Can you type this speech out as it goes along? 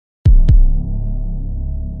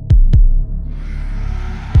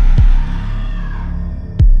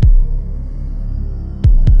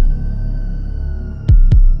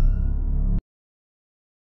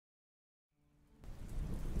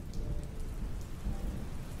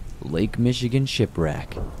Lake Michigan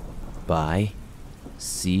Shipwreck by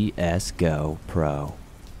CSGO Pro.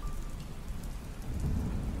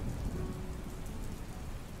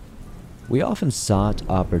 We often sought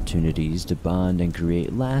opportunities to bond and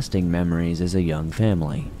create lasting memories as a young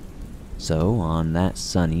family. So, on that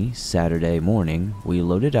sunny Saturday morning, we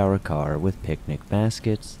loaded our car with picnic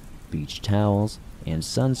baskets, beach towels, and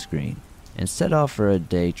sunscreen, and set off for a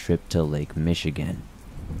day trip to Lake Michigan.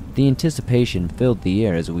 The anticipation filled the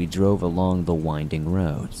air as we drove along the winding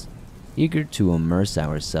roads, eager to immerse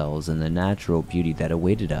ourselves in the natural beauty that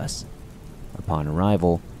awaited us. Upon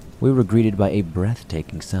arrival, we were greeted by a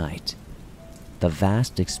breathtaking sight. The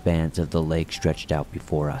vast expanse of the lake stretched out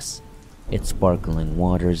before us, its sparkling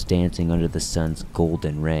waters dancing under the sun's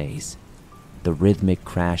golden rays. The rhythmic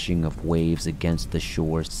crashing of waves against the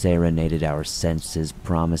shore serenaded our senses,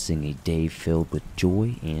 promising a day filled with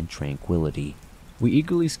joy and tranquility. We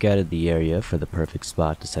eagerly scouted the area for the perfect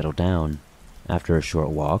spot to settle down. After a short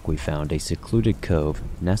walk, we found a secluded cove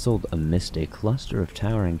nestled amidst a cluster of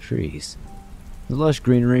towering trees. The lush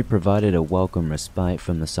greenery provided a welcome respite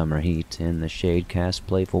from the summer heat, and the shade cast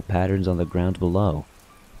playful patterns on the ground below.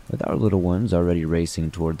 With our little ones already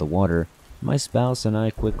racing toward the water, my spouse and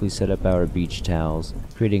I quickly set up our beach towels,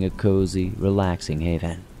 creating a cozy, relaxing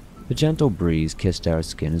haven. The gentle breeze kissed our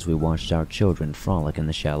skin as we watched our children frolic in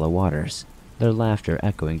the shallow waters, their laughter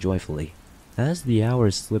echoing joyfully. As the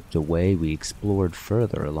hours slipped away, we explored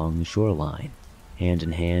further along the shoreline. Hand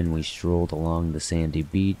in hand, we strolled along the sandy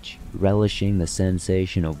beach, relishing the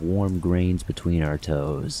sensation of warm grains between our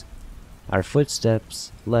toes. Our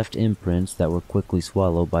footsteps left imprints that were quickly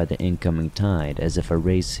swallowed by the incoming tide, as if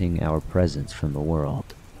erasing our presence from the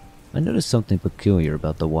world. I noticed something peculiar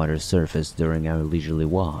about the water's surface during our leisurely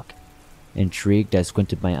walk. Intrigued, I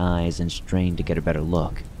squinted my eyes and strained to get a better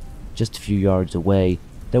look. Just a few yards away,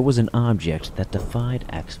 there was an object that defied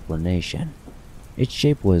explanation. Its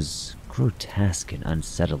shape was grotesque and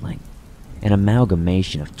unsettling, an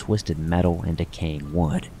amalgamation of twisted metal and decaying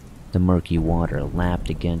wood. The murky water lapped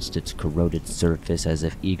against its corroded surface as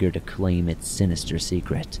if eager to claim its sinister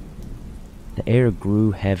secret. The air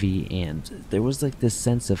grew heavy, and there was this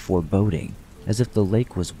sense of foreboding, as if the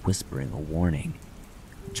lake was whispering a warning.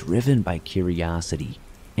 Driven by curiosity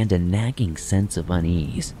and a nagging sense of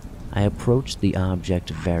unease, I approached the object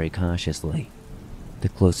very cautiously. The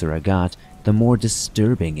closer I got, the more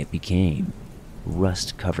disturbing it became.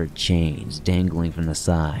 Rust-covered chains dangling from the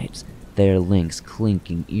sides, their links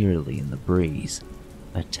clinking eerily in the breeze.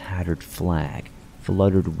 A tattered flag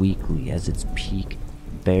fluttered weakly as its peak,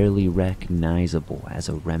 barely recognizable as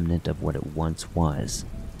a remnant of what it once was.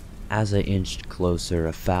 As I inched closer,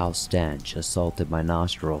 a foul stench assaulted my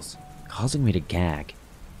nostrils, causing me to gag.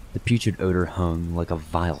 The putrid odor hung like a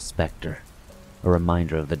vile specter, a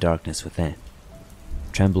reminder of the darkness within.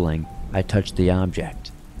 Trembling, I touched the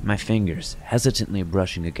object, my fingers hesitantly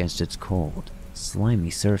brushing against its cold, slimy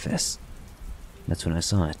surface. That's when I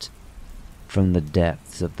saw it. From the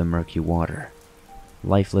depths of the murky water,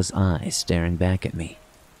 lifeless eyes staring back at me.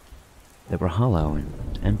 They were hollow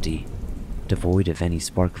and empty, devoid of any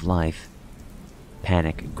spark of life.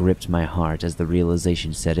 Panic gripped my heart as the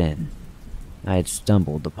realization set in. I had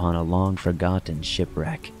stumbled upon a long-forgotten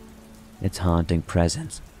shipwreck, its haunting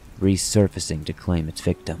presence resurfacing to claim its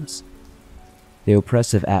victims. The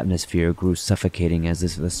oppressive atmosphere grew suffocating as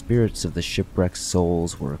if the spirits of the shipwrecked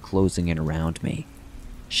souls were closing in around me.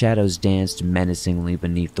 Shadows danced menacingly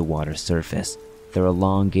beneath the water's surface, their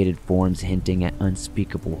elongated forms hinting at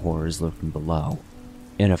unspeakable horrors lurking below.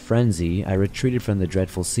 In a frenzy, I retreated from the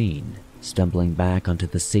dreadful scene, stumbling back onto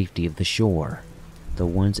the safety of the shore. The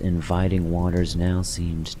once inviting waters now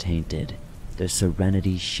seemed tainted, their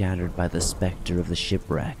serenity shattered by the specter of the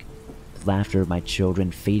shipwreck. The laughter of my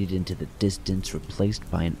children faded into the distance, replaced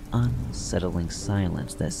by an unsettling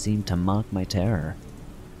silence that seemed to mock my terror.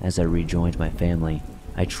 As I rejoined my family,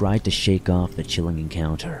 I tried to shake off the chilling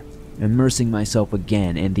encounter, immersing myself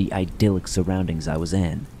again in the idyllic surroundings I was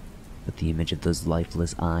in. But the image of those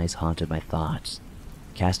lifeless eyes haunted my thoughts,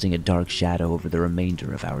 casting a dark shadow over the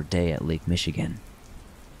remainder of our day at Lake Michigan.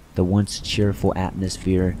 The once cheerful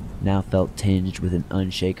atmosphere now felt tinged with an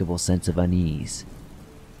unshakable sense of unease.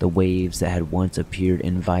 The waves that had once appeared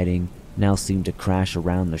inviting now seemed to crash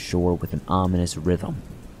around the shore with an ominous rhythm,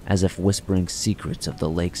 as if whispering secrets of the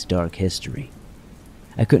lake's dark history.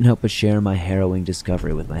 I couldn't help but share my harrowing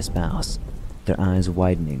discovery with my spouse, their eyes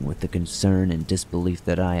widening with the concern and disbelief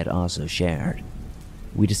that I had also shared.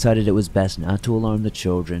 We decided it was best not to alarm the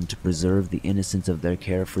children, to preserve the innocence of their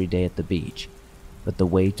carefree day at the beach, but the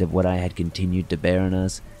weight of what I had continued to bear on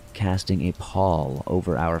us, casting a pall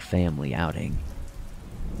over our family outing.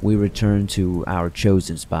 We returned to our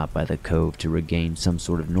chosen spot by the cove to regain some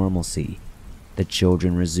sort of normalcy. The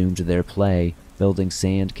children resumed their play, building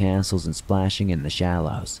sand castles and splashing in the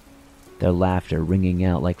shallows, their laughter ringing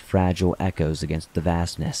out like fragile echoes against the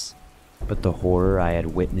vastness. But the horror I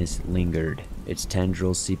had witnessed lingered, its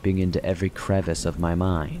tendrils seeping into every crevice of my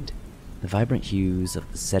mind. The vibrant hues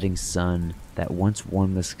of the setting sun that once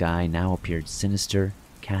warmed the sky now appeared sinister,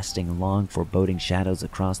 casting long, foreboding shadows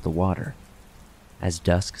across the water. As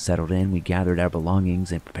dusk settled in, we gathered our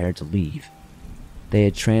belongings and prepared to leave. They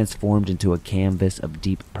had transformed into a canvas of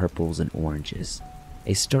deep purples and oranges,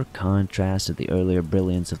 a stark contrast to the earlier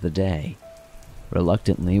brilliance of the day.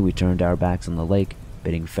 Reluctantly, we turned our backs on the lake,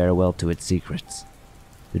 bidding farewell to its secrets.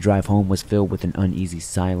 The drive home was filled with an uneasy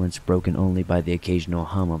silence broken only by the occasional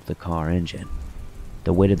hum of the car engine.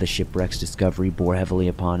 The weight of the shipwreck's discovery bore heavily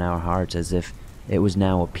upon our hearts as if it was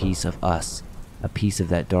now a piece of us, a piece of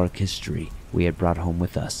that dark history we had brought home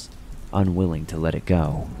with us, unwilling to let it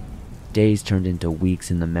go. Days turned into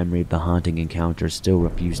weeks and the memory of the haunting encounter still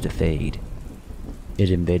refused to fade.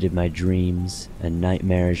 It invaded my dreams, a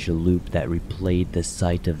nightmarish loop that replayed the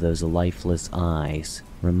sight of those lifeless eyes,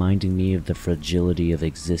 reminding me of the fragility of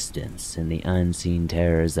existence and the unseen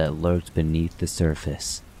terrors that lurked beneath the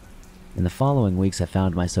surface. In the following weeks, I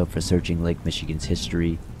found myself researching Lake Michigan's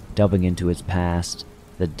history, delving into its past,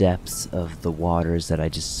 the depths of the waters that I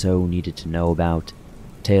just so needed to know about.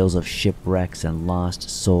 Tales of shipwrecks and lost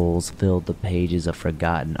souls filled the pages of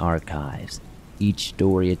forgotten archives, each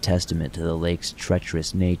story a testament to the lake's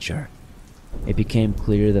treacherous nature. It became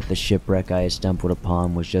clear that the shipwreck I had stumbled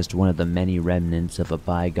upon was just one of the many remnants of a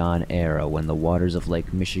bygone era when the waters of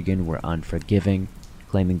Lake Michigan were unforgiving,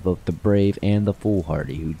 claiming both the brave and the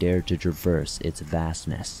foolhardy who dared to traverse its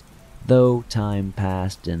vastness. Though time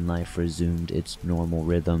passed and life resumed its normal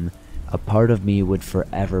rhythm, a part of me would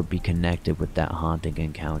forever be connected with that haunting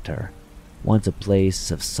encounter. Once a place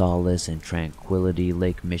of solace and tranquility,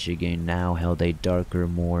 Lake Michigan now held a darker,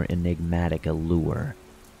 more enigmatic allure.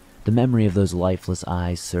 The memory of those lifeless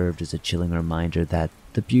eyes served as a chilling reminder that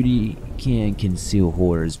the beauty can conceal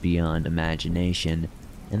horrors beyond imagination,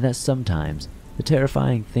 and that sometimes the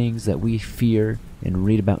terrifying things that we fear and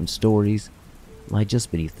read about in stories lie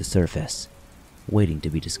just beneath the surface, waiting to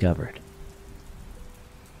be discovered.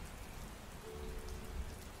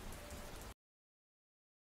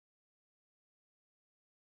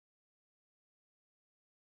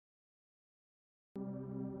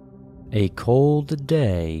 A Cold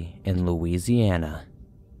Day in Louisiana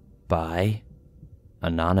by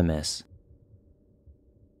Anonymous.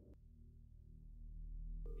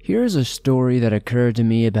 Here's a story that occurred to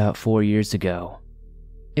me about 4 years ago.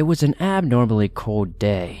 It was an abnormally cold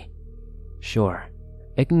day. Sure,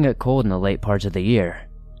 it can get cold in the late parts of the year,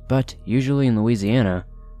 but usually in Louisiana,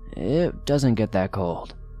 it doesn't get that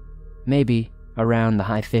cold. Maybe around the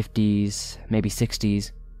high 50s, maybe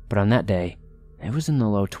 60s, but on that day, it was in the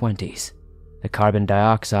low 20s. The carbon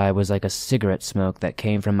dioxide was like a cigarette smoke that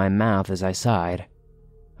came from my mouth as I sighed.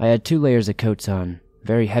 I had 2 layers of coats on,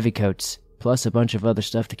 very heavy coats, plus a bunch of other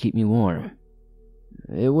stuff to keep me warm.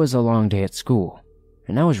 It was a long day at school,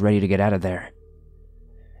 and I was ready to get out of there.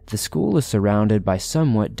 The school is surrounded by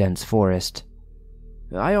somewhat dense forest.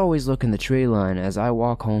 I always look in the tree line as I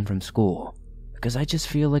walk home from school, because I just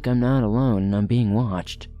feel like I'm not alone and I'm being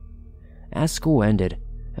watched. As school ended,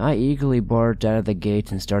 I eagerly barged out of the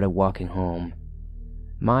gate and started walking home.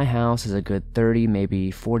 My house is a good 30, maybe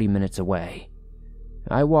 40 minutes away.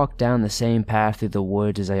 I walked down the same path through the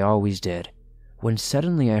woods as I always did, when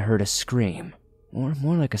suddenly I heard a scream, or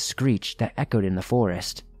more like a screech, that echoed in the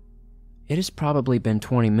forest. It has probably been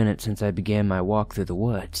 20 minutes since I began my walk through the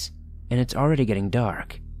woods, and it's already getting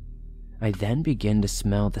dark. I then begin to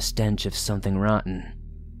smell the stench of something rotten.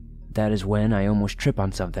 That is when I almost trip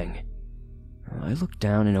on something. I looked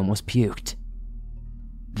down and almost puked.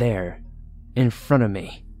 There, in front of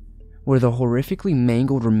me, were the horrifically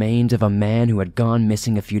mangled remains of a man who had gone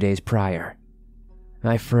missing a few days prior.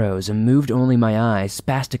 I froze and moved only my eyes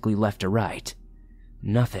spastically left to right.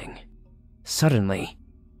 Nothing. Suddenly,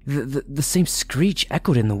 the same screech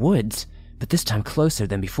echoed in the woods, but this time closer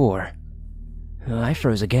than before. I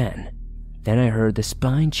froze again. Then I heard the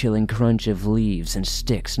spine-chilling crunch of leaves and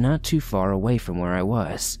sticks not too far away from where I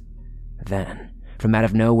was. Then, from out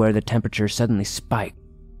of nowhere, the temperature suddenly spiked.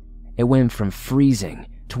 It went from freezing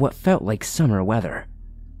to what felt like summer weather,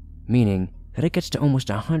 meaning that it gets to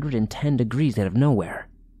almost 110 degrees out of nowhere.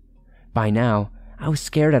 By now, I was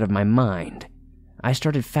scared out of my mind. I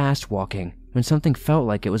started fast walking when something felt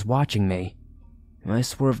like it was watching me. I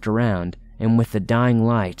swerved around, and with the dying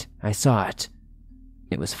light, I saw it.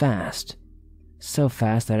 It was fast. so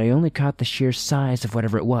fast that I only caught the sheer size of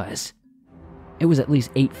whatever it was. It was at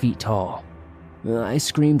least 8 feet tall. I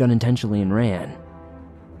screamed unintentionally and ran.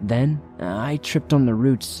 Then, I tripped on the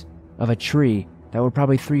roots of a tree that were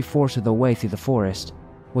probably 3/4 of the way through the forest,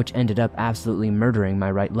 which ended up absolutely murdering my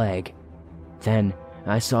right leg. Then,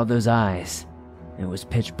 I saw those eyes. It was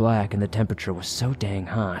pitch black and the temperature was so dang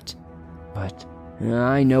hot. But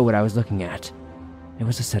I know what I was looking at. It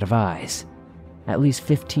was a set of eyes, at least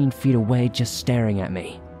 15 feet away, just staring at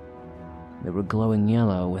me. They were glowing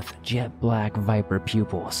yellow with jet black viper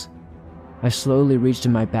pupils. I slowly reached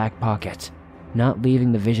in my back pocket, not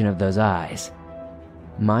leaving the vision of those eyes.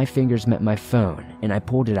 My fingers met my phone and I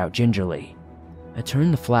pulled it out gingerly. I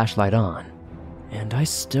turned the flashlight on, and I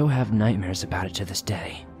still have nightmares about it to this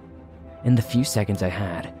day. In the few seconds I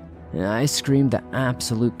had, I screamed the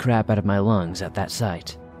absolute crap out of my lungs at that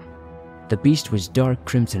sight. The beast was dark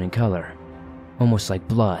crimson in color, almost like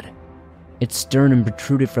blood. Its sternum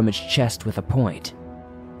protruded from its chest with a point.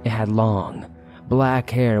 It had long, black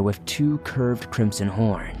hair with 2 curved crimson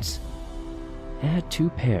horns. It had 2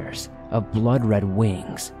 pairs of blood-red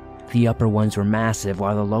wings. The upper ones were massive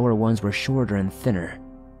while the lower ones were shorter and thinner.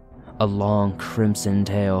 A long crimson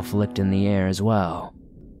tail flicked in the air as well.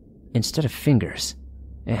 Instead of fingers,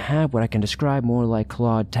 it had what I can describe more like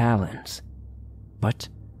clawed talons. But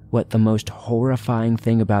what the most horrifying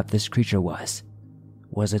thing about this creature was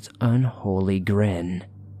its unholy grin.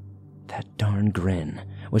 That darn grin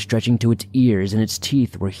was stretching to its ears and its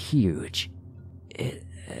teeth were huge.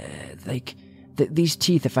 These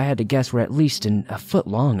teeth, if I had to guess, were at least a foot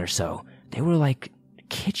long or so. They were like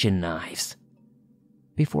kitchen knives.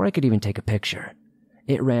 Before I could even take a picture,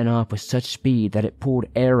 it ran off with such speed that it pulled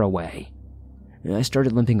air away. I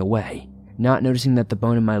started limping away, not noticing that the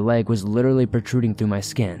bone in my leg was literally protruding through my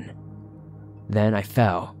skin. Then I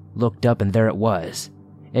fell, looked up, and there it was.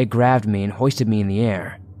 It grabbed me and hoisted me in the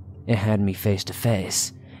air. It had me face to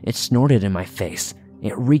face. It snorted in my face.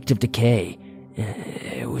 It reeked of decay.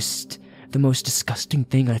 It was the most disgusting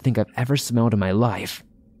thing I think I've ever smelled in my life.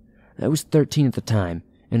 I was 13 at the time,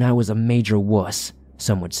 and I was a major wuss,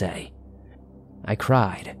 some would say. I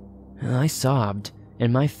cried. I sobbed,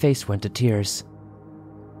 and my face went to tears.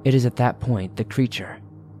 It is at that point the creature,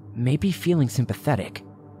 maybe feeling sympathetic,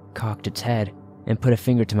 cocked its head and put a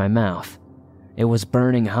finger to my mouth. It was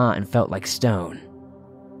burning hot and felt like stone.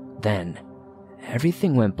 Then,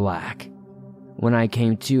 everything went black. When I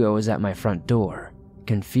came to, I was at my front door,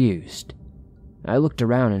 confused. I looked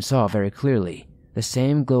around and saw very clearly the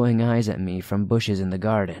same glowing eyes at me from bushes in the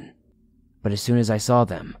garden. But as soon as I saw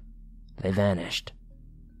them, they vanished.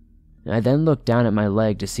 I then looked down at my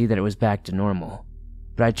leg to see that it was back to normal.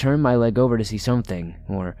 But I turned my leg over to see something,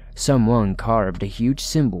 or someone carved a huge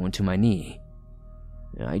symbol into my knee.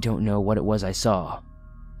 I don't know what it was I saw,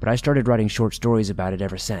 but I started writing short stories about it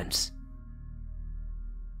ever since.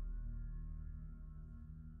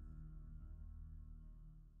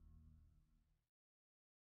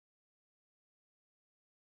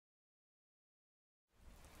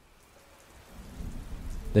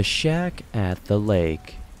 The Shack at the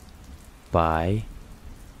Lake by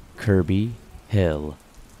Kirby Hill.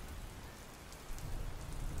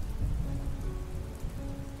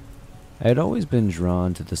 I had always been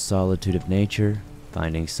drawn to the solitude of nature,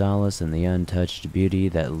 finding solace in the untouched beauty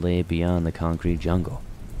that lay beyond the concrete jungle.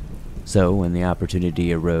 So when the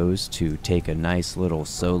opportunity arose to take a nice little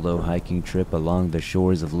solo hiking trip along the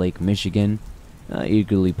shores of Lake Michigan, I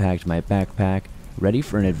eagerly packed my backpack, ready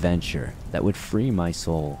for an adventure that would free my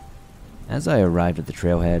soul. As I arrived at the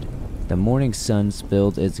trailhead, the morning sun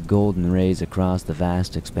spilled its golden rays across the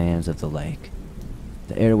vast expanse of the lake.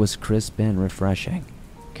 The air was crisp and refreshing,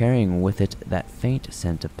 carrying with it that faint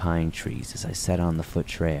scent of pine trees as I sat on the foot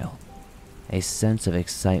trail. A sense of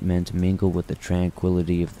excitement mingled with the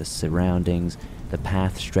tranquility of the surroundings. The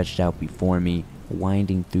path stretched out before me,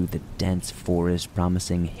 winding through the dense forest,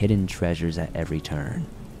 promising hidden treasures at every turn.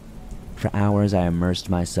 For hours I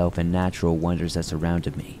immersed myself in natural wonders that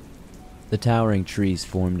surrounded me. The towering trees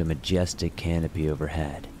formed a majestic canopy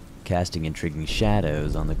overhead, casting intriguing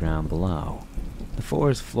shadows on the ground below. The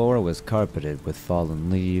forest floor was carpeted with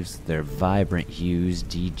fallen leaves, their vibrant hues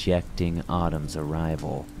dejecting autumn's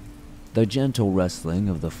arrival. The gentle rustling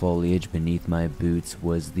of the foliage beneath my boots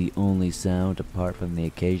was the only sound apart from the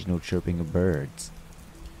occasional chirping of birds.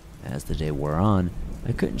 As the day wore on,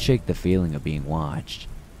 I couldn't shake the feeling of being watched.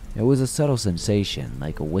 It was a subtle sensation,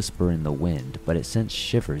 like a whisper in the wind, but it sent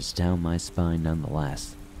shivers down my spine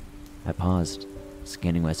nonetheless. I paused,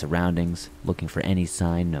 scanning my surroundings, looking for any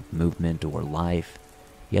sign of movement or life,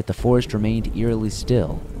 yet the forest remained eerily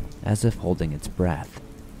still, as if holding its breath.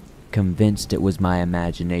 Convinced it was my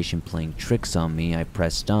imagination playing tricks on me, I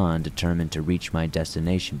pressed on, determined to reach my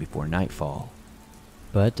destination before nightfall.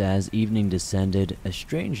 But as evening descended, a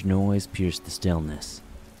strange noise pierced the stillness.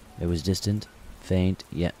 It was distant, faint,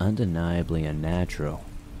 yet undeniably unnatural.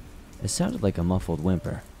 It sounded like a muffled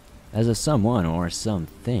whimper, as if someone or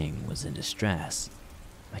something was in distress.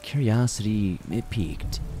 My curiosity, it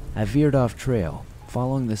piqued. I veered off trail,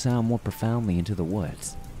 following the sound more profoundly into the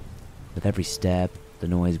woods. With every step, the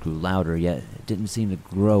noise grew louder, yet it didn't seem to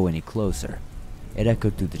grow any closer. It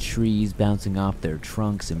echoed through the trees, bouncing off their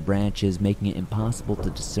trunks and branches, making it impossible to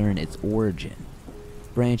discern its origin.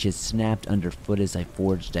 Branches snapped underfoot as I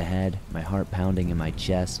forged ahead, my heart pounding in my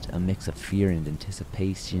chest, a mix of fear and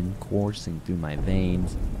anticipation coursing through my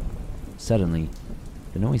veins. Suddenly,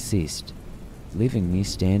 the noise ceased, leaving me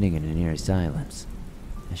standing in an eerie silence.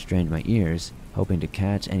 I strained my ears, hoping to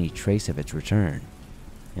catch any trace of its return.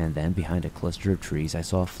 And then, behind a cluster of trees, I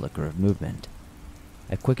saw a flicker of movement.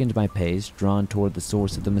 I quickened my pace, drawn toward the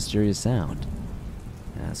source of the mysterious sound.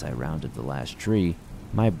 As I rounded the last tree,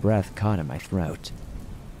 my breath caught in my throat.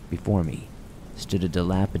 Before me stood a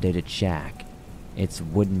dilapidated shack, its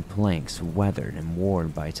wooden planks weathered and worn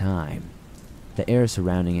by time. The air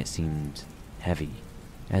surrounding it seemed heavy,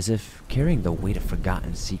 as if carrying the weight of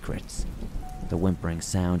forgotten secrets. The whimpering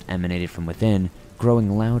sound emanated from within,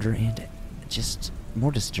 growing louder and just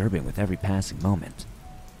more disturbing with every passing moment.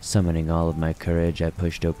 Summoning all of my courage, I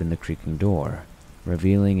pushed open the creaking door,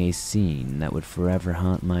 revealing a scene that would forever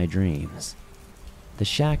haunt my dreams. The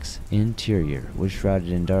shack's interior was shrouded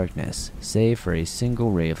in darkness, save for a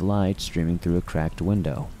single ray of light streaming through a cracked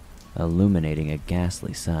window, illuminating a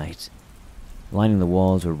ghastly sight. Lining the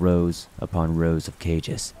walls were rows upon rows of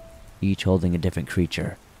cages, each holding a different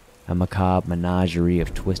creature, a macabre menagerie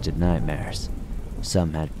of twisted nightmares.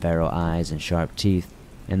 Some had feral eyes and sharp teeth,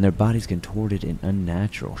 and their bodies contorted in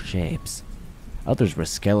unnatural shapes. Others were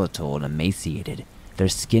skeletal and emaciated, their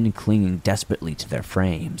skin clinging desperately to their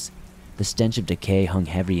frames. The stench of decay hung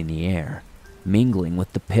heavy in the air, mingling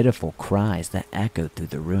with the pitiful cries that echoed through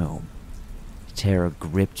the room. Terror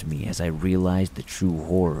gripped me as I realized the true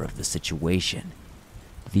horror of the situation.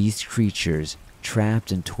 These creatures,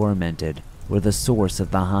 trapped and tormented, were the source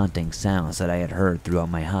of the haunting sounds that I had heard throughout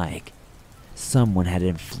my hike. Someone had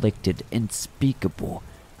inflicted unspeakable,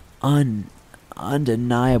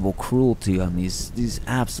 undeniable cruelty on these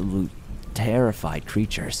absolute terrified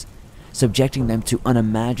creatures, subjecting them to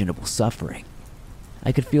unimaginable suffering.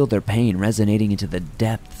 I could feel their pain resonating into the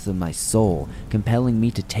depths of my soul, compelling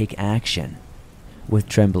me to take action. With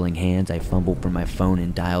trembling hands, I fumbled for my phone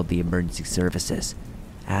and dialed the emergency services.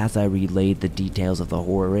 As I relayed the details of the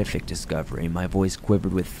horrific discovery, my voice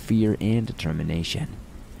quivered with fear and determination.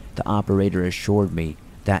 The operator assured me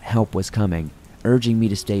that help was coming, urging me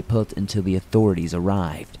to stay put until the authorities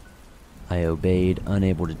arrived. I obeyed,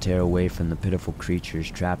 unable to tear away from the pitiful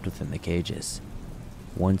creatures trapped within the cages.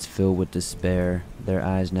 Once filled with despair, their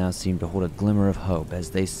eyes now seemed to hold a glimmer of hope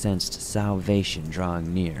as they sensed salvation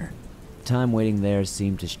drawing near. Time waiting there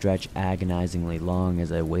seemed to stretch agonizingly long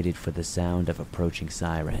as I waited for the sound of approaching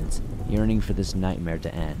sirens, yearning for this nightmare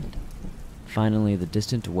to end. Finally, the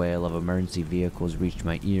distant wail of emergency vehicles reached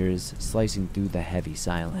my ears, slicing through the heavy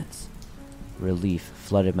silence. Relief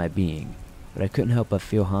flooded my being, but I couldn't help but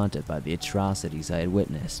feel haunted by the atrocities I had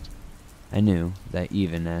witnessed. I knew that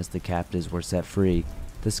even as the captives were set free,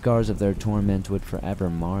 the scars of their torment would forever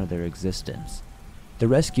mar their existence. The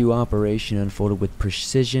rescue operation unfolded with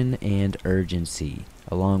precision and urgency.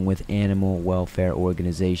 Along with animal welfare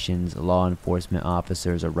organizations, law enforcement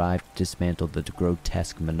officers arrived to dismantle the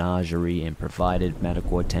grotesque menagerie and provided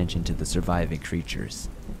medical attention to the surviving creatures.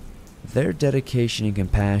 Their dedication and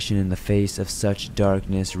compassion in the face of such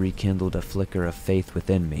darkness rekindled a flicker of faith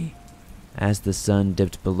within me. As the sun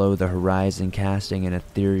dipped below the horizon, casting an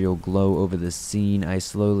ethereal glow over the scene, I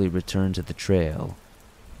slowly returned to the trail.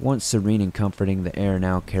 Once serene and comforting, the air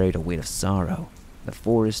now carried a weight of sorrow. The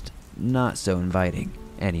forest, not so inviting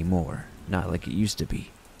anymore, not like it used to be.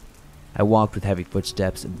 I walked with heavy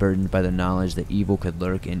footsteps, burdened by the knowledge that evil could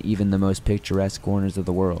lurk in even the most picturesque corners of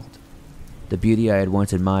the world. The beauty I had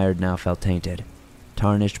once admired now felt tainted,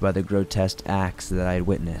 tarnished by the grotesque acts that I had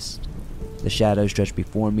witnessed. The shadows stretched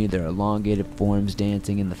before me, their elongated forms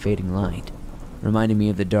dancing in the fading light, reminding me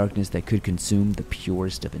of the darkness that could consume the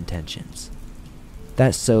purest of intentions.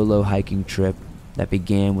 That solo hiking trip that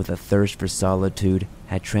began with a thirst for solitude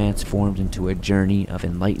had transformed into a journey of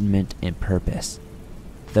enlightenment and purpose.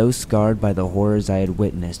 Though scarred by the horrors I had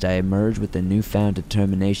witnessed, I emerged with a newfound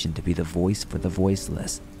determination to be the voice for the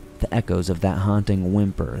voiceless, the echoes of that haunting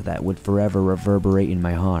whimper that would forever reverberate in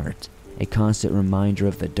my heart. a constant reminder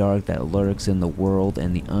of the dark that lurks in the world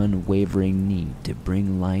and the unwavering need to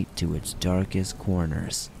bring light to its darkest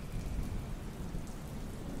corners.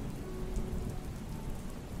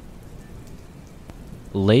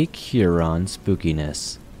 Lake Huron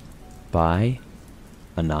Spookiness by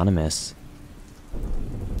Anonymous.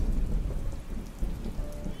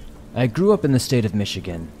 I grew up in the state of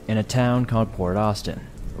Michigan, in a town called Port Austin,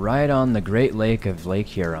 right on the Great Lake of Lake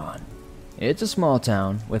Huron. It's a small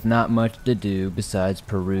town with not much to do besides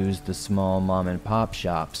peruse the small mom-and-pop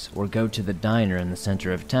shops or go to the diner in the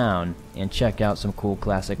center of town and check out some cool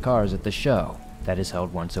classic cars at the show that is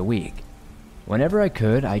held once a week. Whenever I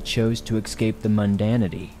could, I chose to escape the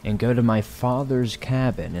mundanity and go to my father's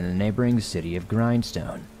cabin in the neighboring city of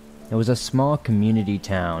Grindstone. It was a small community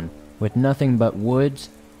town with nothing but woods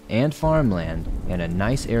and farmland and a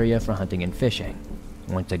nice area for hunting and fishing,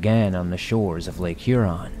 once again on the shores of Lake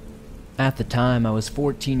Huron. At the time, I was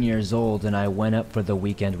 14 years old and I went up for the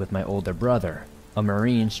weekend with my older brother, a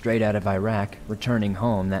Marine straight out of Iraq, returning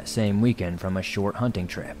home that same weekend from a short hunting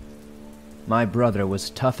trip. My brother was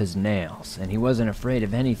tough as nails and he wasn't afraid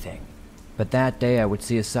of anything, but that day I would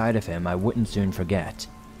see a side of him I wouldn't soon forget.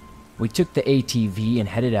 We took the ATV and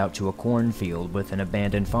headed out to a cornfield with an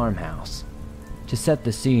abandoned farmhouse. To set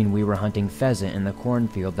the scene, we were hunting pheasant in the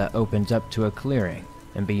cornfield that opens up to a clearing,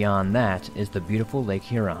 and beyond that is the beautiful Lake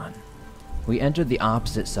Huron. We entered the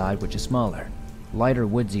opposite side, which is smaller, lighter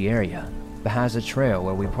woodsy area, but has a trail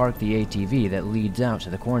where we parked the ATV that leads out to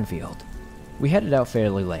the cornfield. We headed out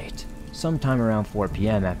fairly late, sometime around 4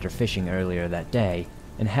 p.m. after fishing earlier that day,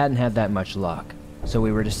 and hadn't had that much luck, so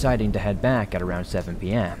we were deciding to head back at around 7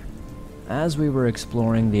 p.m. As we were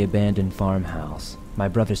exploring the abandoned farmhouse, my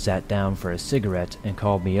brother sat down for a cigarette and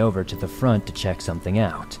called me over to the front to check something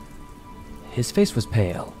out. His face was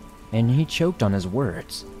pale, and he choked on his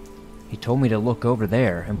words. He told me to look over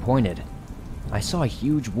there and pointed. I saw a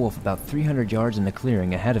huge wolf about 300 yards in the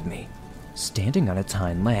clearing ahead of me, standing on its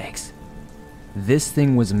hind legs. This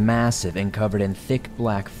thing was massive and covered in thick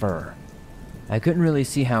black fur. I couldn't really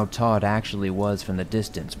see how tall it actually was from the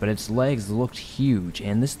distance, but its legs looked huge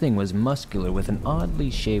and this thing was muscular with an oddly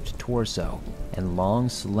shaped torso and long,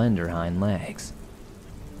 slender hind legs.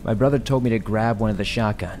 My brother told me to grab one of the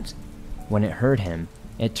shotguns. When it heard him,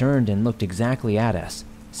 it turned and looked exactly at us,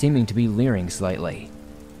 seeming to be leering slightly.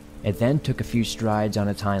 It then took a few strides on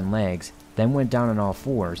its hind legs, then went down on all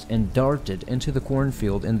fours and darted into the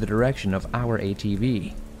cornfield in the direction of our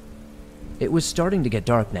ATV. It was starting to get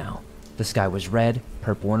dark now. The sky was red,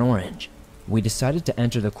 purple, and orange. We decided to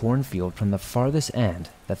enter the cornfield from the farthest end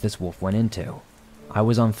that this wolf went into. I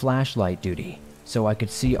was on flashlight duty, so I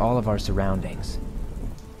could see all of our surroundings.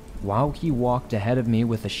 While he walked ahead of me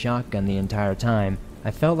with a shotgun the entire time,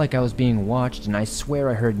 I felt like I was being watched, and I swear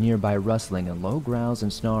I heard nearby rustling and low growls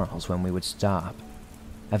and snarls when we would stop.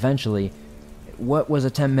 Eventually, what was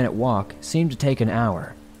a 10-minute walk seemed to take an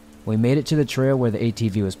hour. We made it to the trail where the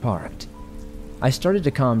ATV was parked. I started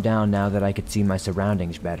to calm down now that I could see my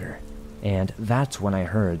surroundings better, and that's when I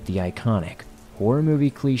heard the iconic horror movie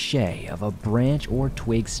cliche of a branch or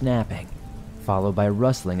twig snapping, followed by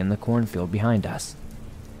rustling in the cornfield behind us.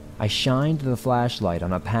 I shined the flashlight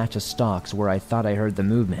on a patch of stalks where I thought I heard the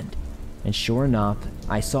movement, and sure enough,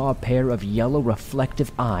 I saw a pair of yellow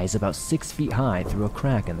reflective eyes about 6 feet high through a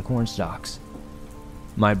crack in the corn stalks.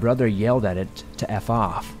 My brother yelled at it to F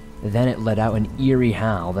off. Then it let out an eerie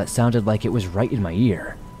howl that sounded like it was right in my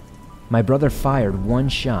ear. My brother fired one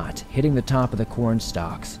shot, hitting the top of the corn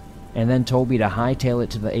stalks, and then told me to hightail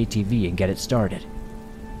it to the ATV and get it started.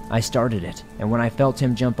 I started it, and when I felt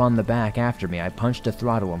him jump on the back after me, I punched the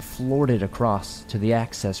throttle and floored it across to the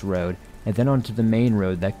access road and then onto the main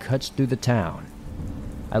road that cuts through the town.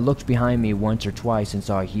 I looked behind me once or twice and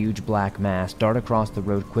saw a huge black mass dart across the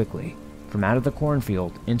road quickly, from out of the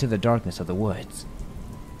cornfield into the darkness of the woods.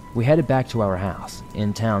 We headed back to our house,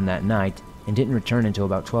 in town that night, and didn't return until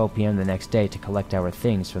about 12 p.m. the next day to collect our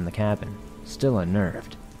things from the cabin, still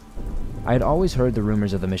unnerved. I had always heard the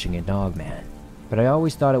rumors of the Michigan Dogman, but I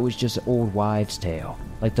always thought it was just an old wives' tale,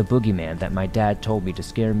 like the boogeyman that my dad told me to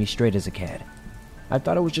scare me straight as a kid. I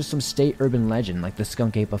thought it was just some state urban legend like the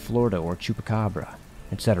skunk ape of Florida or chupacabra,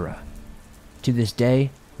 etc. To this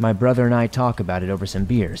day, my brother and I talk about it over some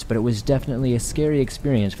beers, but it was definitely a scary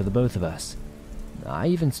experience for the both of us. I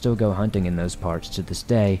even still go hunting in those parts to this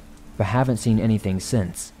day, but haven't seen anything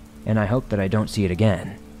since, and I hope that I don't see it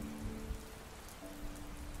again.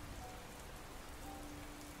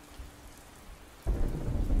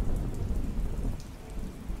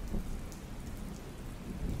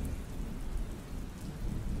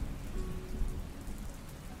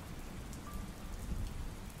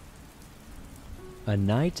 A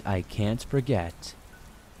Night I Can't Forget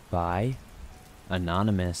by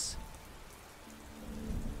Anonymous.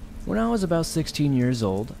 When I was about 16 years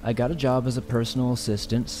old, I got a job as a personal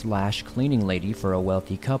assistant / cleaning lady for a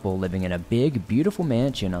wealthy couple living in a big, beautiful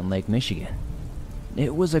mansion on Lake Michigan.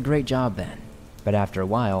 It was a great job then, but after a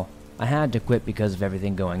while, I had to quit because of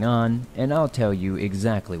everything going on, and I'll tell you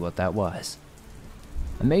exactly what that was.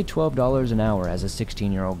 I made $12 an hour as a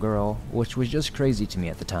 16-year-old girl, which was just crazy to me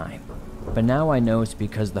at the time. But now I know it's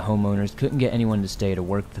because the homeowners couldn't get anyone to stay to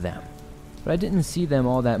work for them. But I didn't see them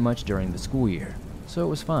all that much during the school year, so it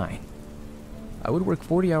was fine. I would work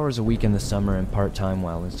 40 hours a week in the summer and part-time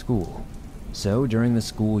while in school. So during the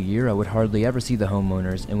school year, I would hardly ever see the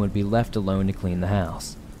homeowners and would be left alone to clean the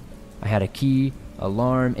house. I had a key,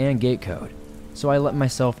 alarm, and gate code, so I let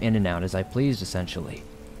myself in and out as I pleased essentially.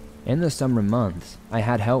 In the summer months, I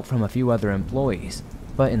had help from a few other employees,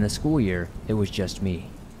 but in the school year, it was just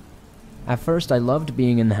me. At first, I loved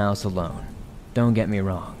being in the house alone. Don't get me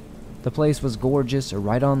wrong. The place was gorgeous,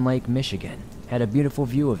 right on Lake Michigan, had a beautiful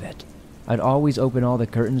view of it. I'd always open all the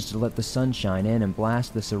curtains to let the sun shine in and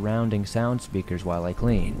blast the surrounding sound speakers while I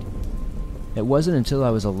cleaned. It wasn't until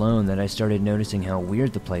I was alone that I started noticing how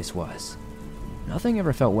weird the place was. Nothing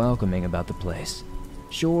ever felt welcoming about the place.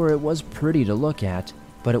 Sure, it was pretty to look at,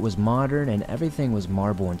 but it was modern and everything was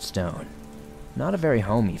marble and stone. Not a very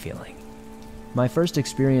homey feeling. My first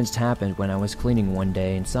experience happened when I was cleaning one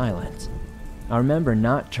day in silence. I remember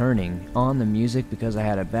not turning on the music because I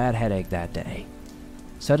had a bad headache that day.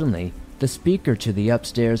 Suddenly, the speaker to the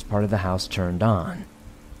upstairs part of the house turned on.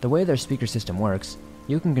 The way their speaker system works,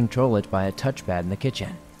 you can control it by a touchpad in the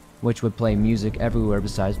kitchen, which would play music everywhere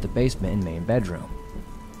besides the basement and main bedroom.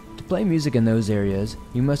 To play music in those areas,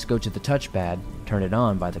 you must go to the touchpad, turn it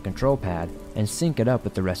on by the control pad, and sync it up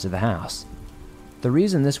with the rest of the house. The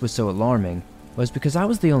reason this was so alarming was because I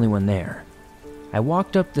was the only one there. I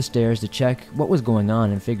walked up the stairs to check what was going on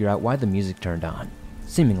and figure out why the music turned on,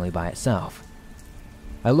 seemingly by itself.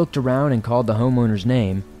 I looked around and called the homeowner's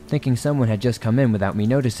name, thinking someone had just come in without me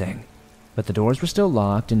noticing, but the doors were still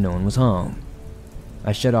locked and no one was home.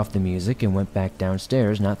 I shut off the music and went back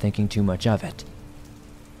downstairs, not thinking too much of it.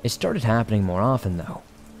 It started happening more often though.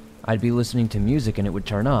 I'd be listening to music and it would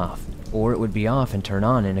turn off, or it would be off and turn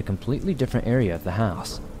on in a completely different area of the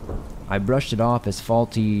house. I brushed it off as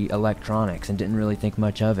faulty electronics and didn't really think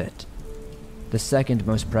much of it. The second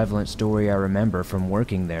most prevalent story I remember from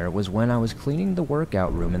working there was when I was cleaning the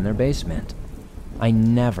workout room in their basement. I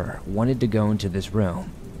never wanted to go into this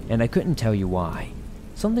room, and I couldn't tell you why.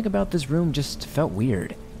 Something about this room just felt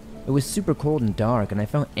weird. It was super cold and dark, and I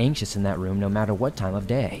felt anxious in that room no matter what time of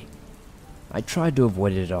day. I tried to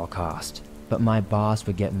avoid it at all costs, but my boss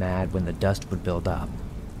would get mad when the dust would build up.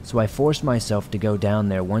 So I forced myself to go down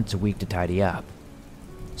there once a week to tidy up.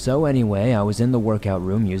 So anyway, I was in the workout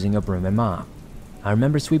room using a broom and mop. I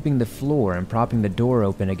remember sweeping the floor and propping the door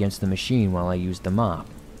open against the machine while I used the mop.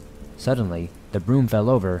 Suddenly, the broom fell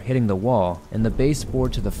over, hitting the wall, and the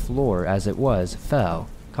baseboard to the floor as it was fell,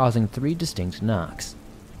 causing 3 distinct knocks.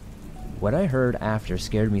 What I heard after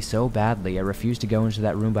scared me so badly I refused to go into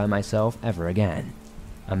that room by myself ever again.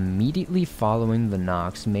 Immediately following the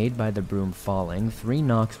knocks made by the broom falling, 3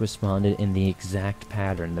 knocks responded in the exact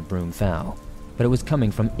pattern the broom fell, but it was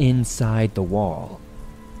coming from inside the wall.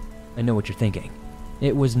 I know what you're thinking.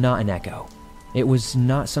 It was not an echo. It was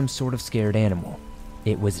not some sort of scared animal.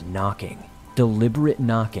 It was knocking. Deliberate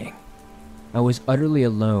knocking. I was utterly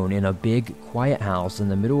alone in a big, quiet house in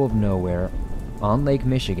the middle of nowhere on Lake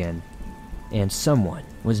Michigan, and someone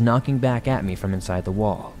was knocking back at me from inside the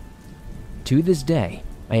wall. To this day,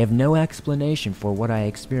 I have no explanation for what I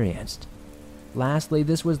experienced. Lastly,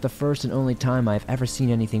 this was the first and only time I've ever seen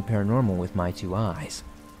anything paranormal with my 2 eyes.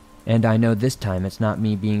 And I know this time it's not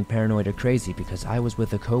me being paranoid or crazy because I was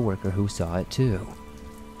with a coworker who saw it too.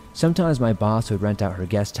 Sometimes my boss would rent out her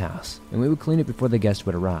guest house, and we would clean it before the guests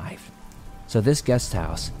would arrive. So this guest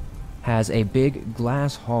house has a big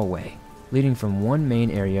glass hallway leading from one main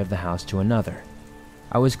area of the house to another.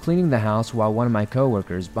 I was cleaning the house while one of my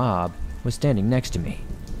coworkers, Bob, was standing next to me.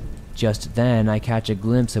 Just then, I catch a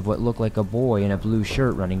glimpse of what looked like a boy in a blue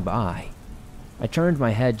shirt running by. I turned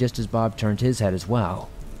my head just as Bob turned his head as well.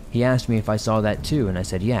 He asked me if I saw that too, and I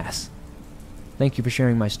said yes. Thank you for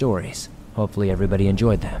sharing my stories. Hopefully everybody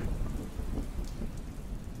enjoyed them.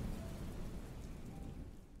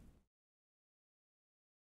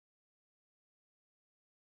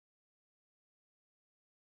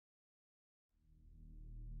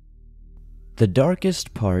 The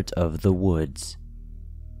Darkest Part of the Woods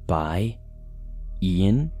by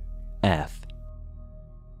Ian F.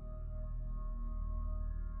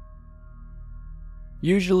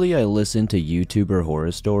 Usually I listen to YouTuber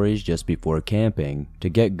horror stories just before camping to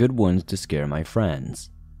get good ones to scare my friends.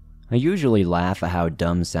 I usually laugh at how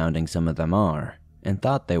dumb sounding some of them are and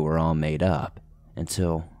thought they were all made up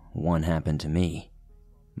until one happened to me.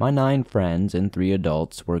 My 9 friends and 3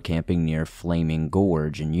 adults were camping near Flaming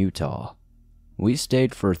Gorge in Utah. We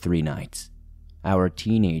stayed for 3 nights. Our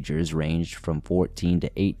teenagers ranged from 14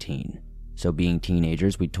 to 18. So being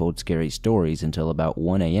teenagers, we told scary stories until about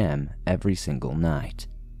 1 a.m. every single night.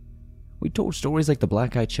 We told stories like the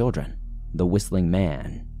Black-Eyed Children, the Whistling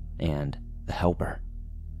Man, and the Helper.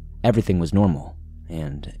 Everything was normal,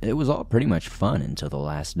 and it was all pretty much fun until the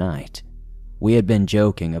last night. We had been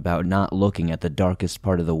joking about not looking at the darkest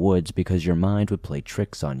part of the woods because your mind would play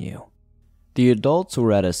tricks on you. The adults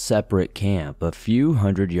were at a separate camp a few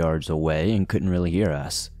hundred yards away and couldn't really hear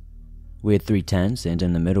us. We had 3 tents, and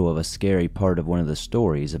in the middle of a scary part of one of the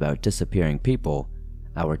stories about disappearing people,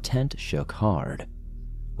 our tent shook hard.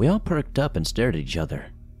 We all perked up and stared at each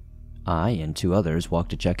other. I and 2 others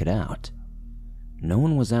walked to check it out. No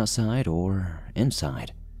one was outside or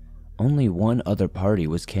inside. Only one other party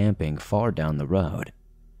was camping far down the road.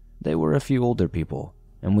 They were a few older people,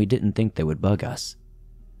 and we didn't think they would bug us.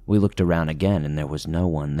 We looked around again and there was no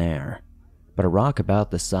one there, but a rock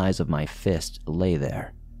about the size of my fist lay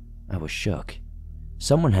there. I was shook.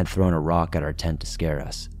 Someone had thrown a rock at our tent to scare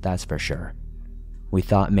us, that's for sure. We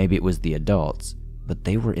thought maybe it was the adults, but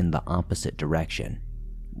they were in the opposite direction.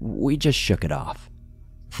 We just shook it off.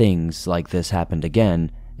 Things like this happened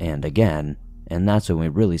again, and that's when we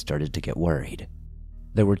really started to get worried.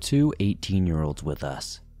 There were 2 18-year-olds with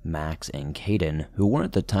us, Max and Caden, who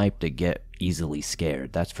weren't the type to get easily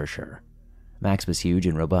scared, that's for sure. Max was huge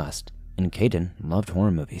and robust, and Caden loved horror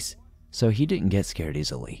movies, so he didn't get scared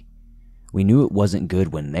easily. We knew it wasn't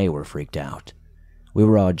good when they were freaked out. We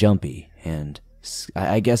were all jumpy, and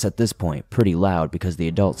I guess at this point pretty loud because the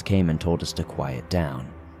adults came and told us to quiet down.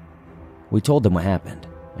 We told them what happened,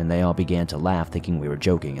 and they all began to laugh thinking we were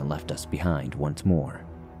joking and left us behind once more.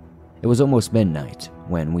 It was almost midnight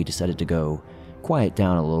when we decided to go quiet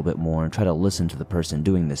down a little bit more and try to listen to the person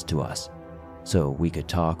doing this to us, so we could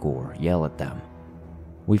talk or yell at them.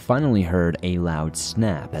 We finally heard a loud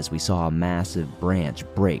snap as we saw a massive branch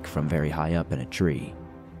break from very high up in a tree.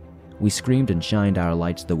 We screamed and shined our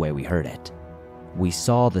lights the way we heard it. We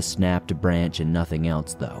saw the snapped branch and nothing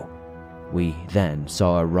else though. We then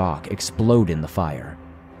saw a rock explode in the fire.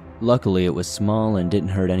 Luckily it was small and didn't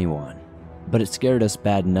hurt anyone, but it scared us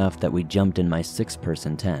bad enough that we jumped in my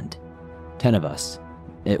 6-person tent. 10 of us.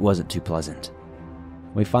 It wasn't too pleasant.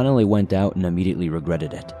 We finally went out and immediately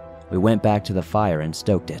regretted it. We went back to the fire and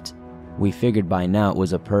stoked it. We figured by now it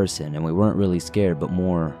was a person and we weren't really scared but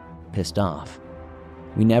more pissed off.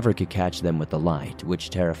 We never could catch them with the light, which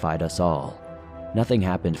terrified us all. Nothing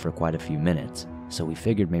happened for quite a few minutes, so we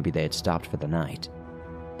figured maybe they had stopped for the night.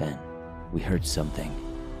 Then we heard something.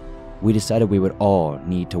 We decided we would all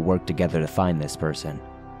need to work together to find this person.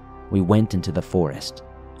 We went into the forest.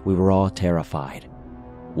 We were all terrified.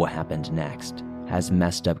 What happened next has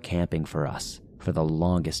messed up camping for us for the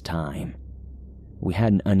longest time. We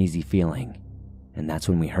had an uneasy feeling, and that's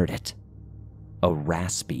when we heard it. A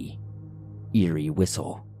raspy, eerie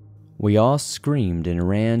whistle. We all screamed and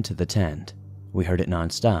ran to the tent. We heard it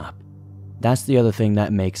nonstop. That's the other thing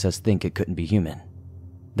that makes us think it couldn't be human.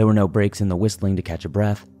 There were no breaks in the whistling to catch a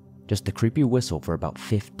breath, just the creepy whistle for about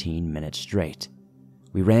 15 minutes straight.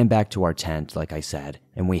 We ran back to our tent, like I said,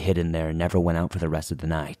 and we hid in there and never went out for the rest of the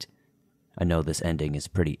night. I know this ending is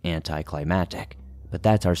pretty anticlimactic, but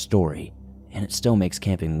that's our story, and it still makes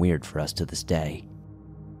camping weird for us to this day.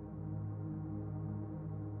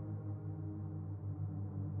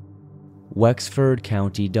 Wexford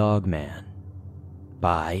County Dogman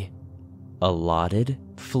by Allotted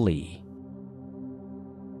Flea.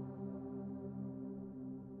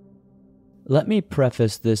 Let me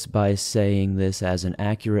preface this by saying this as an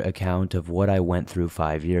accurate account of what I went through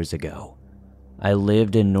 5 years ago. I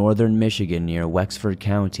lived in northern Michigan near Wexford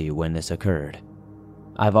County when this occurred.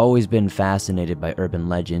 I've always been fascinated by urban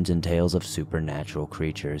legends and tales of supernatural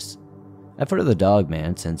creatures. I've heard of the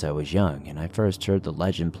Dogman since I was young, and I first heard the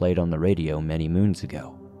legend played on the radio many moons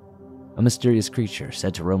ago. A mysterious creature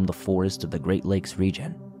said to roam the forest of the Great Lakes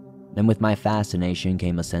region. Then with my fascination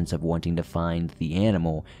came a sense of wanting to find the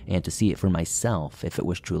animal and to see it for myself if it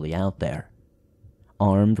was truly out there.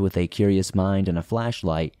 Armed with a curious mind and a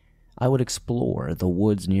flashlight, I would explore the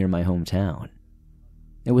woods near my hometown.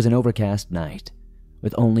 It was an overcast night,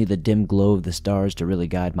 with only the dim glow of the stars to really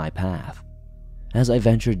guide my path. As I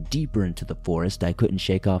ventured deeper into the forest, I couldn't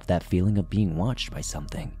shake off that feeling of being watched by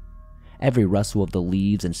something. Every rustle of the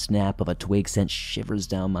leaves and snap of a twig sent shivers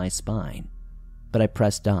down my spine. but I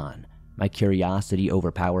pressed on, my curiosity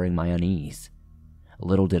overpowering my unease.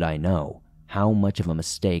 Little did I know how much of a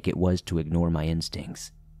mistake it was to ignore my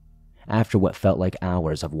instincts. After what felt like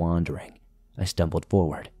hours of wandering, I stumbled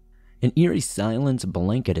forward. An eerie silence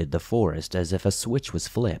blanketed the forest as if a switch was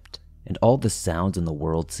flipped, and all the sounds in the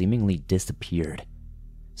world seemingly disappeared.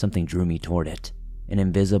 Something drew me toward it, an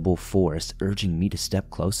invisible force urging me to step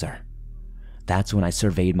closer. That's when I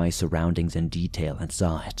surveyed my surroundings in detail and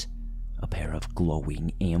saw it. A pair of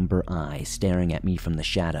glowing amber eyes staring at me from the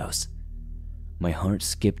shadows. My heart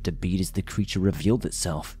skipped a beat as the creature revealed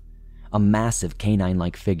itself. A massive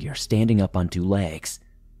canine-like figure standing up on two legs.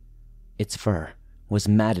 Its fur was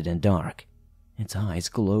matted and dark. Its eyes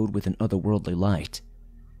glowed with an otherworldly light.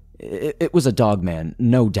 It was a dogman,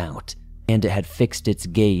 no doubt, and it had fixed its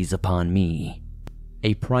gaze upon me.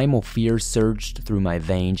 A primal fear surged through my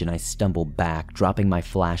veins and I stumbled back, dropping my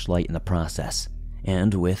flashlight in the process.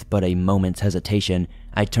 And with but a moment's hesitation,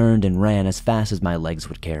 I turned and ran as fast as my legs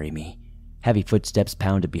would carry me. Heavy footsteps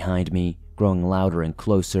pounded behind me, growing louder and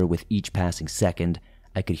closer with each passing second.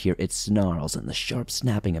 I could hear its snarls and the sharp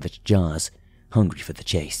snapping of its jaws, hungry for the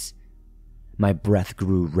chase. My breath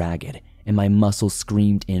grew ragged and my muscles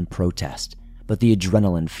screamed in protest, but the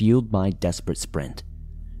adrenaline fueled my desperate sprint.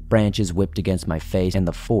 Branches whipped against my face and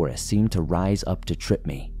the forest seemed to rise up to trip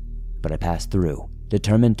me, but I passed through,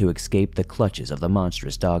 determined to escape the clutches of the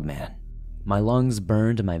monstrous dogman. My lungs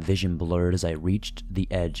burned and my vision blurred as I reached the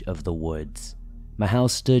edge of the woods. My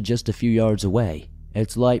house stood just a few yards away,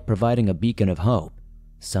 its light providing a beacon of hope.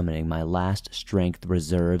 Summoning my last strength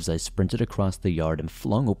reserves, I sprinted across the yard and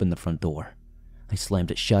flung open the front door. I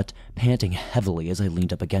slammed it shut, panting heavily as I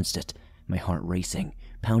leaned up against it, my heart racing,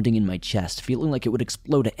 pounding in my chest, feeling like it would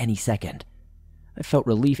explode at any second. I felt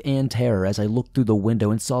relief and terror as I looked through the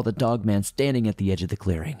window and saw the dogman standing at the edge of the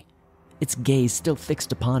clearing. Its gaze still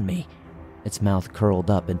fixed upon me, its mouth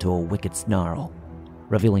curled up into a wicked snarl,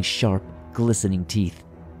 revealing sharp, glistening teeth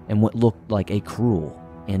and what looked like a cruel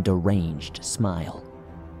and deranged smile.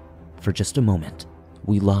 For just a moment,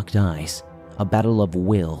 we locked eyes, a battle of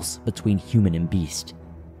wills between human and beast.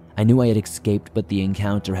 I knew I had escaped, but the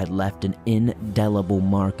encounter had left an indelible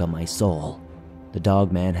mark on my soul. The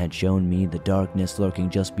dogman had shown me the darkness lurking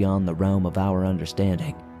just beyond the realm of our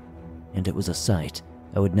understanding, and it was a sight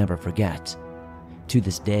I would never forget. To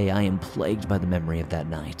this day, I am plagued by the memory of that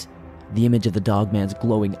night. The image of the dogman's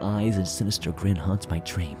glowing eyes and sinister grin haunts my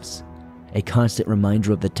dreams, a constant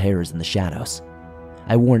reminder of the terrors in the shadows.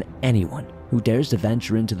 I warn anyone who dares to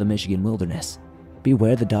venture into the Michigan wilderness,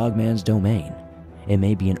 beware the dogman's domain. It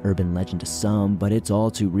may be an urban legend to some, but it's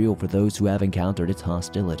all too real for those who have encountered its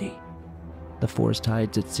hostility. The forest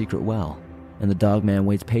hides its secret well, and the dogman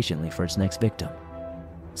waits patiently for its next victim.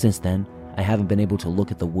 Since then, I haven't been able to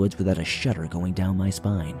look at the woods without a shudder going down my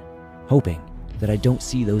spine, hoping that I don't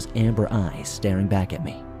see those amber eyes staring back at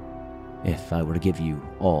me. If I were to give you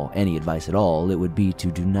all any advice at all, it would be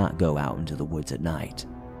to do not go out into the woods at night.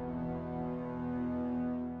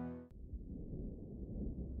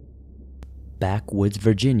 Backwoods,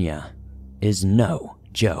 Virginia is no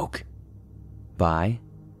joke. By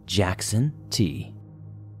Jackson T.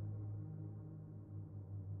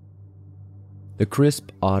 The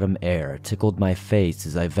crisp autumn air tickled my face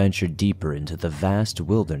as I ventured deeper into the vast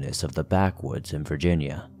wilderness of the backwoods in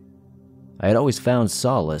Virginia. I had always found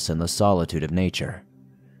solace in the solitude of nature,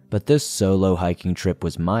 but this solo hiking trip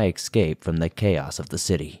was my escape from the chaos of the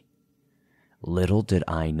city. Little did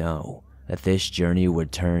I know that this journey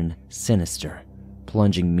would turn sinister,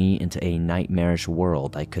 plunging me into a nightmarish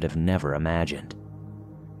world I could have never imagined.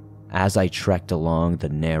 As I trekked along the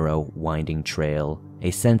narrow, winding trail, a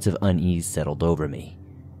sense of unease settled over me.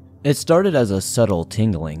 It started as a subtle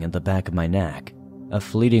tingling in the back of my neck, a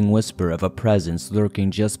fleeting whisper of a presence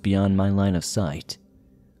lurking just beyond my line of sight.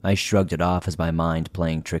 I shrugged it off as my mind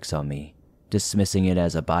playing tricks on me, dismissing it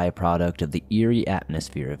as a byproduct of the eerie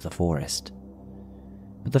atmosphere of the forest.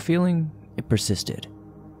 But the feeling, it persisted,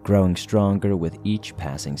 growing stronger with each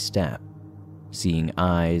passing step. Seeing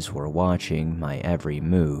eyes were watching my every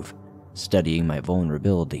move, studying my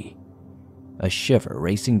vulnerability. A shiver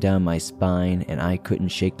racing down my spine, and I couldn't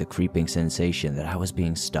shake the creeping sensation that I was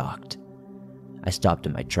being stalked. I stopped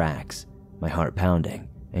in my tracks, my heart pounding,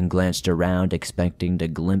 and glanced around expecting to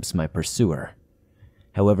glimpse my pursuer.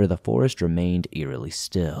 However, the forest remained eerily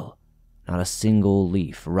still, not a single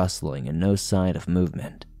leaf rustling and no sign of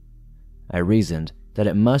movement. I reasoned that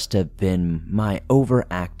it must have been my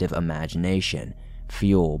overactive imagination,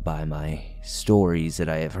 fueled by my stories that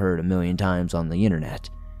I have heard a million times on the internet.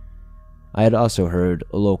 I had also heard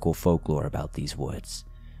local folklore about these woods,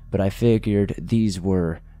 but I figured these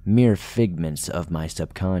were mere figments of my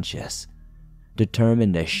subconscious.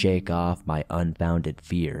 Determined to shake off my unfounded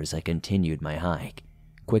fears, I continued my hike,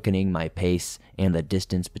 quickening my pace and the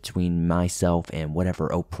distance between myself and whatever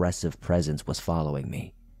oppressive presence was following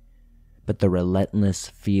me. But the relentless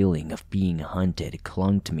feeling of being hunted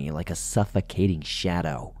clung to me like a suffocating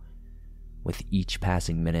shadow. With each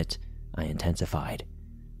passing minute, I intensified.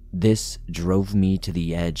 This drove me to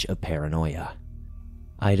the edge of paranoia.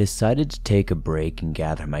 I decided to take a break and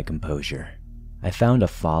gather my composure. I found a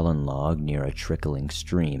fallen log near a trickling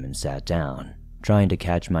stream and sat down, trying to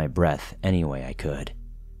catch my breath any way I could.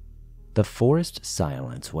 The forest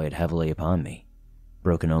silence weighed heavily upon me,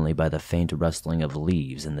 broken only by the faint rustling of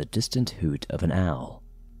leaves and the distant hoot of an owl.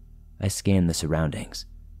 I scanned the surroundings,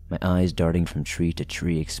 my eyes darting from tree to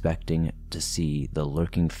tree, expecting to see the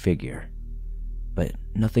lurking figure, but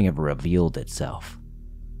nothing ever revealed itself.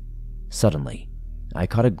 Suddenly, I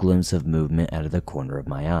caught a glimpse of movement out of the corner of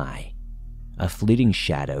my eye, a fleeting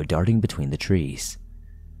shadow darting between the trees.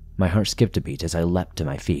 My heart skipped a beat as I leapt to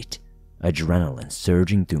my feet, adrenaline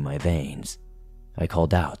surging through my veins. I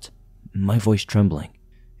called out, my voice trembling.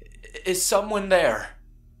 "Is someone there?"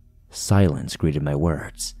 Silence greeted my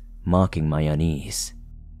words, mocking my unease.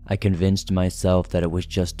 I convinced myself that it was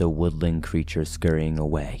just a woodland creature scurrying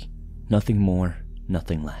away. Nothing more,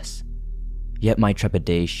 nothing less. Yet my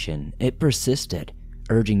trepidation, it persisted,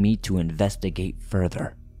 urging me to investigate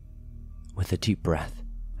further. With a deep breath,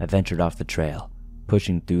 I ventured off the trail,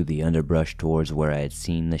 pushing through the underbrush towards where I had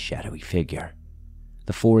seen the shadowy figure.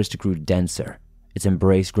 The forest grew denser, its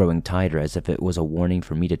embrace growing tighter as if it was a warning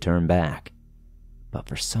for me to turn back. But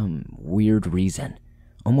for some weird reason,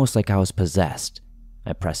 almost like I was possessed,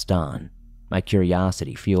 I pressed on, my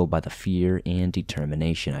curiosity fueled by the fear and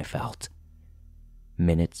determination I felt.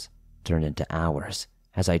 Minutes turned into hours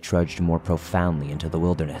as I trudged more profoundly into the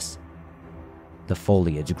wilderness. The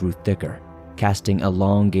foliage grew thicker, casting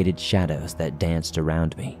elongated shadows that danced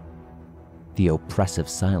around me. The oppressive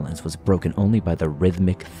silence was broken only by the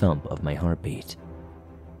rhythmic thump of my heartbeat.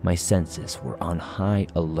 My senses were on high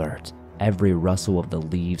alert, every rustle of the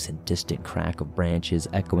leaves and distant crack of branches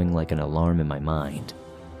echoing like an alarm in my mind.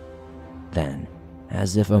 Then,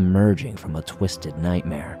 as if emerging from a twisted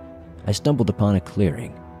nightmare, I stumbled upon a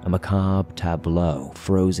clearing, a macabre tableau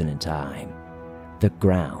frozen in time. The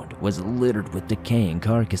ground was littered with decaying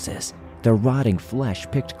carcasses, their rotting flesh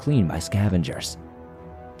picked clean by scavengers.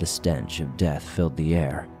 The stench of death filled the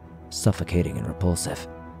air, suffocating and repulsive.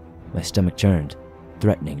 My stomach churned,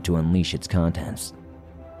 threatening to unleash its contents.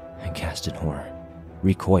 I gasped in horror,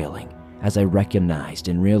 recoiling as I recognized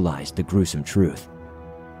and realized the gruesome truth.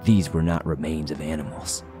 These were not remains of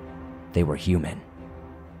animals. They were human.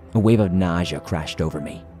 A wave of nausea crashed over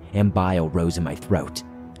me, and bile rose in my throat.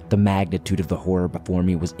 The magnitude of the horror before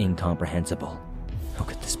me was incomprehensible. How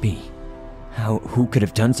could this be? Who could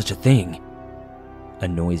have done such a thing? A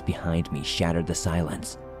noise behind me shattered the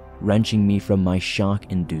silence, wrenching me from my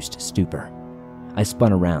shock-induced stupor. I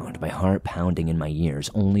spun around, my heart pounding in my ears,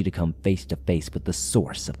 only to come face to face with the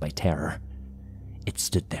source of my terror. It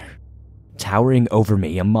stood there, towering over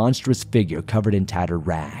me, a monstrous figure covered in tattered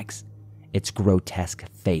rags, its grotesque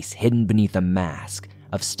face hidden beneath a mask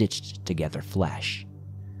of stitched-together flesh.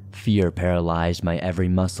 Fear paralyzed my every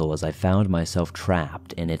muscle as I found myself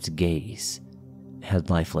trapped in its gaze. It had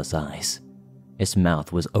lifeless eyes. Its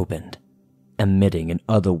mouth was opened, emitting an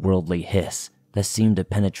otherworldly hiss that seemed to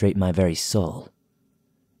penetrate my very soul.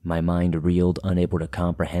 My mind reeled, unable to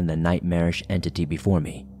comprehend the nightmarish entity before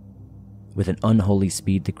me. With an unholy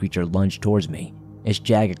speed, the creature lunged towards me, its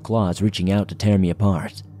jagged claws reaching out to tear me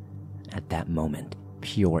apart. At that moment,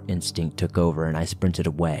 pure instinct took over and I sprinted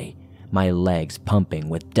away, my legs pumping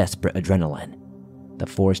with desperate adrenaline. The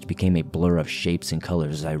forest became a blur of shapes and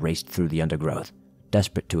colors as I raced through the undergrowth,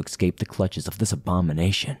 desperate to escape the clutches of this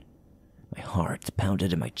abomination. My heart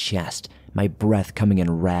pounded in my chest, my breath coming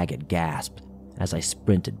in ragged gasps as I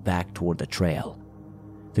sprinted back toward the trail.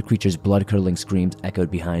 The creature's blood-curdling screams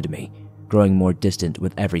echoed behind me, growing more distant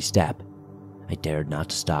with every step. I dared not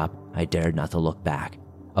to stop, I dared not to look back,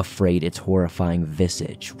 afraid its horrifying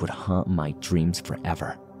visage would haunt my dreams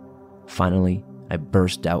forever. Finally, I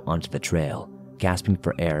burst out onto the trail, gasping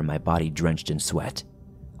for air, my body drenched in sweat.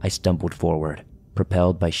 I stumbled forward,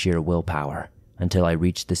 propelled by sheer willpower, until I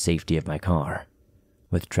reached the safety of my car.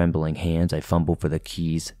 With trembling hands, I fumbled for the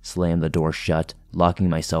keys, slammed the door shut, locking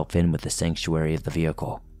myself in with the sanctuary of the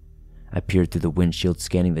vehicle. I peered through the windshield,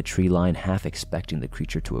 scanning the tree line, half expecting the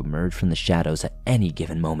creature to emerge from the shadows at any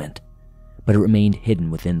given moment. But it remained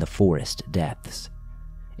hidden within the forest depths,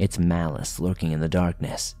 its malice lurking in the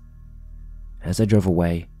darkness. As I drove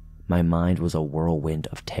away, my mind was a whirlwind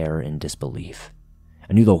of terror and disbelief.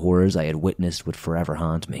 I knew the horrors I had witnessed would forever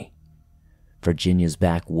haunt me. Virginia's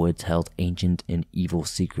backwoods held ancient and evil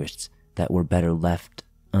secrets that were better left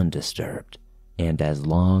undisturbed, and as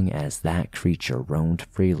long as that creature roamed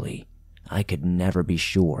freely, I could never be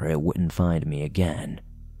sure it wouldn't find me again,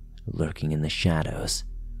 lurking in the shadows,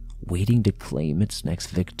 waiting to claim its next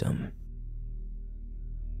victim.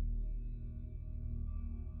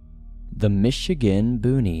 The Michigan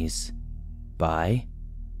Boonies by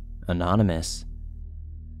Anonymous.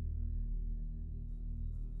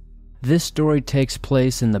 This story takes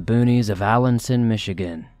place in the boonies of Allenson,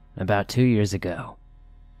 Michigan, about 2 years ago.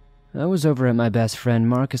 I was over at my best friend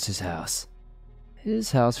Marcus's house.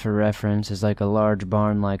 His house, for reference, is like a large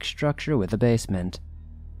barn-like structure with a basement.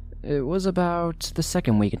 It was about the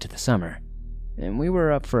second week into the summer, and we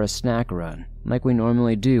were up for a snack run, like we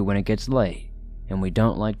normally do when it gets late, and we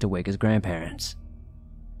don't like to wake his grandparents.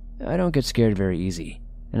 I don't get scared very easy,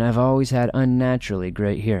 and I've always had unnaturally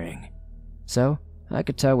great hearing. So, I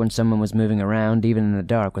could tell when someone was moving around even in the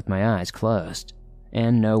dark with my eyes closed,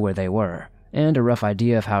 and know where they were, and a rough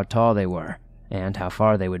idea of how tall they were, and how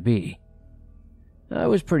far they would be. I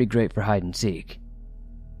was pretty great for hide and seek.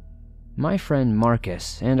 My friend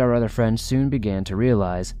Marcus and our other friends soon began to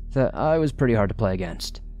realize that I was pretty hard to play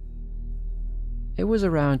against. It was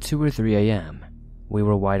around 2 or 3 a.m. We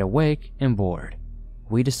were wide awake and bored.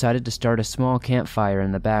 We decided to start a small campfire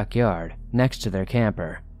in the backyard next to their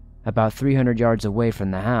camper. About 300 yards away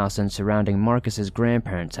from the house and surrounding Marcus's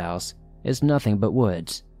grandparents' house is nothing but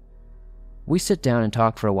woods. We sit down and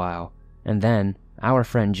talk for a while, and then our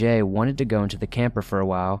friend Jay wanted to go into the camper for a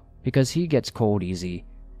while because he gets cold easy,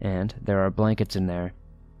 and there are blankets in there.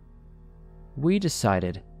 We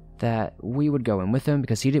decided that we would go in with him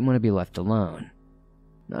because he didn't want to be left alone.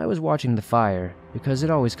 I was watching the fire because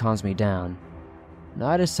it always calms me down.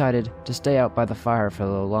 I decided to stay out by the fire for a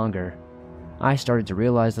little longer. I started to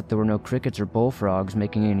realize that there were no crickets or bullfrogs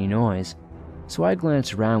making any noise, so I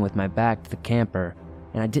glanced around with my back to the camper,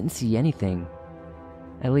 and I didn't see anything.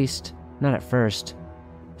 At least, not at first.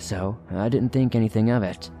 So, I didn't think anything of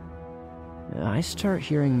it. I start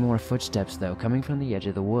hearing more footsteps, though, coming from the edge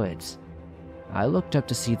of the woods. I looked up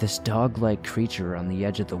to see this dog-like creature on the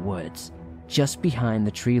edge of the woods, just behind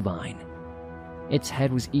the tree line. Its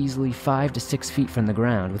head was easily 5 to 6 feet from the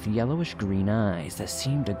ground with yellowish-green eyes that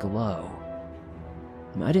seemed to glow.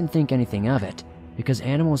 I didn't think anything of it, because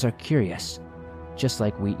animals are curious, just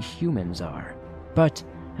like we humans are. But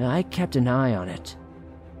I kept an eye on it.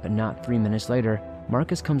 But not 3 minutes later,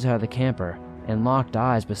 Marcus comes out of the camper and locked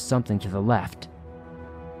eyes with something to the left.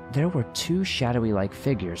 There were 2 shadowy-like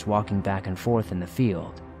figures walking back and forth in the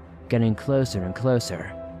field, getting closer and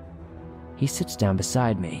closer. He sits down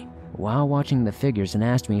beside me while watching the figures and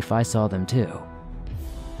asked me if I saw them too.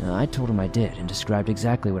 I told him I did and described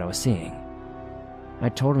exactly what I was seeing. I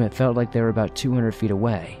told him it felt like they were about 200 feet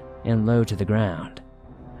away and low to the ground.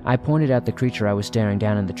 I pointed out the creature I was staring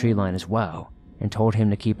down in the tree line as well, and told him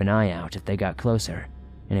to keep an eye out if they got closer,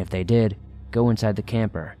 and if they did, go inside the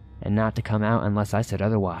camper and not to come out unless I said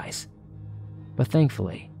otherwise. But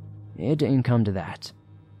thankfully, it didn't come to that.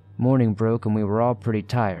 Morning broke and we were all pretty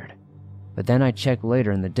tired, but then I checked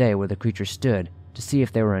later in the day where the creature stood to see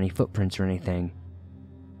if there were any footprints or anything.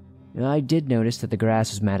 I did notice that the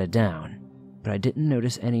grass was matted down, but I didn't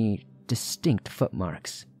notice any distinct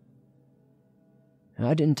footmarks.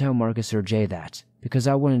 I didn't tell Marcus or Jay that, because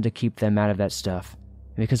I wanted to keep them out of that stuff,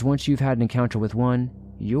 because once you've had an encounter with one,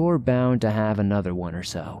 you're bound to have another one or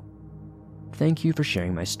so. Thank you for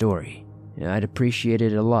sharing my story. I'd appreciate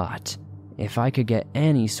it a lot if I could get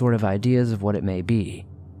any sort of ideas of what it may be.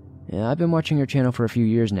 I've been watching your channel for a few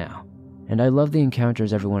years now, and I love the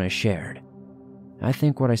encounters everyone has shared. I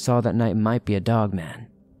think what I saw that night might be a dogman,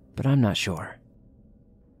 but I'm not sure.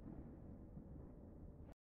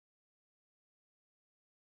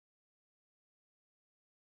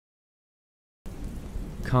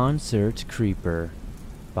 Concert Creeper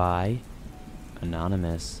by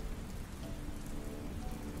Anonymous.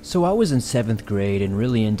 So I was in 7th grade and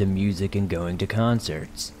really into music and going to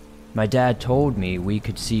concerts. My dad told me we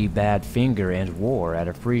could see Badfinger and War at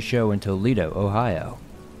a free show in Toledo, Ohio.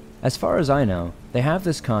 As far as I know, they have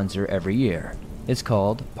this concert every year. It's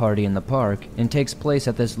called Party in the Park and takes place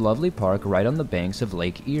at this lovely park right on the banks of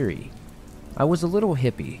Lake Erie. I was a little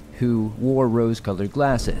hippie who wore rose-colored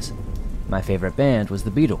glasses. My favorite band was the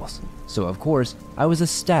Beatles, so of course I was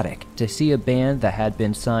ecstatic to see a band that had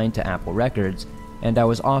been signed to Apple Records, and I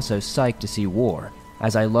was also psyched to see War,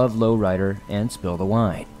 as I love Lowrider and Spill the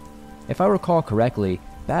Wine. If I recall correctly,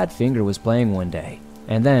 Badfinger was playing one day,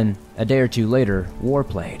 and then, a day or two later, War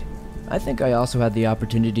played. I think I also had the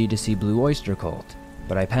opportunity to see Blue Oyster Cult,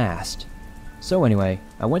 but I passed. So anyway,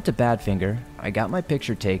 I went to Badfinger, I got my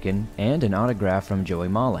picture taken and an autograph from Joey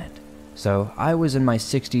Molland. So I was in my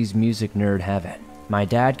 60s music nerd heaven. My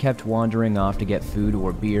dad kept wandering off to get food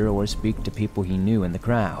or beer or speak to people he knew in the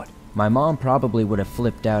crowd. My mom probably would have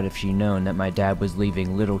flipped out if she'd known that my dad was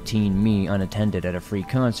leaving little teen me unattended at a free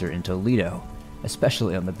concert in Toledo,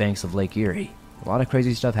 especially on the banks of Lake Erie. A lot of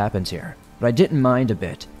crazy stuff happens here, but I didn't mind a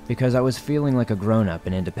bit because I was feeling like a grown-up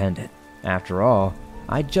and independent. After all,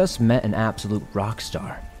 I'd just met an absolute rock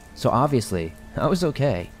star, so obviously I was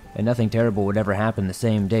okay, and nothing terrible would ever happen the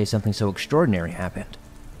same day something so extraordinary happened,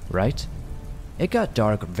 right? It got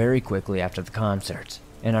dark very quickly after the concert,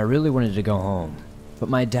 and I really wanted to go home. But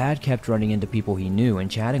my dad kept running into people he knew and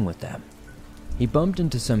chatting with them. He bumped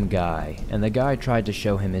into some guy, and the guy tried to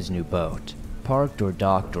show him his new boat, parked or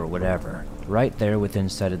docked or whatever, right there within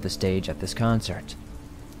sight of the stage at this concert.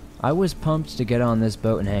 I was pumped to get on this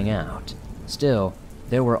boat and hang out. Still,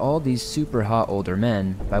 there were all these super hot older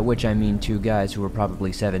men, by which I mean 2 guys who were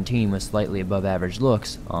probably 17 with slightly above average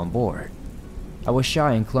looks, on board. I was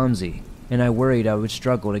shy and clumsy, and I worried I would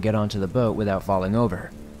struggle to get onto the boat without falling over.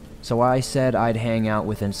 So I said I'd hang out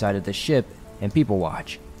with inside of the ship and people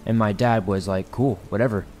watch, and my dad was like, cool,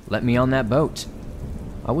 whatever, let me on that boat.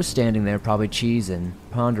 I was standing there probably cheesing,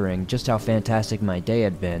 pondering just how fantastic my day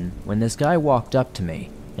had been, when this guy walked up to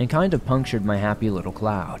me and kind of punctured my happy little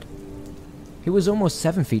cloud. He was almost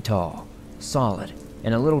 7 feet tall, solid,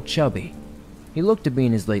 and a little chubby. He looked to be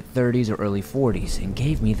in his late 30s or early 40s and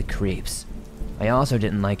gave me the creeps. I also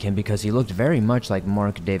didn't like him because he looked very much like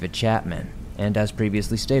Mark David Chapman, and as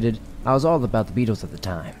previously stated, I was all about the Beatles at the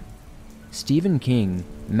time. Stephen King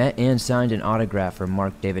met and signed an autograph from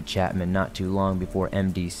Mark David Chapman not too long before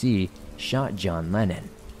MDC shot John Lennon.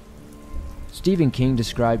 Stephen King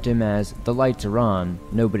described him as, "The lights are on,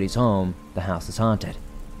 nobody's home, the house is haunted."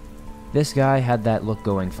 This guy had that look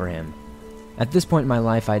going for him. At this point in my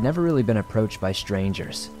life, I'd never really been approached by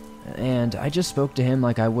strangers, and I just spoke to him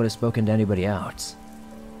like I would have spoken to anybody else.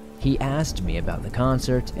 He asked me about the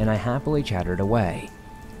concert, and I happily chattered away,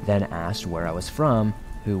 then asked where I was from,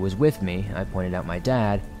 who was with me. I pointed out my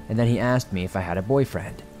dad, and then he asked me if I had a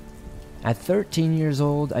boyfriend. At 13 years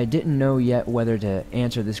old, I didn't know yet whether to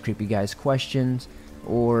answer this creepy guy's questions,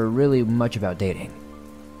 or really much about dating.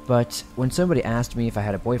 But when somebody asked me if I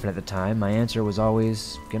had a boyfriend at the time, my answer was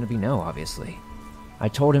always gonna be no, obviously. I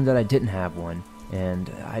told him that I didn't have one,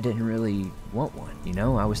 and I didn't really want one,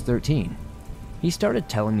 I was 13. He started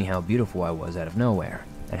telling me how beautiful I was out of nowhere,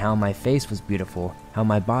 and how my face was beautiful, how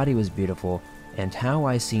my body was beautiful, and how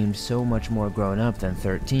I seemed so much more grown up than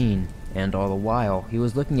 13, and all the while, he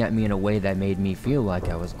was looking at me in a way that made me feel like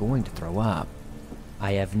I was going to throw up.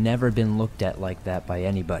 I have never been looked at like that by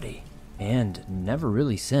anybody, and never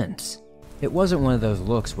really since. It wasn't one of those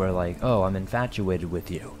looks where like, oh, I'm infatuated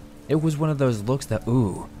with you. It was one of those looks that,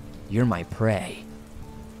 ooh, you're my prey.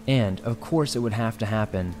 And, of course, it would have to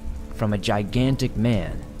happen from a gigantic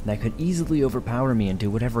man that could easily overpower me and do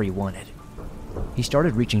whatever he wanted. He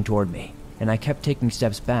started reaching toward me, and I kept taking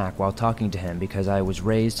steps back while talking to him because I was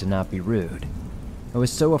raised to not be rude. I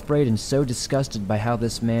was so afraid and so disgusted by how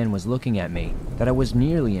this man was looking at me that I was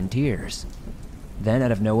nearly in tears. Then,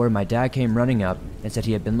 out of nowhere, my dad came running up and said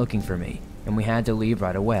he had been looking for me, and we had to leave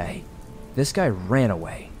right away. This guy ran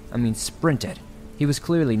away. Sprinted. He was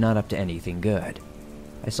clearly not up to anything good.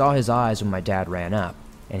 I saw his eyes when my dad ran up,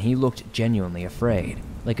 and he looked genuinely afraid,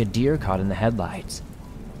 like a deer caught in the headlights.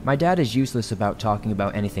 My dad is useless about talking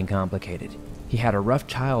about anything complicated. He had a rough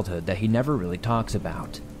childhood that he never really talks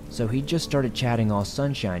about, so he just started chatting all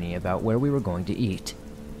sunshiny about where we were going to eat.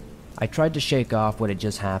 I tried to shake off what had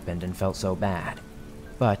just happened and felt so bad.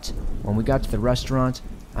 But when we got to the restaurant,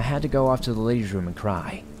 I had to go off to the ladies' room and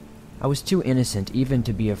cry. I was too innocent even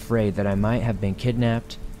to be afraid that I might have been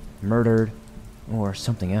kidnapped, murdered, or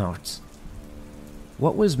something else.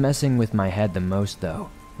 What was messing with my head the most, though,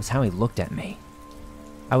 was how he looked at me.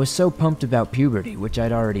 I was so pumped about puberty, which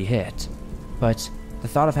I'd already hit. But the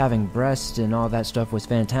thought of having breasts and all that stuff was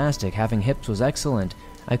fantastic, having hips was excellent.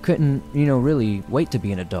 I couldn't, really wait to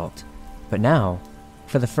be an adult. But now,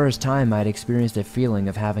 for the first time, I'd experienced a feeling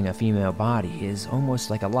of having a female body is almost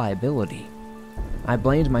like a liability. I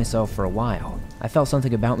blamed myself for a while. I felt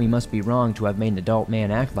something about me must be wrong to have made an adult man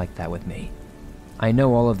act like that with me. I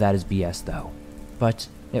know all of that is BS though. But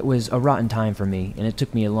it was a rotten time for me, and it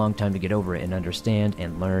took me a long time to get over it and understand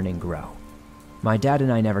and learn and grow. My dad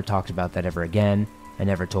and I never talked about that ever again. I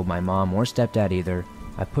never told my mom or stepdad either.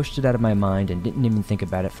 I pushed it out of my mind and didn't even think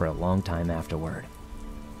about it for a long time afterward.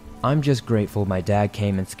 I'm just grateful my dad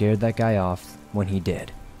came and scared that guy off when he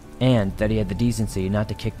did, and that he had the decency not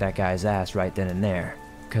to kick that guy's ass right then and there,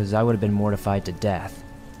 because I would have been mortified to death,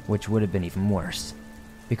 which would have been even worse.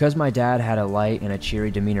 Because my dad had a light and a cheery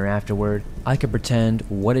demeanor afterward, I could pretend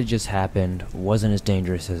what had just happened wasn't as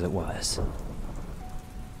dangerous as it was.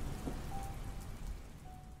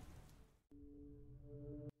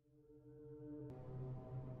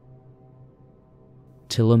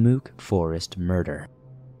 Tillamook Forest Murder.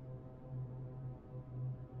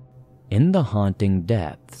 In the haunting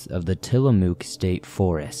depths of the Tillamook State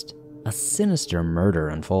Forest, a sinister murder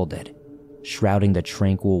unfolded, shrouding the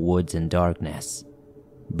tranquil woods in darkness.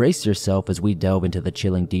 Brace yourself as we delve into the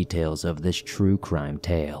chilling details of this true crime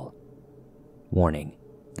tale. Warning,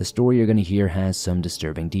 the story you're going to hear has some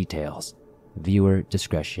disturbing details. Viewer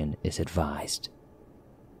discretion is advised.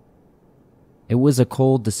 It was a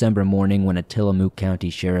cold December morning when a Tillamook County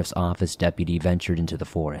Sheriff's Office deputy ventured into the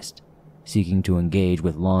forest, seeking to engage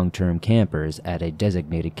with long-term campers at a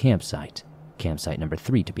designated campsite number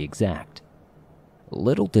 3 to be exact.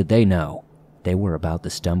 Little did they know, they were about to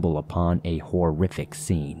stumble upon a horrific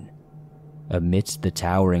scene. Amidst the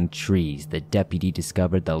towering trees, the deputy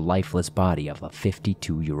discovered the lifeless body of a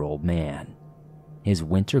 52-year-old man. His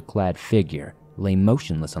winter-clad figure lay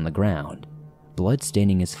motionless on the ground, blood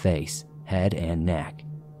staining his face, head, and neck.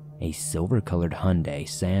 A silver-colored Hyundai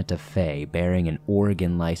Santa Fe bearing an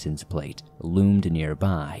Oregon license plate loomed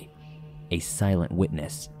nearby, a silent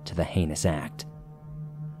witness to the heinous act.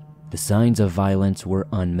 The signs of violence were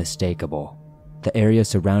unmistakable. The area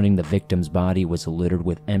surrounding the victim's body was littered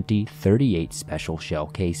with empty .38 special shell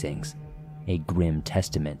casings, a grim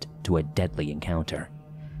testament to a deadly encounter.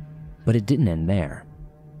 But it didn't end there.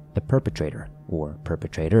 The perpetrator, or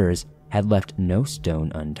perpetrators, had left no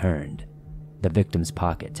stone unturned. The victim's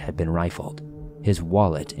pockets had been rifled, his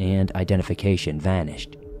wallet and identification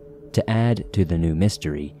vanished. To add to the new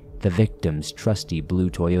mystery, the victim's trusty blue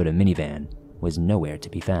Toyota minivan was nowhere to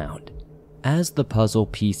be found. As the puzzle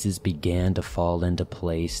pieces began to fall into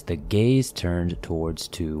place, the gaze turned towards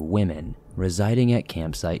two women residing at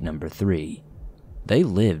campsite number 3. They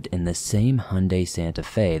lived in the same Hyundai Santa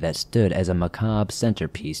Fe that stood as a macabre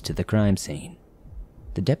centerpiece to the crime scene.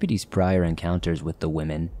 The deputy's prior encounters with the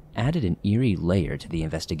women added an eerie layer to the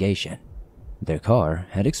investigation. Their car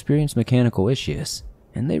had experienced mechanical issues,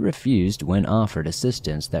 and they refused when offered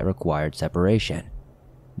assistance that required separation.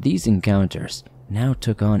 These encounters now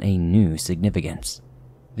took on a new significance.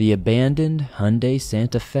 The abandoned Hyundai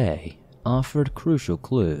Santa Fe offered crucial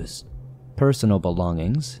clues. Personal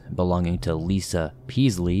belongings belonging to Lisa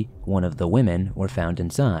Peasley, one of the women, were found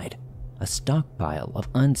inside. A stockpile of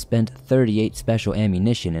unspent .38 special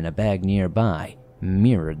ammunition in a bag nearby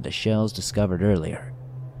mirrored the shells discovered earlier.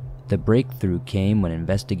 The breakthrough came when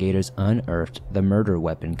investigators unearthed the murder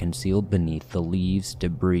weapon concealed beneath the leaves,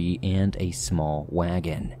 debris, and a small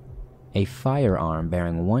wagon. A firearm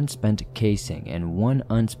bearing one spent casing and one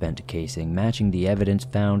unspent casing matching the evidence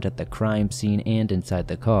found at the crime scene and inside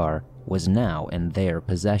the car was now in their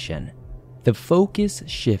possession. The focus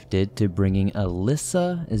shifted to bringing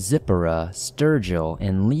Alyssa Zipporah Sturgill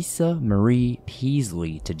and Lisa Marie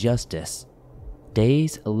Peasley to justice.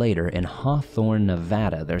 Days later in Hawthorne,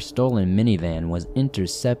 Nevada, their stolen minivan was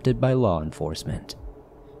intercepted by law enforcement.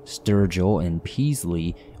 Sturgill and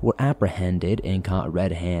Peasley were apprehended and caught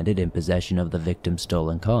red-handed in possession of the victim's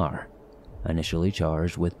stolen car. Initially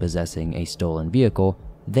charged with possessing a stolen vehicle,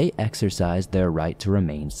 they exercised their right to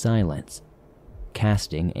remain silent,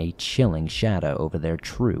 casting a chilling shadow over their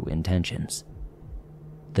true intentions.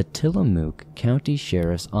 The Tillamook County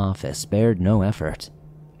Sheriff's Office spared no effort.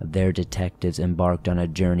 Their detectives embarked on a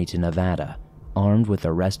journey to Nevada, armed with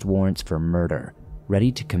arrest warrants for murder,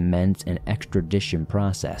 ready to commence an extradition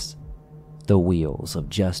process. The wheels of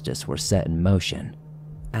justice were set in motion.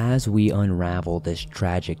 As we unravel this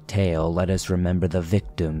tragic tale, let us remember the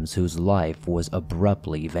victims whose life was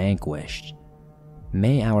abruptly vanquished.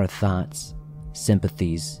 May our thoughts,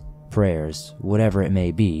 sympathies, prayers, whatever it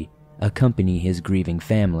may be, accompany his grieving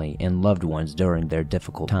family and loved ones during their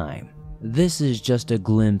difficult time. This is just a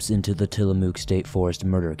glimpse into the Tillamook State Forest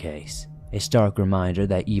murder case, a stark reminder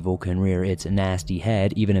that evil can rear its nasty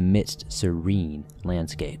head even amidst serene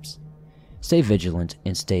landscapes. Stay vigilant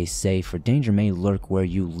and stay safe, for danger may lurk where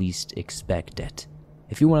you least expect it.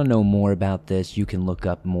 If you want to know more about this, you can look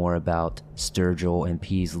up more about Sturgill and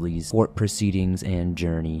Peasley's court proceedings and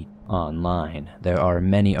journey online. There are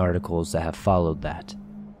many articles that have followed that.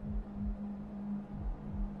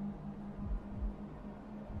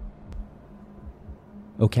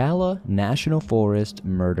 Ocala National Forest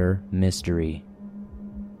Murder Mystery.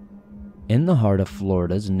 In the heart of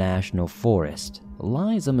Florida's National Forest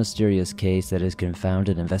lies a mysterious case that has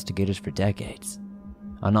confounded investigators for decades.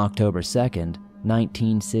 On October 2nd,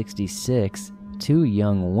 1966, two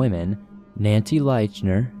young women, Nancy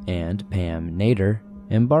Leichner and Pam Nader,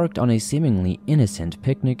 embarked on a seemingly innocent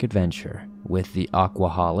picnic adventure with the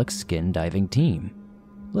Aquaholic skin diving team.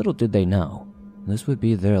 Little did they know, this would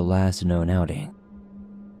be their last known outing.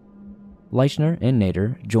 Leichner and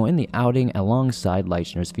Nader joined the outing alongside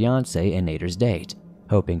Leichner's fiancée and Nader's date,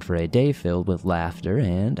 hoping for a day filled with laughter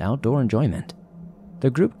and outdoor enjoyment. The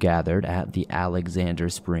group gathered at the Alexander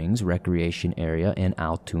Springs Recreation Area in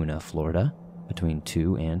Altoona, Florida, between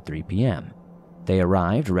 2 and 3 p.m. They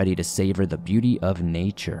arrived ready to savor the beauty of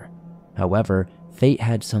nature. However, fate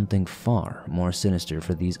had something far more sinister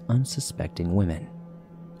for these unsuspecting women.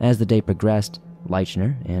 As the day progressed,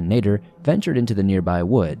 Leichner and Nader ventured into the nearby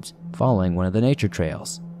woods, following one of the nature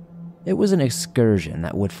trails. It was an excursion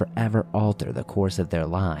that would forever alter the course of their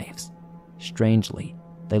lives. Strangely,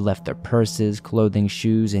 they left their purses, clothing,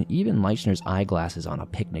 shoes, and even Leichner's eyeglasses on a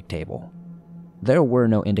picnic table. There were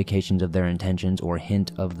no indications of their intentions or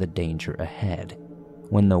hint of the danger ahead.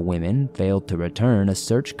 When the women failed to return, a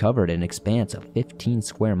search covered an expanse of 15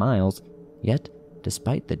 square miles, yet,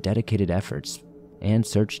 despite the dedicated efforts and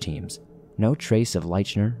search teams, no trace of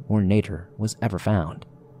Leichner or Nader was ever found.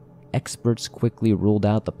 Experts quickly ruled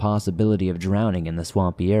out the possibility of drowning in the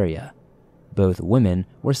swampy area. Both women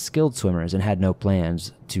were skilled swimmers and had no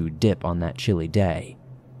plans to dip on that chilly day.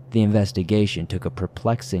 The investigation took a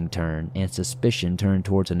perplexing turn, and suspicion turned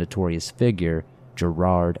towards a notorious figure,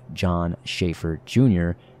 Gerard John Schaefer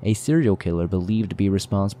Jr., a serial killer believed to be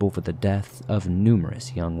responsible for the deaths of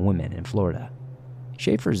numerous young women in Florida.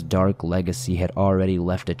 Schaefer's dark legacy had already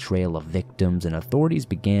left a trail of victims, and authorities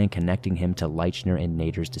began connecting him to Leichner and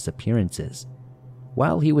Nader's disappearances.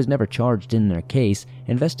 While he was never charged in their case,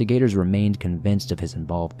 investigators remained convinced of his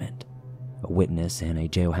involvement. A witness and a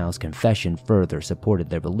jailhouse confession further supported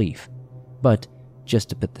their belief. But, just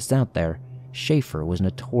to put this out there, Schaefer was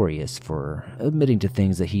notorious for admitting to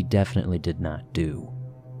things that he definitely did not do.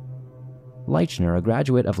 Leichner, a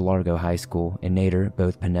graduate of Largo High School, and Nader,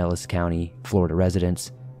 both Pinellas County, Florida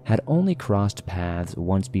residents, had only crossed paths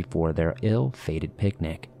once before their ill-fated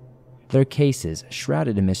picnic. Their cases,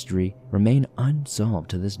 shrouded in mystery, remain unsolved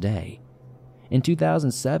to this day. In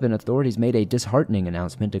 2007, authorities made a disheartening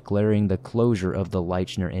announcement declaring the closure of the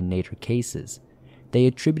Leichner and Nader cases. They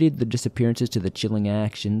attributed the disappearances to the chilling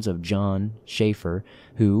actions of John Schaefer,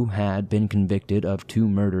 who had been convicted of 2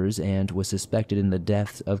 murders and was suspected in the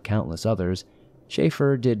deaths of countless others.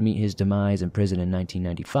 Schaefer did meet his demise in prison in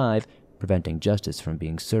 1995, preventing justice from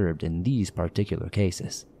being served in these particular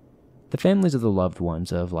cases. The families of the loved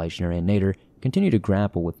ones of Leichner and Nader continue to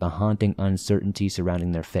grapple with the haunting uncertainty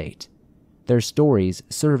surrounding their fate. Their stories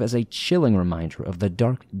serve as a chilling reminder of the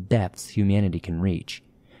dark depths humanity can reach.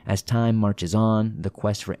 As time marches on, the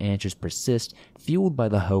quest for answers persists, fueled by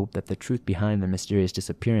the hope that the truth behind their mysterious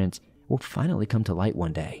disappearance will finally come to light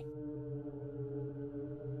one day.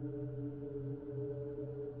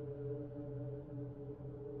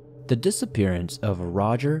 The disappearance of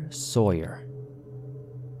Roger Sawyer.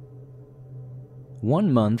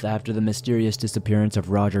 1 month after the mysterious disappearance of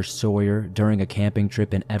Roger Sawyer during a camping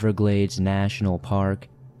trip in Everglades National Park,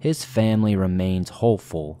 his family remains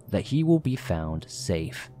hopeful that he will be found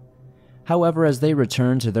safe. However, as they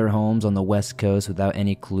return to their homes on the West Coast without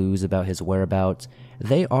any clues about his whereabouts,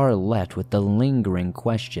 they are left with the lingering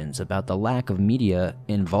questions about the lack of media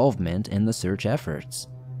involvement in the search efforts.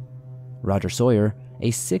 Roger Sawyer,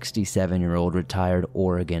 a 67-year-old retired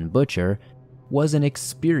Oregon butcher, was an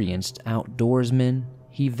experienced outdoorsman.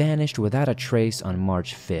 He vanished without a trace on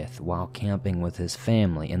March 5th while camping with his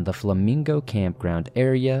family in the Flamingo Campground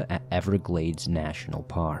area at Everglades National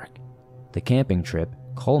Park. The camping trip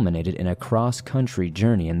culminated in a cross-country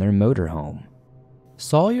journey in their motorhome.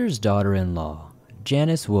 Sawyer's daughter-in-law,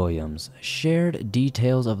 Janice Williams, shared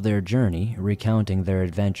details of their journey, recounting their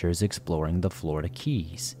adventures exploring the Florida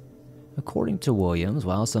Keys. According to Williams,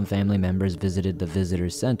 while some family members visited the visitor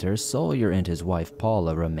center, Sawyer and his wife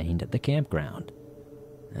Paula remained at the campground.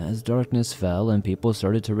 As darkness fell and people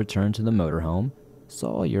started to return to the motorhome,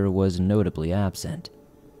 Sawyer was notably absent.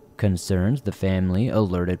 Concerned, the family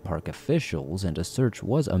alerted park officials, and a search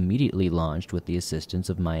was immediately launched with the assistance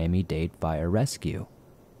of Miami-Dade Fire Rescue.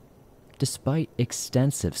 Despite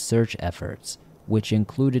extensive search efforts, which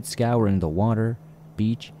included scouring the water,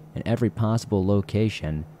 beach, and every possible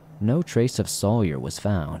location, no trace of Sawyer was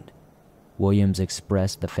found. Williams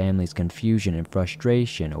expressed the family's confusion and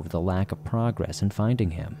frustration over the lack of progress in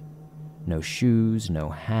finding him. No shoes, no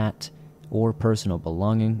hat, or personal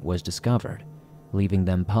belonging was discovered, leaving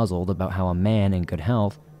them puzzled about how a man in good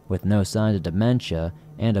health, with no signs of dementia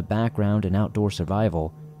and a background in outdoor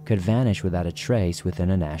survival, could vanish without a trace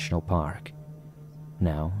within a national park.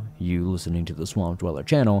 Now, you listening to the Swamp Dweller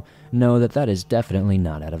channel know that is definitely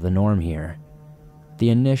not out of the norm here. The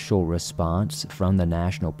initial response from the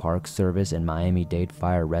National Park Service and Miami-Dade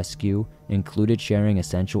Fire Rescue included sharing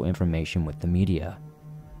essential information with the media.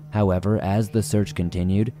 However, as the search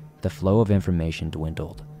continued, the flow of information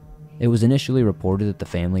dwindled. It was initially reported that the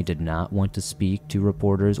family did not want to speak to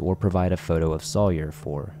reporters or provide a photo of Sawyer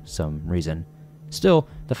for some reason. Still,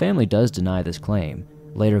 the family does deny this claim,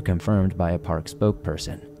 later confirmed by a park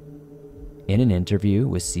spokesperson. In an interview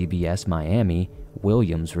with CBS Miami,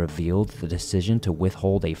 Williams revealed the decision to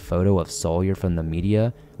withhold a photo of Sawyer from the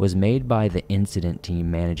media was made by the incident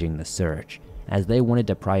team managing the search, as they wanted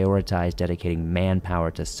to prioritize dedicating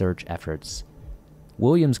manpower to search efforts.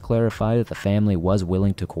 Williams clarified that the family was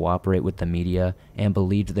willing to cooperate with the media and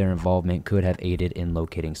believed their involvement could have aided in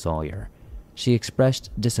locating Sawyer. She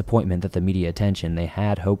expressed disappointment that the media attention they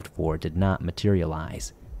had hoped for did not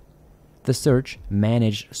materialize. The search,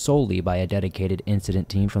 managed solely by a dedicated incident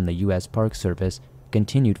team from the U.S. Park Service,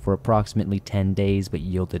 continued for approximately 10 days but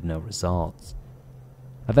yielded no results.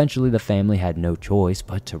 Eventually, the family had no choice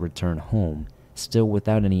but to return home, still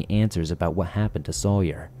without any answers about what happened to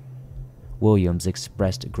Sawyer. Williams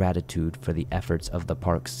expressed gratitude for the efforts of the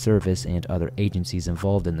Park Service and other agencies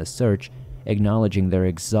involved in the search, acknowledging their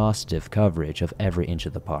exhaustive coverage of every inch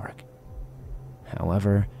of the park.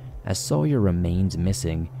 However, as Sawyer remains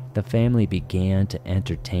missing, the family began to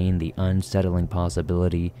entertain the unsettling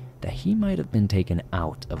possibility that he might have been taken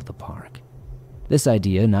out of the park. This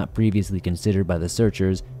idea, not previously considered by the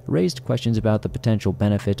searchers, raised questions about the potential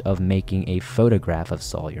benefit of making a photograph of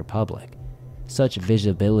Sawyer public. Such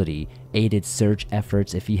visibility aided search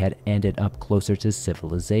efforts if he had ended up closer to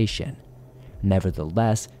civilization.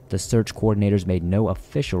 Nevertheless, the search coordinators made no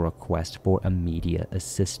official request for immediate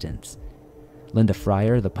assistance. Linda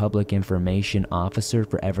Fryer, the public information officer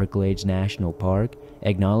for Everglades National Park,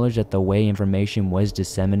 acknowledged that the way information was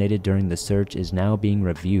disseminated during the search is now being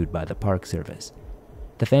reviewed by the Park Service.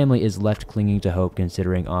 The family is left clinging to hope,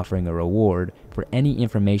 considering offering a reward for any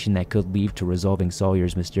information that could lead to resolving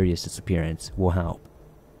Sawyer's mysterious disappearance will help.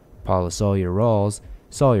 Paula Sawyer Rawls,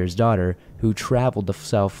 Sawyer's daughter, who traveled to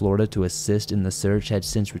South Florida to assist in the search, had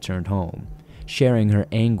since returned home, sharing her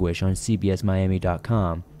anguish on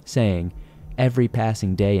CBSMiami.com, saying, "Every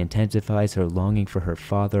passing day intensifies her longing for her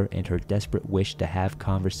father and her desperate wish to have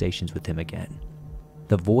conversations with him again.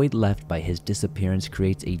 The void left by his disappearance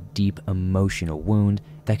creates a deep emotional wound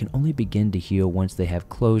that can only begin to heal once they have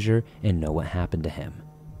closure and know what happened to him."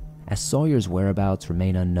 As Sawyer's whereabouts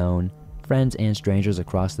remain unknown, friends and strangers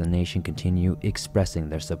across the nation continue expressing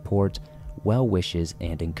their support, well wishes,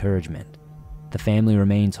 and encouragement. The family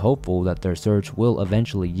remains hopeful that their search will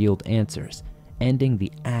eventually yield answers, ending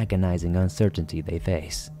the agonizing uncertainty they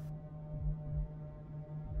face.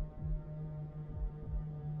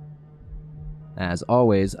 As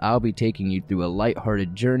always, I'll be taking you through a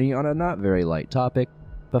lighthearted journey on a not very light topic,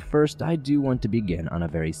 but first I do want to begin on a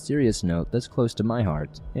very serious note that's close to my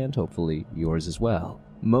heart, and hopefully yours as well.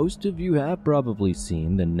 Most of you have probably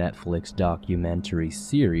seen the Netflix documentary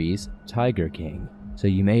series Tiger King, so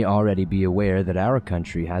you may already be aware that our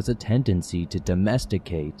country has a tendency to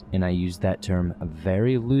domesticate, and I use that term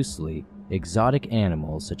very loosely, exotic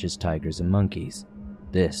animals such as tigers and monkeys.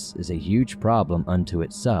 This is a huge problem unto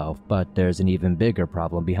itself, but there's an even bigger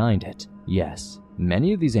problem behind it. Yes,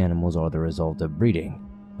 many of these animals are the result of breeding,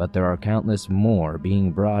 but there are countless more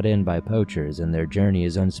being brought in by poachers, and their journey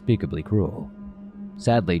is unspeakably cruel.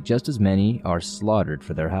 Sadly, just as many are slaughtered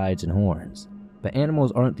for their hides and horns. But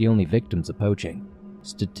animals aren't the only victims of poaching.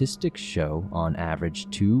 Statistics show, on average,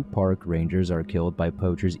 2 park rangers are killed by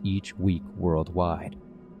poachers each week worldwide,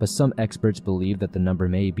 but some experts believe that the number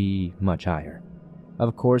may be much higher.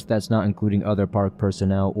 Of course, that's not including other park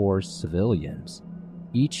personnel or civilians.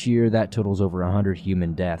 Each year, that totals over 100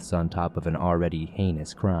 human deaths on top of an already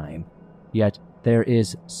heinous crime. Yet, there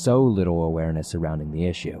is so little awareness surrounding the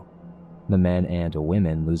issue. The men and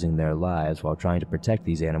women losing their lives while trying to protect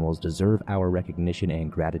these animals deserve our recognition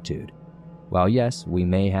and gratitude. While yes, we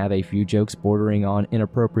may have a few jokes bordering on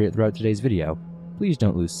inappropriate throughout today's video, please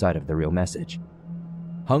don't lose sight of the real message.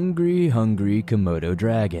 Hungry, hungry Komodo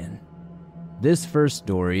dragon. This first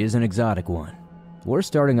story is an exotic one. We're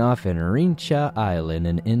starting off in Rinca Island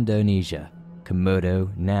in Indonesia,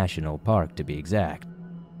 Komodo National Park to be exact.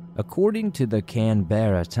 According to the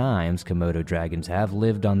Canberra Times, Komodo dragons have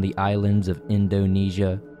lived on the islands of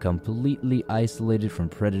Indonesia, completely isolated from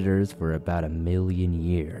predators for about 1 million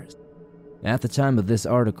years. At the time of this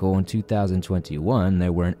article in 2021,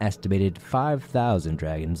 there were an estimated 5,000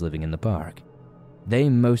 dragons living in the park. They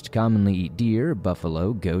most commonly eat deer,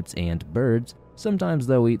 buffalo, goats, and birds, Sometimes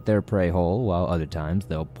they'll eat their prey whole, while other times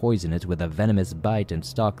they'll poison it with a venomous bite and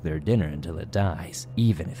stalk their dinner until it dies,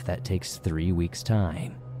 even if that takes 3 weeks'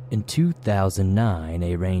 time. In 2009,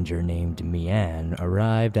 a ranger named Mian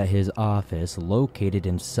arrived at his office located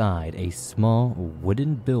inside a small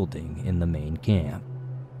wooden building in the main camp.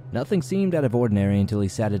 Nothing seemed out of ordinary until he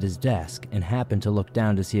sat at his desk and happened to look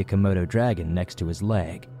down to see a Komodo dragon next to his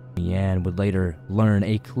leg. Mian would later learn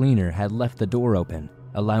a cleaner had left the door open,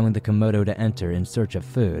 allowing the Komodo to enter in search of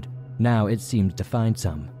food. Now it seemed to find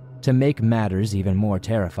some. To make matters even more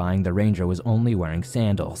terrifying, the ranger was only wearing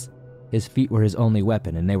sandals. His feet were his only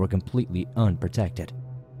weapon and they were completely unprotected.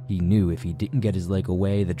 He knew if he didn't get his leg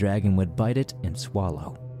away, the dragon would bite it and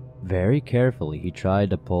swallow. Very carefully, he tried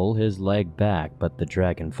to pull his leg back, but the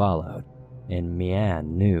dragon followed, and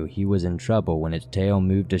Mian knew he was in trouble when its tail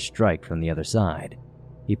moved to strike from the other side.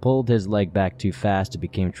 He pulled his leg back too fast and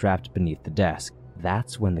became trapped beneath the desk.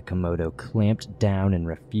 That's when the Komodo clamped down and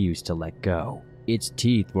refused to let go. Its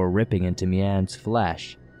teeth were ripping into Mian's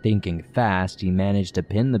flesh. Thinking fast, he managed to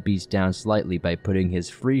pin the beast down slightly by putting his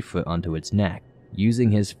free foot onto its neck.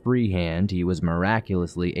 Using his free hand, he was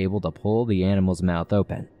miraculously able to pull the animal's mouth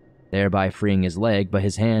open, thereby freeing his leg, but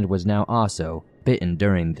his hand was now also bitten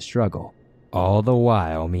during the struggle. All the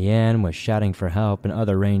while, Mian was shouting for help and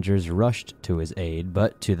other rangers rushed to his aid,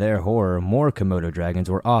 but to their horror, more Komodo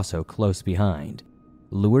dragons were also close behind.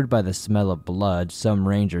 Lured by the smell of blood, some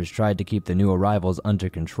rangers tried to keep the new arrivals under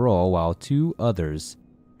control, while 2 others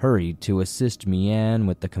hurried to assist Mian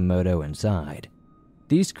with the Komodo inside.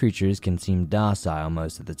 These creatures can seem docile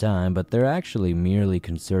most of the time, but they're actually merely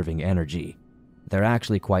conserving energy. They're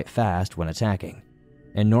actually quite fast when attacking.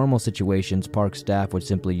 In normal situations, park staff would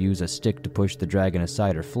simply use a stick to push the dragon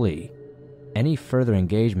aside or flee. Any further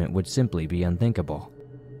engagement would simply be unthinkable.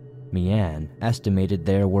 Mian estimated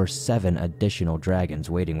there were 7 additional dragons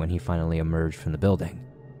waiting when he finally emerged from the building.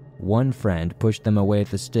 One friend pushed them away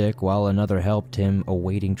with the stick while another helped him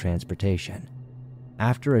awaiting transportation.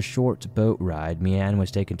 After a short boat ride, Mian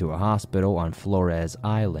was taken to a hospital on Flores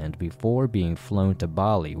Island before being flown to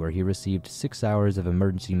Bali, where he received 6 hours of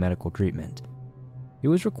emergency medical treatment. He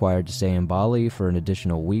was required to stay in Bali for an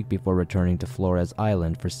additional week before returning to Flores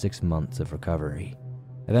Island for 6 months of recovery.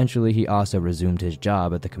 Eventually, he also resumed his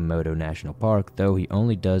job at the Komodo National Park, though he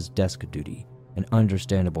only does desk duty. An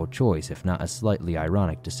understandable choice, if not a slightly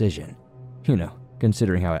ironic decision.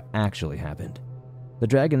 Considering how it actually happened. The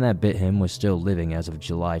dragon that bit him was still living as of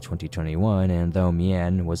July 2021, and though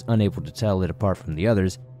Mian was unable to tell it apart from the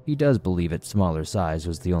others, he does believe its smaller size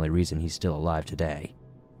was the only reason he's still alive today.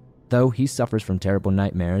 Though he suffers from terrible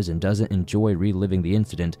nightmares and doesn't enjoy reliving the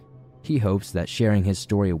incident, he hopes that sharing his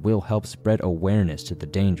story will help spread awareness to the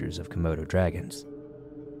dangers of Komodo dragons.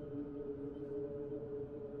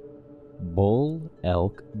 Bull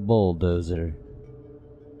Elk Bulldozer.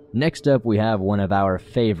 Next up, we have one of our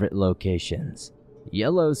favorite locations,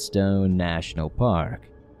 Yellowstone National Park,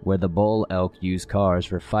 where the bull elk use cars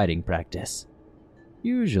for fighting practice.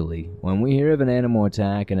 Usually, when we hear of an animal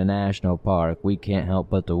attack in a national park, we can't help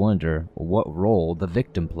but to wonder what role the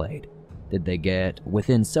victim played. Did they get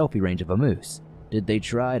within selfie range of a moose? Did they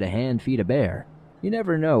try to hand feed a bear? You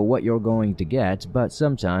never know what you're going to get, but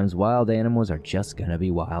sometimes wild animals are just gonna be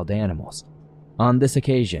wild animals. On this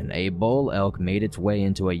occasion, a bull elk made its way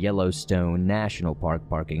into a Yellowstone National Park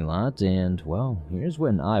parking lot, and, well, here's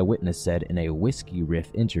what an eyewitness said in a Whiskey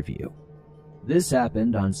Riff interview. This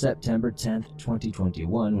happened on September 10th,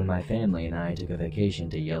 2021, when my family and I took a vacation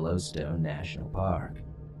to Yellowstone National Park.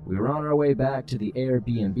 We were on our way back to the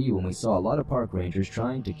Airbnb when we saw a lot of park rangers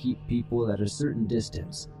trying to keep people at a certain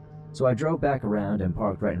distance. So I drove back around and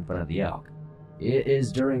parked right in front of the elk. It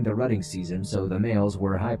is during the rutting season, so the males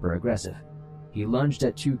were hyper-aggressive. He lunged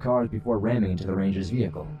at 2 cars before ramming into the ranger's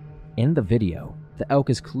vehicle. In the video, the elk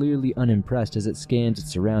is clearly unimpressed as it scans its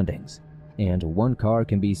surroundings, and 1 car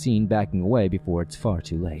can be seen backing away before it's far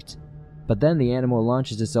too late. But then the animal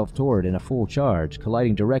launches itself toward in a full charge,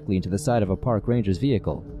 colliding directly into the side of a park ranger's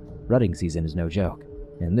vehicle. Rutting season is no joke,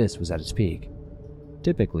 and this was at its peak.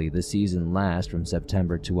 Typically, the season lasts from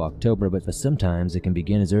September to October, but sometimes it can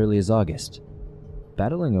begin as early as August.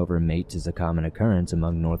 Battling over mates is a common occurrence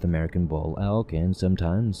among North American bull elk, and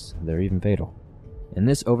sometimes they're even fatal. In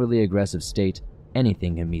this overly aggressive state,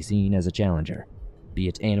 anything can be seen as a challenger, be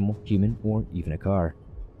it animal, human, or even a car.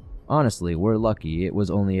 Honestly, we're lucky it was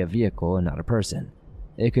only a vehicle and not a person.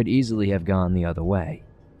 It could easily have gone the other way.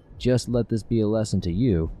 Just let this be a lesson to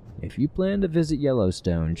you. If you plan to visit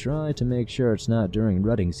Yellowstone, try to make sure it's not during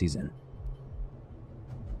rutting season.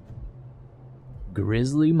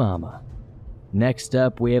 Grizzly Mama. Next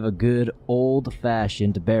up, we have a good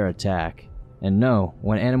old-fashioned bear attack. And no,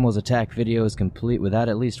 when animals attack video is complete without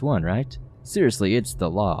at least one, right? Seriously, it's the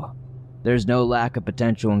law. There's no lack of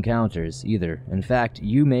potential encounters, either. In fact,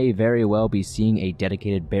 you may very well be seeing a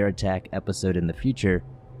dedicated bear attack episode in the future,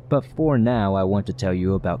 but for now I want to tell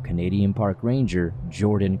you about Canadian Park Ranger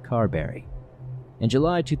Jordan Carberry. In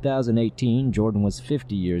July 2018, Jordan was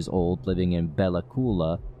 50 years old, living in Bella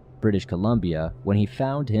Coola, British Columbia, when he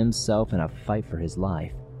found himself in a fight for his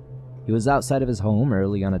life. He was outside of his home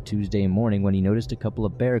early on a Tuesday morning when he noticed a couple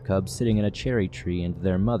of bear cubs sitting in a cherry tree and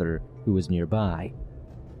their mother, who was nearby.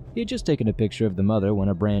 He had just taken a picture of the mother when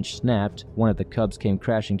a branch snapped, one of the cubs came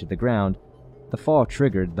crashing to the ground. The fall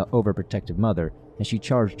triggered the overprotective mother, and she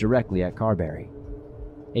charged directly at Carberry.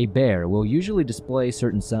 A bear will usually display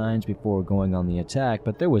certain signs before going on the attack,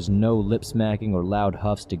 but there was no lip smacking or loud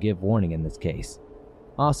huffs to give warning in this case.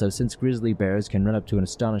 Also, since grizzly bears can run up to an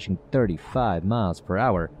astonishing 35 miles per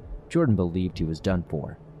hour, Jordan believed he was done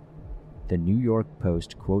for. The New York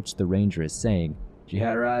Post quotes the ranger as saying, "She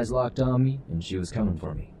had her eyes locked on me, and she was coming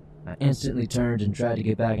for me. I instantly turned and tried to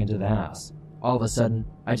get back into the house. All of a sudden,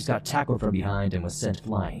 I just got tackled from behind and was sent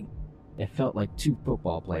flying. It felt like two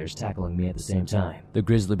football players tackling me at the same time." The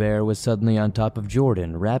grizzly bear was suddenly on top of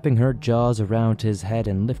Jordan, wrapping her jaws around his head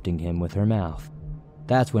and lifting him with her mouth.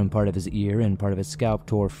 That's when part of his ear and part of his scalp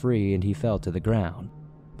tore free and he fell to the ground.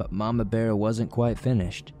 But Mama Bear wasn't quite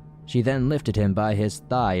finished. She then lifted him by his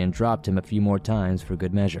thigh and dropped him a few more times for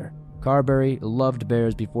good measure. Carberry loved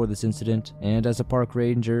bears before this incident, and as a park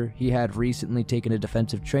ranger, he had recently taken a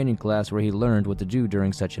defensive training class where he learned what to do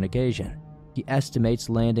during such an occasion. He estimates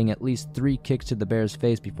landing at least 3 kicks to the bear's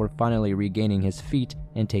face before finally regaining his feet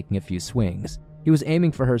and taking a few swings. He was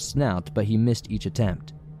aiming for her snout, but he missed each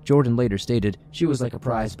attempt. Jordan later stated, "She was like a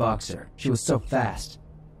prize boxer. She was so fast."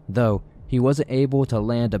 Though he wasn't able to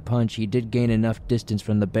land a punch, he did gain enough distance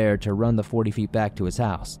from the bear to run the 40 feet back to his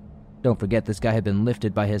house. Don't forget, this guy had been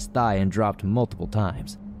lifted by his thigh and dropped multiple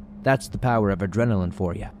times. That's the power of adrenaline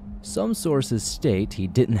for you. Some sources state he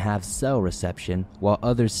didn't have cell reception, while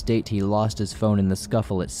others state he lost his phone in the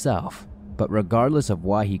scuffle itself. But regardless of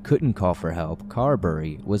why he couldn't call for help,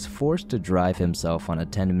 Carberry was forced to drive himself on a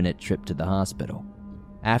 10-minute trip to the hospital.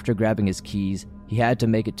 After grabbing his keys, he had to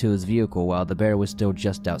make it to his vehicle while the bear was still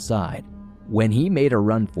just outside. When he made a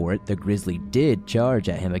run for it, the grizzly did charge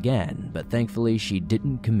at him again, but thankfully she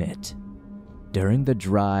didn't commit. During the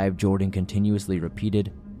drive, Jordan continuously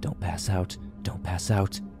repeated, "Don't pass out, don't pass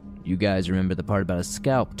out." You guys remember the part about his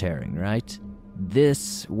scalp tearing, right?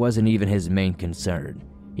 This wasn't even his main concern.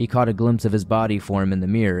 He caught a glimpse of his body form in the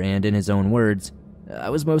mirror and, in his own words, "I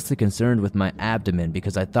was mostly concerned with my abdomen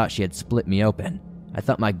because I thought she had split me open. I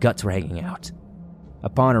thought my guts were hanging out."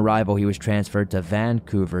 Upon arrival, he was transferred to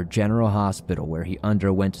Vancouver General Hospital, where he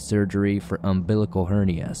underwent surgery for umbilical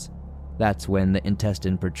hernias. That's when the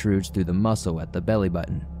intestine protrudes through the muscle at the belly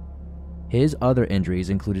button. His other injuries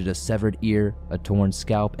included a severed ear, a torn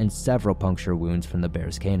scalp, and several puncture wounds from the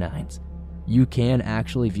bear's canines. You can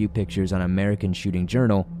actually view pictures on American Shooting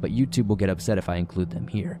Journal, but YouTube will get upset if I include them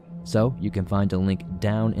here. So you can find a link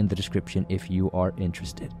down in the description if you are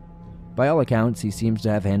interested. By all accounts, he seems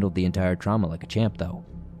to have handled the entire trauma like a champ though.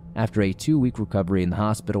 After a 2-week recovery in the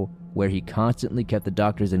hospital, where he constantly kept the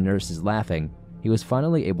doctors and nurses laughing, he was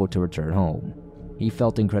finally able to return home. He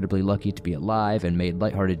felt incredibly lucky to be alive and made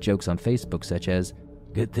lighthearted jokes on Facebook such as,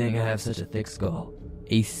 "Good thing I have such a thick skull."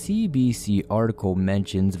 A CBC article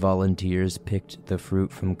mentions volunteers picked the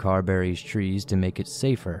fruit from Carberry's trees to make it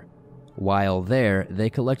safer. While there, they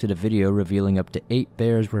collected a video revealing up to 8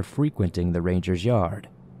 bears were frequenting the ranger's yard.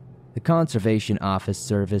 The Conservation Office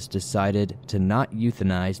Service decided to not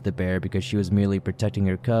euthanize the bear because she was merely protecting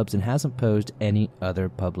her cubs and hasn't posed any other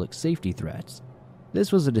public safety threats.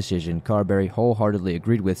 This was a decision Carberry wholeheartedly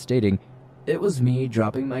agreed with, stating, "It was me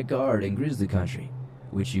dropping my guard in grizzly country,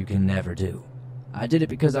 which you can never do. I did it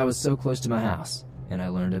because I was so close to my house, and I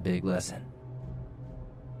learned a big lesson."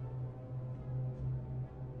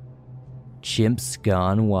 Chimps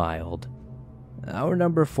Gone Wild. Our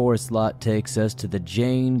number 4 slot takes us to the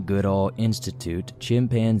Jane Goodall Institute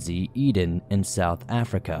Chimpanzee Eden in South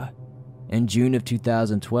Africa. In June of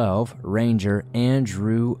 2012, Ranger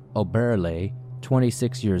Andrew Oberle,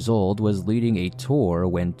 26 years old, was leading a tour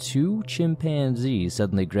when 2 chimpanzees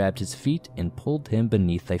suddenly grabbed his feet and pulled him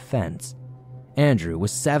beneath a fence. Andrew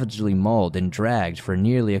was savagely mauled and dragged for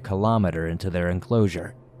nearly a kilometer into their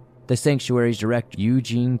enclosure. The sanctuary's director,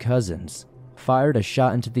 Eugene Cousins, fired a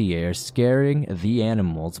shot into the air, scaring the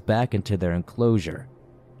animals back into their enclosure.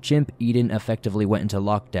 Chimp Eden effectively went into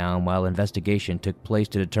lockdown while investigation took place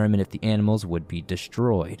to determine if the animals would be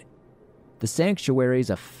destroyed. The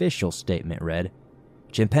sanctuary's official statement read,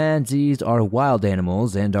 Chimpanzees are wild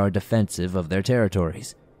animals and are defensive of their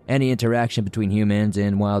territories. Any interaction between humans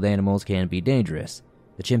and wild animals can be dangerous.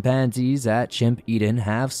 The chimpanzees at Chimp Eden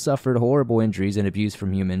have suffered horrible injuries and abuse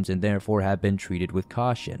from humans and therefore have been treated with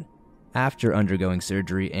caution. After undergoing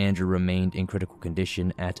surgery, Andrew remained in critical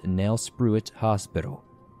condition at Nailspruit Hospital,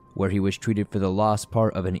 where he was treated for the lost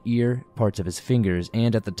part of an ear, parts of his fingers,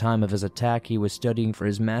 and at the time of his attack he was studying for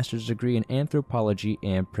his master's degree in anthropology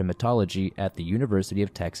and primatology at the University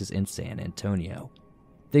of Texas in San Antonio.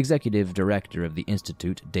 The executive director of the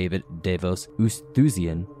institute, David Davos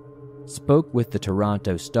Usthuzian, spoke with the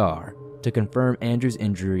Toronto Star to confirm Andrew's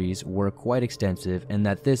injuries were quite extensive and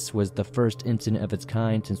that this was the first incident of its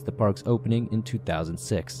kind since the park's opening in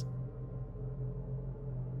 2006.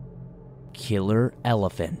 Killer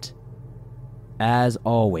elephant. As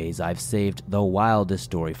always, I've saved the wildest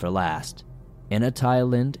story for last. In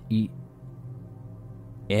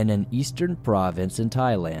an eastern province in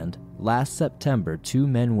Thailand, last September, 2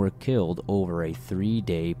 men were killed over a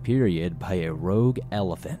 3-day period by a rogue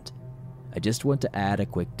elephant. I just want to add a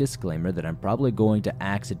quick disclaimer that I'm probably going to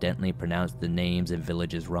accidentally pronounce the names and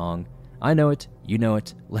villages wrong. I know it, you know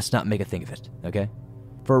it, let's not make a thing of it, okay?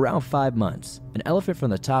 For around 5 months, an elephant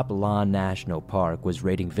from the Top Lan National Park was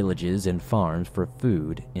raiding villages and farms for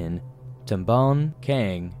food in Tambon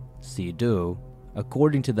Kang, Si-do.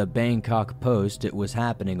 According to the Bangkok Post, it was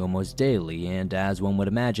happening almost daily, and as one would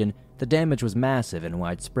imagine, the damage was massive and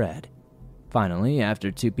widespread. Finally,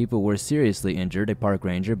 after 2 people were seriously injured, a park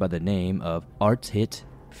ranger by the name of Arthit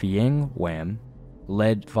Phiengwam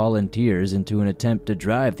led volunteers into an attempt to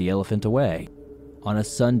drive the elephant away. On a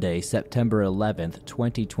Sunday, September 11th,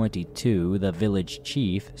 2022, the village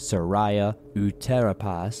chief, Soraya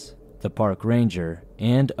Uttarapas, the park ranger,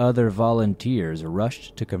 and other volunteers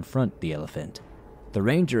rushed to confront the elephant. The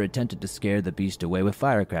ranger attempted to scare the beast away with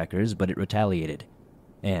firecrackers, but it retaliated,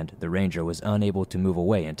 and the ranger was unable to move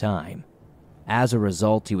away in time. As a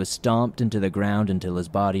result, he was stomped into the ground until his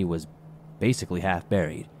body was basically half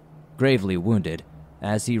buried, gravely wounded,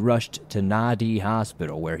 as he rushed to Nadi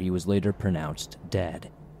Hospital where he was later pronounced dead.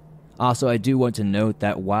 Also, I do want to note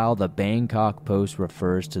that while the Bangkok Post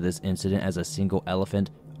refers to this incident as a single elephant,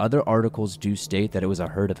 other articles do state that it was a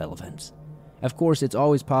herd of elephants. Of course, it's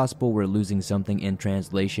always possible we're losing something in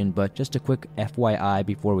translation, but just a quick FYI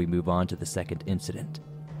before we move on to the second incident.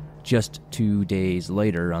 Just 2 days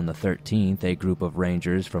later, on the 13th, a group of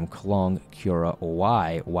rangers from Klong Kura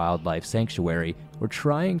Oi Wildlife Sanctuary were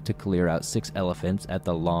trying to clear out 6 elephants at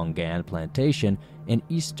the Longan Plantation in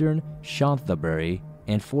eastern Shanthaburi,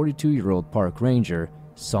 and 42-year-old park ranger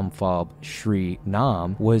Somphab Shri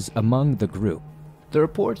Nam was among the group. The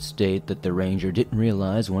reports state that the ranger didn't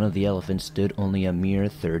realize one of the elephants stood only a mere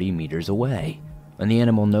 30 meters away. When the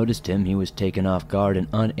animal noticed him, he was taken off guard and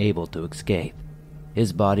unable to escape.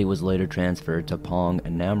 His body was later transferred to Pong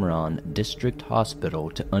Namron District Hospital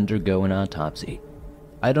to undergo an autopsy.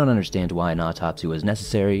 I don't understand why an autopsy was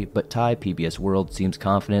necessary, but Thai PBS World seems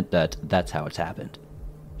confident that that's how it's happened.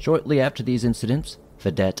 Shortly after these incidents,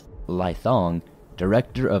 Phadet Laithong,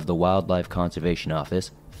 director of the Wildlife Conservation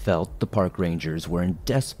Office, felt the park rangers were in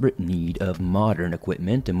desperate need of modern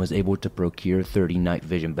equipment and was able to procure 30 night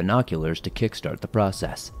vision binoculars to kickstart the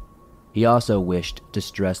process. He also wished to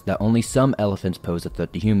stress that only some elephants pose a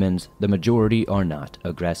threat to humans, the majority are not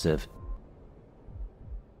aggressive.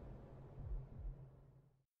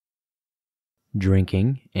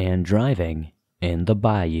 Drinking and Driving in the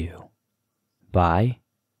Bayou by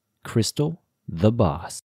Crystal the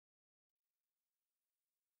Boss.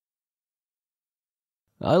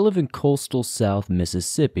 I live in coastal South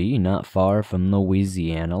Mississippi, not far from the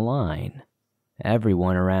Louisiana line.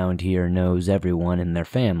 Everyone around here knows everyone in their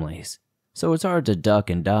families, so it's hard to duck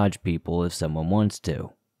and dodge people if someone wants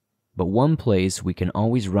to. But one place we can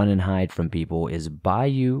always run and hide from people is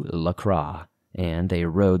Bayou La Croix, and a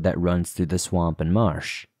road that runs through the swamp and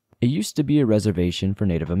marsh. It used to be a reservation for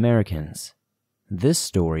Native Americans. This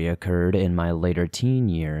story occurred in my later teen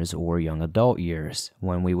years or young adult years,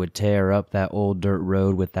 when we would tear up that old dirt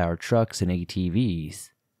road with our trucks and ATVs.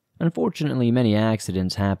 Unfortunately, many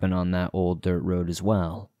accidents happen on that old dirt road as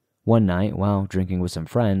well. One night, while drinking with some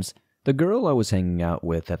friends, the girl I was hanging out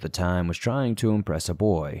with at the time was trying to impress a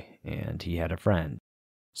boy, and he had a friend.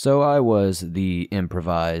 So I was the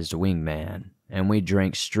improvised wingman, and we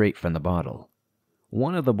drank straight from the bottle.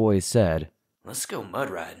 One of the boys said, "Let's go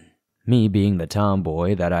mud riding." Me, being the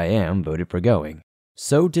tomboy that I am, voted for going.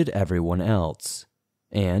 So did everyone else.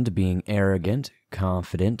 And being arrogant,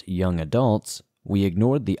 confident young adults, we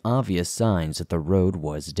ignored the obvious signs that the road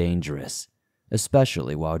was dangerous,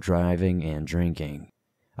 especially while driving and drinking.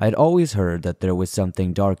 I'd always heard that there was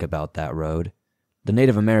something dark about that road. The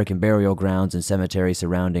Native American burial grounds and cemetery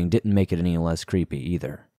surrounding didn't make it any less creepy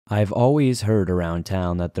either. I've always heard around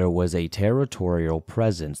town that there was a territorial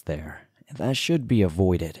presence there, and that should be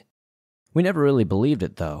avoided. We never really believed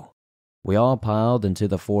it, though. We all piled into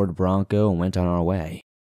the Ford Bronco and went on our way.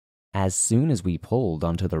 As soon as we pulled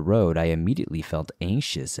onto the road, I immediately felt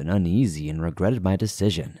anxious and uneasy and regretted my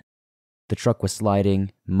decision. The truck was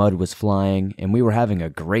sliding, mud was flying, and we were having a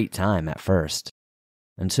great time at first.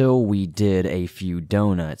 Until we did a few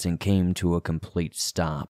donuts and came to a complete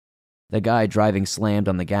stop. The guy driving slammed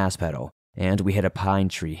on the gas pedal, and we hit a pine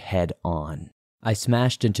tree head on. I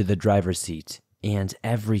smashed into the driver's seat, and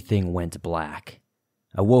everything went black.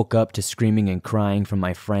 I woke up to screaming and crying from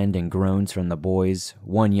my friend and groans from the boys,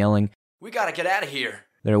 one yelling, "We gotta get out of here!"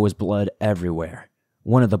 There was blood everywhere.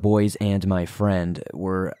 One of the boys and my friend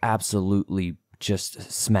were absolutely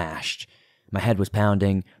just smashed. My head was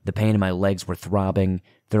pounding, the pain in my legs were throbbing,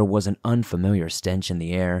 there was an unfamiliar stench in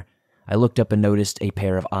the air. I looked up and noticed a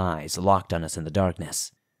pair of eyes locked on us in the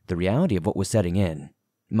darkness. The reality of what was setting in.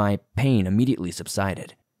 My pain immediately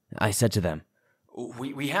subsided. I said to them,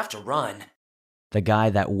 We have to run." The guy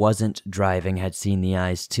that wasn't driving had seen the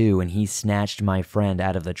eyes too, and he snatched my friend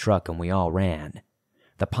out of the truck and we all ran.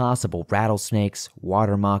 The possible rattlesnakes,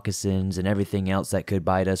 water moccasins, and everything else that could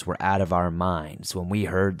bite us were out of our minds when we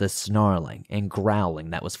heard the snarling and growling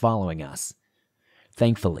that was following us.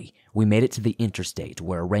 Thankfully, we made it to the interstate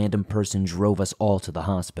where a random person drove us all to the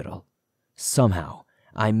hospital. Somehow,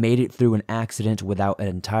 I made it through an accident without an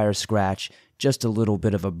entire scratch, just a little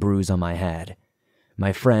bit of a bruise on my head.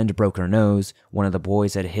 My friend broke her nose, one of the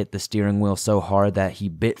boys had hit the steering wheel so hard that he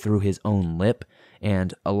bit through his own lip,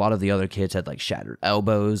 and a lot of the other kids had shattered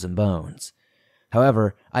elbows and bones.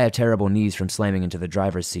 However, I have terrible knees from slamming into the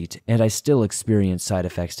driver's seat, and I still experience side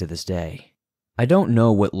effects to this day. I don't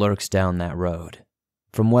know what lurks down that road.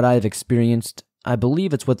 From what I've experienced, I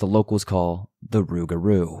believe it's what the locals call the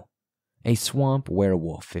Rougarou. A swamp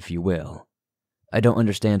werewolf, if you will. I don't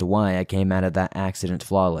understand why I came out of that accident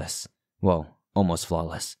flawless. Well, almost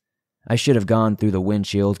flawless. I should have gone through the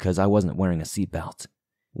windshield because I wasn't wearing a seatbelt.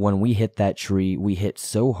 When we hit that tree, we hit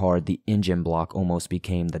so hard the engine block almost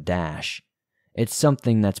became the dash. It's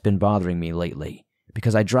something that's been bothering me lately,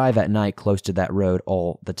 because I drive at night close to that road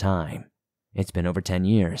all the time. It's been over 10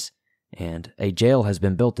 years, and a jail has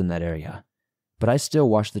been built in that area, but I still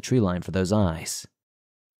watch the tree line for those eyes.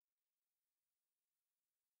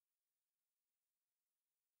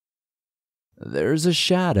 There's a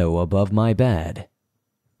Shadow Above My Bed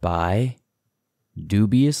by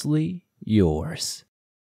Dubiously Yours.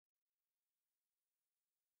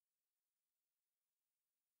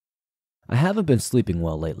 I haven't been sleeping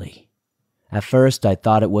well lately. At first, I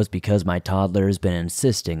thought it was because my toddler's been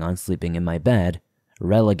insisting on sleeping in my bed,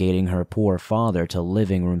 relegating her poor father to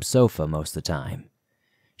living room sofa most of the time.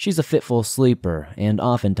 She's a fitful sleeper, and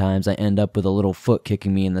oftentimes I end up with a little foot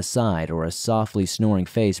kicking me in the side or a softly snoring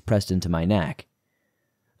face pressed into my neck.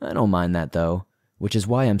 I don't mind that though, which is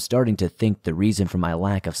why I'm starting to think the reason for my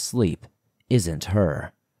lack of sleep isn't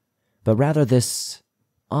her, but rather this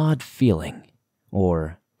odd feeling,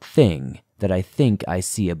 or thing, that I think I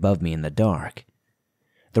see above me in the dark.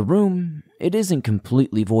 The room, it isn't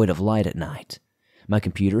completely void of light at night. My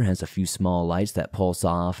computer has a few small lights that pulse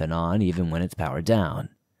off and on even when it's powered down.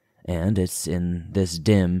 And it's in this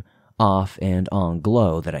dim, off and on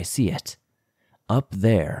glow that I see it. Up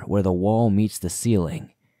there, where the wall meets the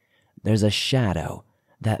ceiling, there's a shadow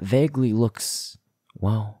that vaguely looks,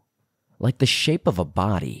 well, like the shape of a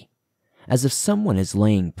body, as if someone is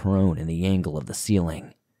laying prone in the angle of the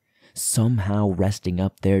ceiling, somehow resting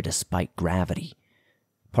up there despite gravity.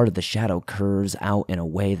 Part of the shadow curves out in a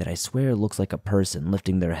way that I swear looks like a person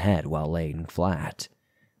lifting their head while laying flat.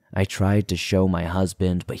 I tried to show my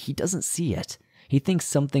husband, but he doesn't see it. He thinks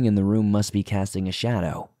something in the room must be casting a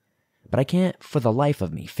shadow. But I can't, for the life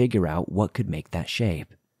of me, figure out what could make that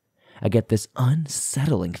shape. I get this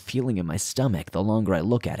unsettling feeling in my stomach the longer I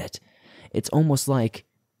look at it. It's almost like,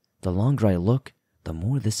 the longer I look, the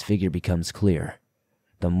more this figure becomes clear.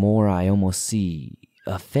 The more I almost see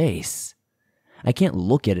a face. I can't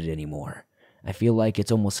look at it anymore. I feel like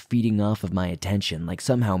it's almost feeding off of my attention, like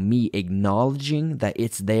somehow me acknowledging that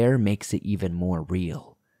it's there makes it even more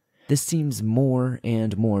real. This seems more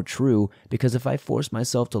and more true because if I force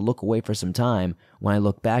myself to look away for some time, when I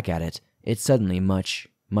look back at it, it's suddenly much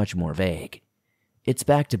more vague. It's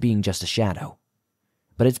back to being just a shadow.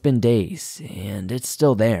 But it's been days, and it's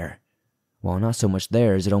still there. Well, not so much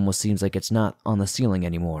there as it almost seems like it's not on the ceiling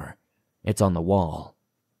anymore. It's on the wall.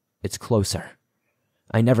 It's closer.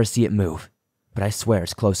 I never see it move, but I swear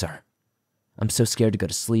it's closer. I'm so scared to go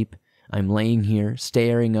to sleep, I'm laying here,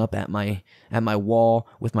 staring up at my wall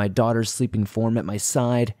with my daughter's sleeping form at my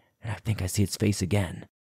side, and I think I see its face again.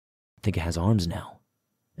 I think it has arms now,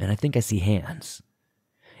 and I think I see hands.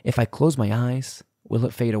 If I close my eyes, will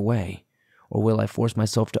it fade away, or will I force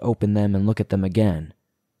myself to open them and look at them again?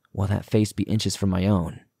 Will that face be inches from my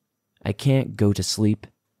own? I can't go to sleep,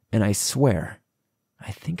 and I swear,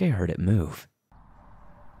 I think I heard it move.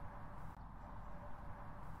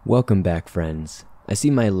 Welcome back, friends. I see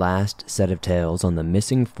my last set of tales on the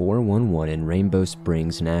missing 411 in Rainbow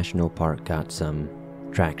Springs National Park got some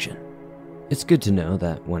traction. It's good to know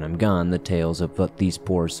that when I'm gone, the tales of what these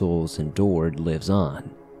poor souls endured lives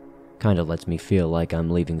on. Kinda lets me feel like I'm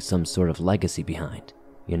leaving some sort of legacy behind,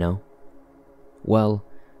 you know? Well,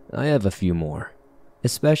 I have a few more,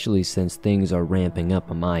 especially since things are ramping up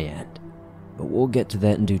on my end, but we'll get to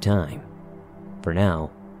that in due time. For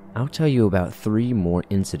now, I'll tell you about 3 more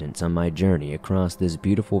incidents on my journey across this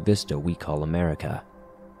beautiful vista we call America.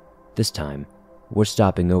 This time, we're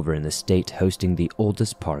stopping over in the state hosting the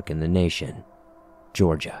oldest park in the nation,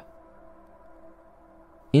 Georgia.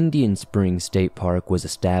 Indian Springs State Park was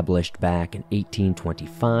established back in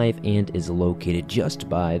 1825 and is located just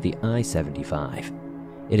by the I-75.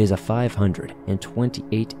 It is a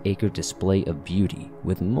 528-acre display of beauty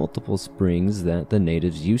with multiple springs that the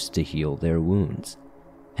natives used to heal their wounds.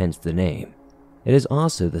 Hence the name. It is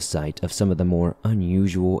also the site of some of the more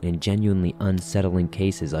unusual and genuinely unsettling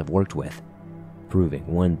cases I've worked with, proving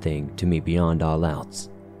one thing to me beyond all else.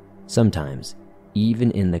 Sometimes,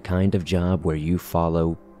 even in the kind of job where you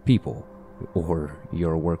follow people, or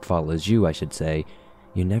your work follows you, I should say,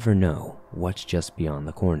 you never know what's just beyond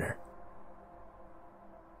the corner.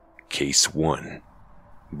 Case 1.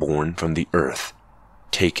 Born from the earth,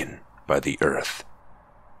 taken by the earth.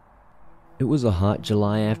 It was a hot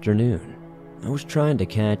July afternoon. I was trying to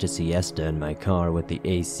catch a siesta in my car with the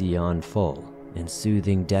AC on full and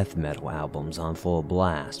soothing death metal albums on full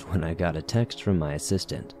blast when I got a text from my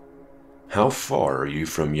assistant. How far are you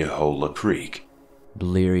from Yehola Creek?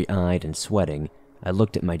 Bleary-eyed and sweating, I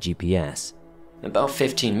looked at my GPS. About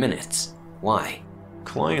 15 minutes. Why?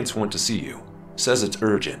 Clients want to see you. Says it's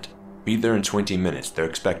urgent. Be there in 20 minutes, they're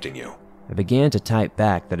expecting you. I began to type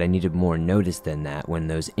back that I needed more notice than that when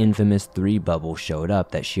those infamous 3 bubbles showed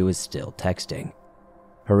up that she was still texting.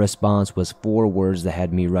 Her response was 4 words that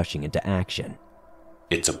had me rushing into action.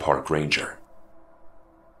 It's a park ranger.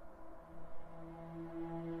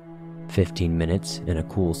 15 minutes and a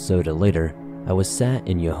cool soda later, I was sat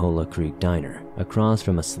in Yehola Creek Diner across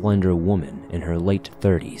from a slender woman in her late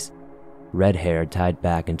 30s. Red hair tied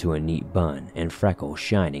back into a neat bun and freckles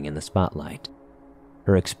shining in the spotlight.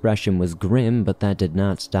 Her expression was grim, but that did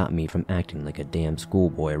not stop me from acting like a damn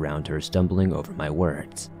schoolboy around her, stumbling over my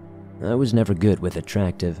words. I was never good with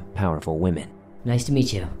attractive, powerful women. Nice to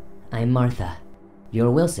meet you. I'm Martha. You're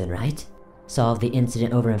Wilson, right? Solved the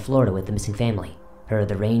incident over in Florida with the missing family. Heard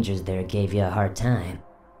the rangers there gave you a hard time.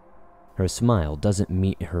 Her smile doesn't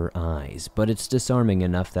meet her eyes, but it's disarming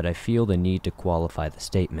enough that I feel the need to qualify the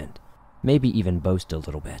statement. Maybe even boast a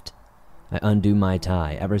little bit. I undo my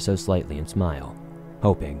tie ever so slightly and smile,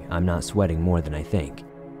 hoping I'm not sweating more than I think.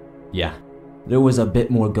 Yeah, there was a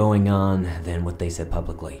bit more going on than what they said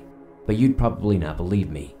publicly, but you'd probably not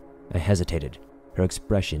believe me. I hesitated. Her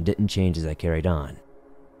expression didn't change as I carried on.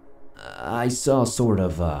 I saw sort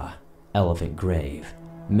of elephant grave,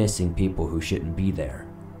 missing people who shouldn't be there,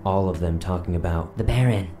 all of them talking about the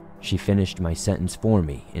Baron. She finished my sentence for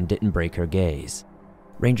me and didn't break her gaze.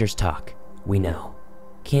 Rangers talk, we know.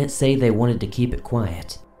 Can't say they wanted to keep it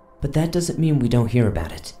quiet. But that doesn't mean we don't hear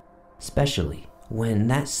about it, especially when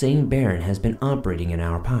that same Baron has been operating in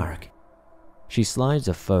our park. She slides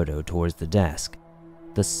a photo towards the desk.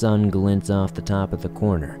 The sun glints off the top of the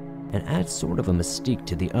corner and adds sort of a mystique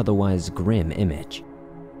to the otherwise grim image.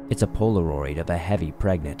 It's a Polaroid of a heavy,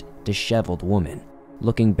 pregnant, disheveled woman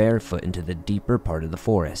looking barefoot into the deeper part of the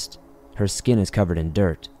forest. Her skin is covered in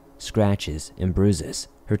dirt, scratches, and bruises.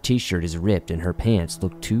 Her t-shirt is ripped and her pants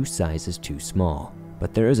look 2 sizes too small.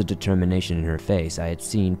 But there is a determination in her face I had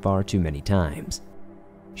seen far too many times.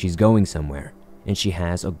 She's going somewhere, and she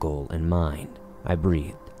has a goal in mind. I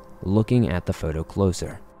breathed, looking at the photo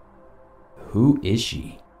closer. Who is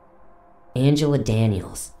she? Angela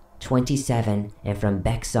Daniels, 27 and from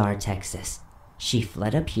Bexar, Texas. She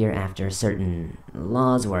fled up here after certain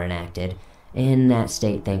laws were enacted in that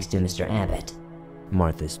state thanks to Mr. Abbott.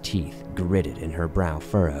 Martha's teeth gritted and her brow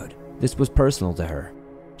furrowed. This was personal to her.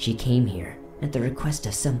 She came here at the request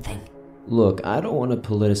of something. Look, I don't want to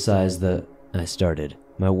politicize the... I started,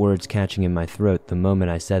 my words catching in my throat the moment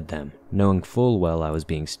I said them, knowing full well I was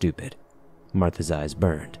being stupid. Martha's eyes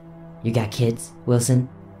burned. You got kids, Wilson?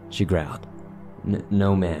 she growled.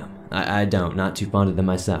 No, ma'am. I don't. Not too fond of them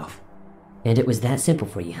myself. And it was that simple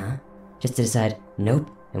for you, huh? Just to decide, nope,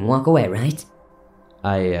 and walk away, right?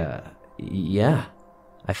 Yeah.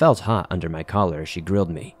 I felt hot under my collar as she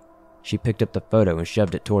grilled me. She picked up the photo and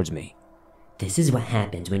shoved it towards me. This is what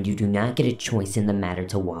happens when you do not get a choice in the matter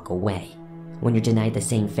to walk away. When you're denied the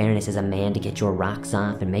same fairness as a man to get your rocks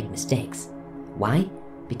off and make mistakes. Why?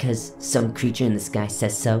 Because some creature in the sky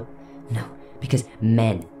says so? No, because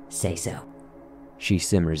men say so. She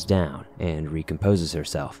simmers down and recomposes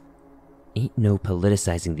herself. Ain't no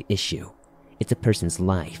politicizing the issue. It's a person's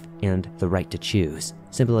life and the right to choose.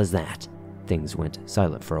 Simple as that. Things went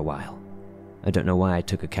silent for a while. I don't know why I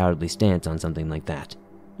took a cowardly stance on something like that.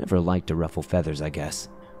 Never liked to ruffle feathers, I guess.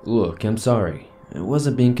 Look, I'm sorry. It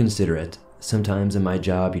wasn't being considerate. Sometimes in my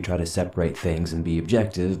job you try to separate things and be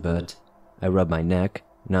objective, but... I rubbed my neck,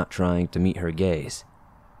 not trying to meet her gaze.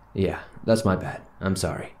 Yeah, that's my bad. I'm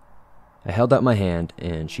sorry. I held out my hand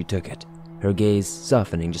and she took it, her gaze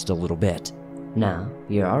softening just a little bit. No,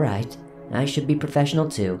 you're alright. I should be professional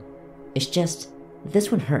too. It's just,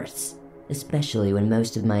 this one hurts. Especially when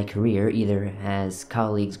most of my career either has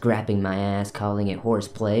colleagues grabbing my ass calling it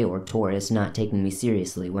horseplay or tourists not taking me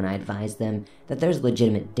seriously when I advise them that there's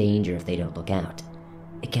legitimate danger if they don't look out.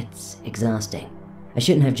 It gets exhausting. I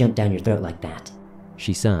shouldn't have jumped down your throat like that.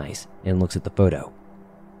 She sighs and looks at the photo.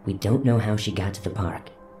 We don't know how she got to the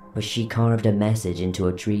park, but she carved a message into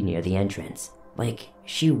a tree near the entrance. Like,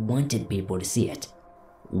 she wanted people to see it.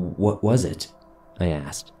 What was it? I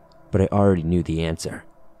asked, but I already knew the answer.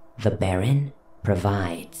 The Baron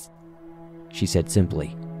provides, she said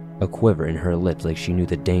simply, a quiver in her lips like she knew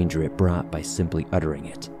the danger it brought by simply uttering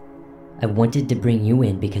it. I wanted to bring you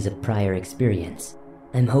in because of prior experience.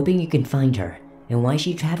 I'm hoping you can find her, and why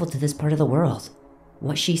she traveled to this part of the world.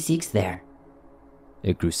 What she seeks there.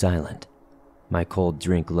 It grew silent. My cold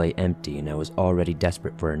drink lay empty and I was already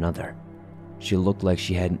desperate for another. She looked like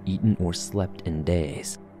she hadn't eaten or slept in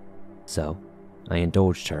days. So, I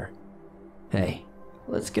indulged her. Hey,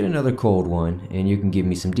 let's get another cold one and you can give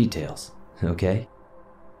me some details, okay?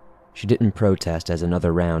 She didn't protest as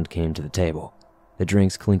another round came to the table, the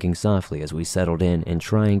drinks clinking softly as we settled in and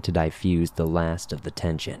trying to diffuse the last of the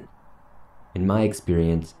tension. In my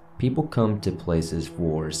experience, people come to places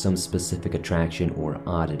for some specific attraction or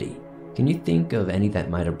oddity. Can you think of any that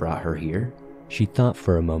might have brought her here? She thought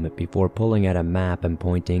for a moment before pulling out a map and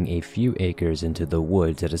pointing a few acres into the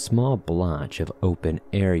woods at a small blotch of open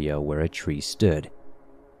area where a tree stood.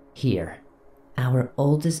 Here, our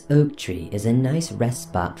oldest oak tree is a nice rest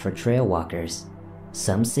spot for trail walkers.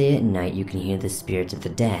 Some say at night you can hear the spirits of the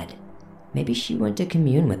dead. Maybe she went to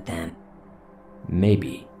commune with them.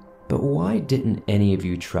 Maybe. But why didn't any of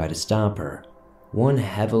you try to stop her? One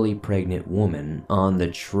heavily pregnant woman on the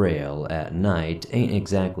trail at night ain't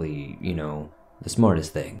exactly, the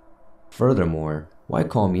smartest thing. Furthermore, why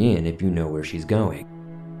call me in if you know where she's going?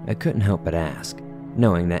 I couldn't help but ask,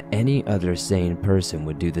 knowing that any other sane person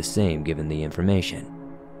would do the same given the information.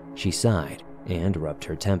 She sighed and rubbed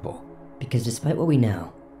her temple. Because despite what we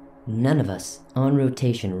know, none of us on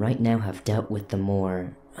rotation right now have dealt with the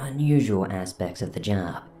more unusual aspects of the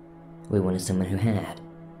job. We wanted someone who had.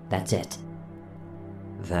 That's it.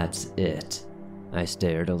 That's it. I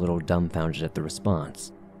stared a little dumbfounded at the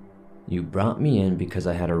response. You brought me in because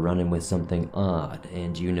I had a run-in with something odd,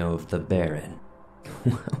 and you know of the Baron.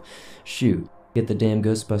 Well, shoot, get the damn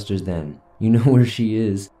Ghostbusters then. You know where she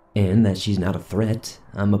is, and that she's not a threat.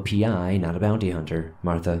 I'm a PI, not a bounty hunter,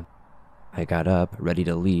 Martha. I got up, ready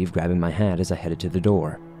to leave, grabbing my hat as I headed to the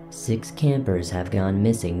door. 6 campers have gone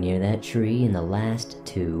missing near that tree in the last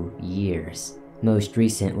 2 years. Most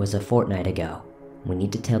recent was a fortnight ago. We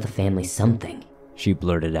need to tell the family something, she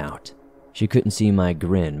blurted out. She couldn't see my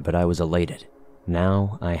grin, but I was elated.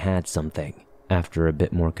 Now I had something. After a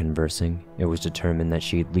bit more conversing, it was determined that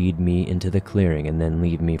she'd lead me into the clearing and then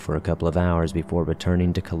leave me for a couple of hours before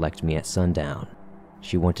returning to collect me at sundown.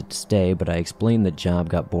 She wanted to stay, but I explained the job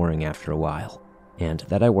got boring after a while, and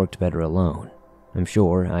that I worked better alone. I'm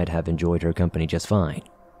sure I'd have enjoyed her company just fine,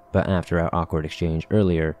 but after our awkward exchange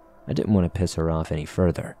earlier, I didn't want to piss her off any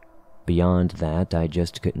further. Beyond that, I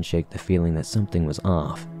just couldn't shake the feeling that something was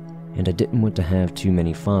off, and I didn't want to have too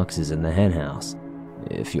many foxes in the henhouse,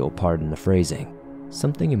 if you'll pardon the phrasing.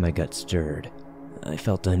 Something in my gut stirred. I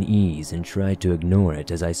felt unease and tried to ignore it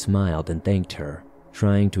as I smiled and thanked her,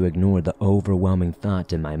 trying to ignore the overwhelming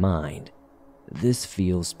thought in my mind. This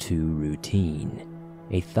feels too routine.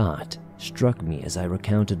 A thought struck me as I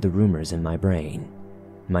recounted the rumors in my brain,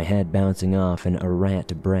 my head bouncing off an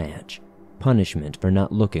errant branch, punishment for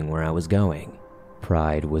not looking where I was going.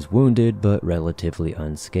 Pride was wounded but relatively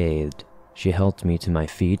unscathed. She helped me to my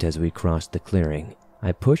feet as we crossed the clearing.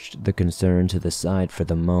 I pushed the concern to the side for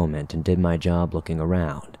the moment and did my job looking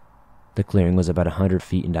around. The clearing was about 100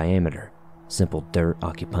 feet in diameter, simple dirt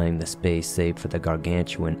occupying the space save for the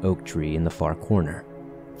gargantuan oak tree in the far corner,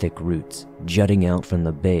 thick roots jutting out from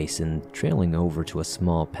the base and trailing over to a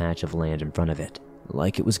small patch of land in front of it,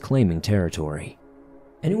 like it was claiming territory.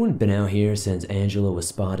 "Anyone been out here since Angela was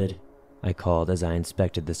spotted?" I called as I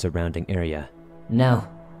inspected the surrounding area. No.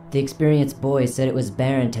 The experienced boys said it was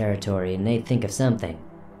barren territory and they'd think of something.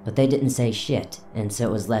 But they didn't say shit, and so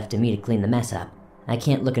it was left to me to clean the mess up. I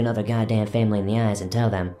can't look another goddamn family in the eyes and tell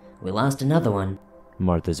them, we lost another one.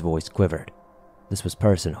 Martha's voice quivered. This was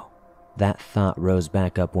personal. That thought rose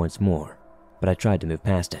back up once more, but I tried to move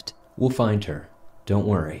past it. "We'll find her. Don't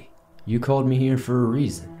worry. You called me here for a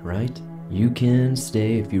reason, right? You can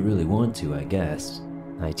stay if you really want to, I guess,"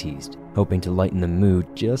 I teased, hoping to lighten the mood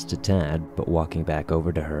just a tad, but walking back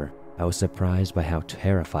over to her, I was surprised by how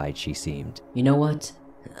terrified she seemed. You know what?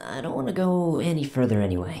 I don't want to go any further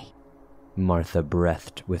anyway. Martha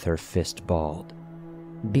breathed with her fist balled.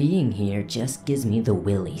 Being here just gives me the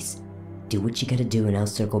willies. Do what you gotta do and I'll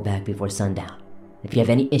circle back before sundown. If you have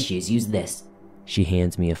any issues, use this. She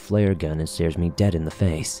hands me a flare gun and stares me dead in the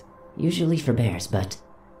face. Usually for bears, but,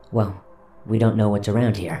 well, we don't know what's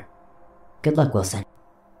around here. Good luck, Wilson.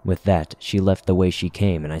 With that, she left the way she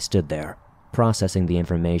came and I stood there, processing the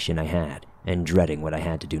information I had and dreading what I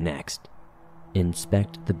had to do next.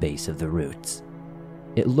 Inspect the base of the roots.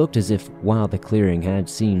 It looked as if, while the clearing had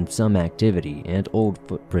seen some activity and old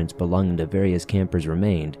footprints belonging to various campers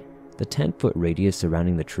remained, the 10-foot radius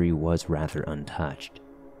surrounding the tree was rather untouched.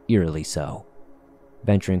 Eerily so.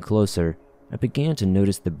 Venturing closer, I began to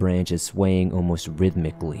notice the branches swaying almost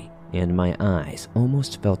rhythmically, and my eyes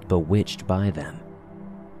almost felt bewitched by them.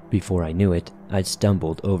 Before I knew it, I'd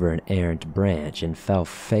stumbled over an errant branch and fell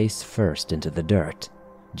face first into the dirt,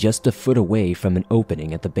 just a foot away from an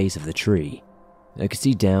opening at the base of the tree. I could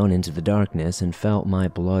see down into the darkness and felt my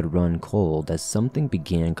blood run cold as something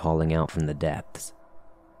began calling out from the depths.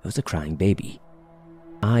 It was a crying baby.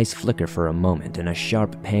 Eyes flicker for a moment and a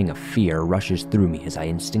sharp pang of fear rushes through me as I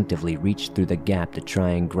instinctively reach through the gap to try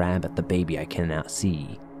and grab at the baby I cannot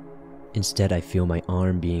see. Instead, I feel my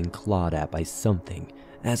arm being clawed at by something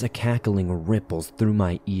as a cackling ripples through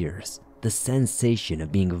my ears. The sensation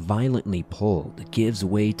of being violently pulled gives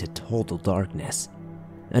way to total darkness.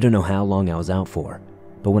 I don't know how long I was out for,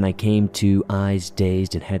 but when I came to, eyes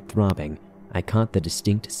dazed and head throbbing, I caught the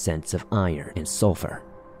distinct sense of iron and sulfur.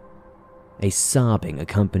 A sobbing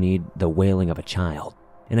accompanied the wailing of a child,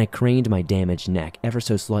 and I craned my damaged neck ever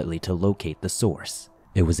so slightly to locate the source.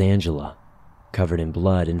 It was Angela, covered in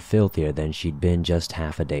blood and filthier than she'd been just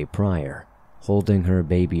half a day prior, holding her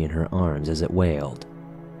baby in her arms as it wailed,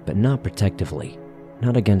 but not protectively,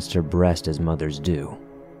 not against her breast as mothers do.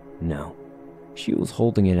 No, she was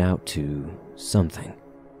holding it out to something.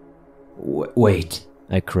 Wait,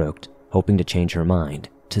 I croaked, hoping to change her mind,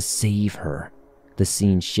 to save her. The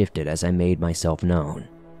scene shifted as I made myself known.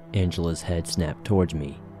 Angela's head snapped towards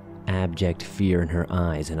me, abject fear in her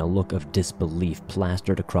eyes and a look of disbelief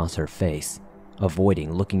plastered across her face,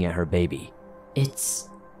 avoiding looking at her baby. It's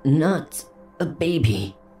not a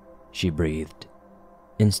baby, she breathed.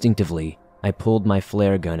 Instinctively, I pulled my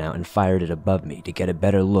flare gun out and fired it above me to get a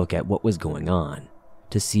better look at what was going on,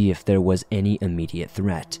 to see if there was any immediate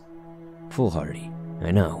threat. Foolhardy,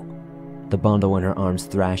 I know. The bundle in her arms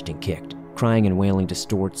thrashed and kicked, crying and wailing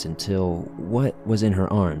distorts until what was in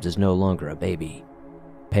her arms is no longer a baby.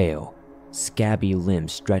 Pale, scabby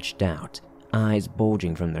limbs stretched out, eyes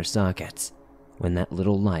bulging from their sockets. When that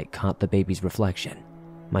little light caught the baby's reflection,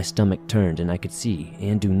 my stomach turned and I could see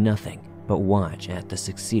and do nothing but watch at the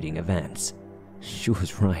succeeding events. She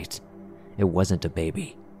was right. It wasn't a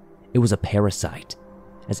baby. It was a parasite.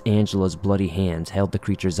 As Angela's bloody hands held the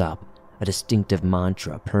creatures up, a distinctive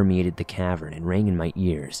mantra permeated the cavern and rang in my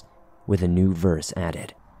ears, with a new verse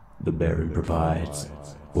added. The Baron provides,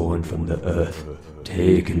 born from the earth,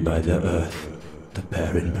 taken by the earth. The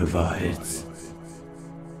Baron provides.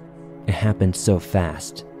 It happened so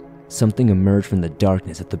fast. Something emerged from the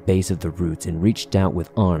darkness at the base of the roots and reached out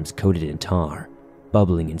with arms coated in tar,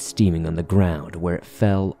 bubbling and steaming on the ground where it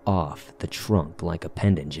fell off the trunk like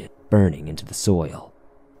appendages burning into the soil.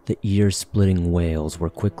 The ear-splitting wails were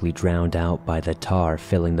quickly drowned out by the tar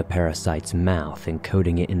filling the parasite's mouth and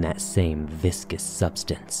coating it in that same viscous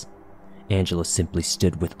substance. Angela simply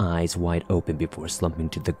stood with eyes wide open before slumping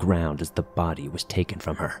to the ground as the body was taken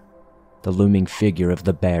from her. The looming figure of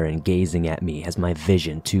the Baron gazing at me as my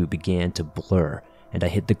vision too began to blur, and I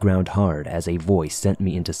hit the ground hard as a voice sent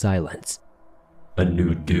me into silence. A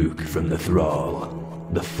new duke from the thrall.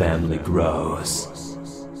 The family grows.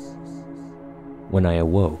 When I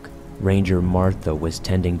awoke, Ranger Martha was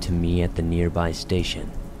tending to me at the nearby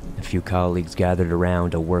station. A few colleagues gathered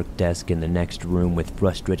around a work desk in the next room with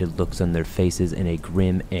frustrated looks on their faces and a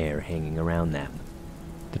grim air hanging around them.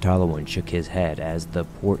 The taller one shook his head as the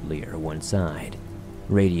portlier one sighed,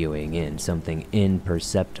 radioing in something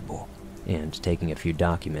imperceptible and taking a few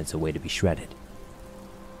documents away to be shredded.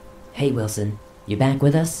 Hey, Wilson, you back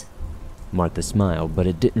with us? Martha smiled, but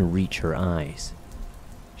it didn't reach her eyes.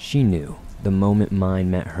 She knew, the moment mine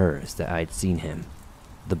met hers, that I'd seen him.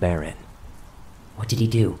 The Baron. What did he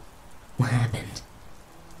do? What happened?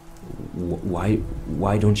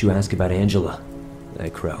 Why don't you ask about Angela? I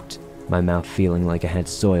croaked, my mouth feeling like I had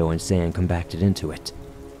soil and sand compacted into it.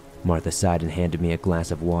 Martha sighed and handed me a glass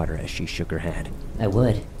of water as she shook her head. I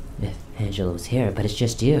would, if Angela was here, but it's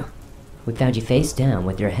just you. We found you face down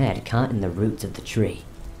with your head caught in the roots of the tree.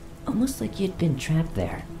 Almost like you'd been trapped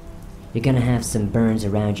there. You're gonna have some burns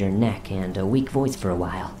around your neck and a weak voice for a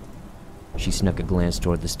while. She snuck a glance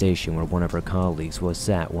toward the station where one of her colleagues was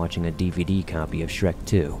sat watching a DVD copy of Shrek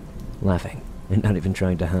 2, laughing, and not even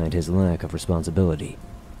trying to hide his lack of responsibility.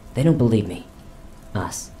 They don't believe me.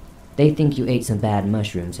 Us. They think you ate some bad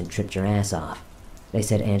mushrooms and tripped your ass off. They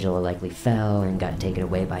said Angela likely fell and got taken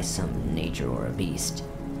away by some nature or a beast.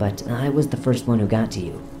 But I was the first one who got to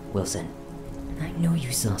you, Wilson. I know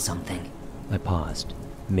you saw something. I paused,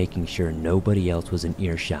 making sure nobody else was in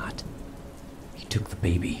earshot. He took the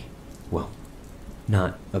baby. Well,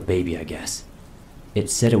 not a baby, I guess. It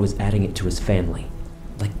said it was adding it to his family,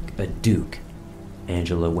 like a duke.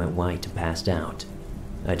 Angela went white and passed out.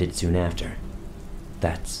 I did soon after.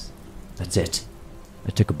 That's it. I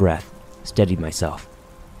took a breath, steadied myself.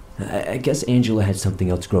 I guess Angela had something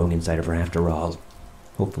else growing inside of her after all.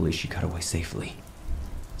 Hopefully she got away safely.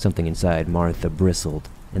 Something inside Martha bristled,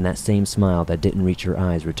 and that same smile that didn't reach her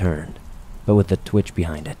eyes returned, but with a twitch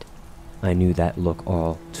behind it. I knew that look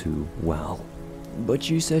all too well.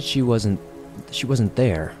 But you said she wasn't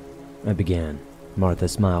there, I began,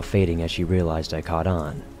 Martha's smile fading as she realized I caught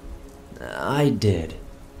on. I did.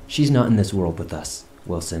 She's not in this world with us,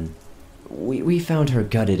 Wilson. We found her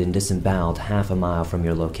gutted and disemboweled half a mile from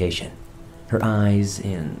your location. Her eyes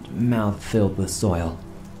and mouth filled with soil.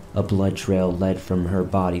 A blood trail led from her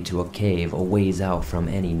body to a cave a ways out from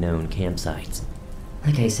any known campsites.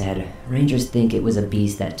 Like I said, Rangers think it was a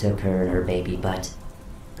beast that took her and her baby, but...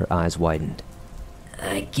 Her eyes widened.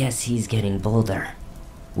 I guess he's getting bolder.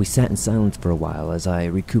 We sat in silence for a while as I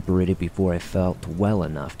recuperated before I felt well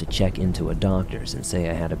enough to check into a doctor's and say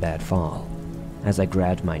I had a bad fall. As I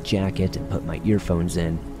grabbed my jacket and put my earphones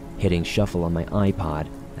in, hitting shuffle on my iPod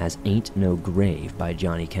as Ain't No Grave by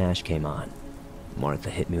Johnny Cash came on. Martha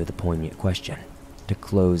hit me with a poignant question to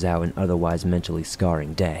close out an otherwise mentally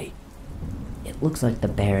scarring day. It looks like the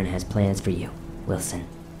Baron has plans for you, Wilson.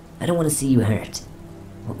 I don't want to see you hurt.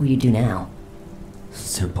 What will you do now?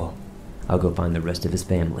 Simple. I'll go find the rest of his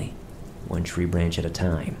family, one tree branch at a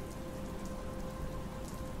time.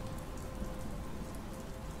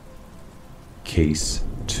 Case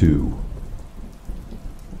 2.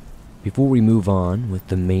 Before we move on with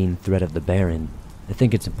the main threat of the Baron, I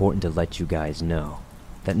think it's important to let you guys know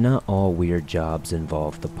that not all weird jobs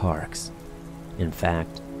involve the parks. In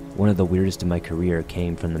fact, one of the weirdest in my career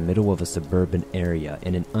came from the middle of a suburban area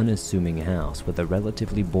in an unassuming house with a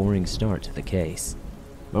relatively boring start to the case.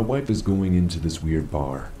 My wife is going into this weird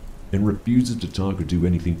bar and refuses to talk or do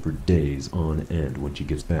anything for days on end when she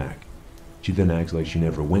gets back. She then acts like she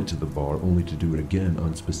never went to the bar only to do it again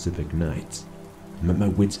on specific nights. I'm at my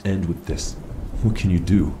wit's end with this. What can you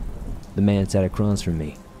do? The man sat across from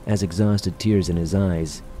me, as exhausted tears in his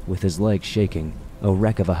eyes, with his legs shaking, a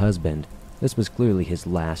wreck of a husband. This was clearly his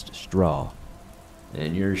last straw.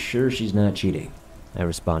 And you're sure she's not cheating? I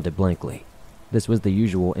responded blankly. This was the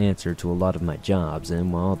usual answer to a lot of my jobs,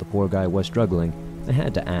 and while the poor guy was struggling, I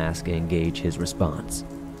had to ask and gauge his response.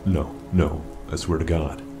 No, I swear to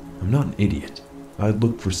God. I'm not an idiot. I'd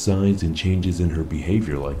look for signs and changes in her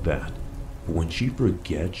behavior like that. But when she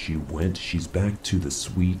forgets she's back to the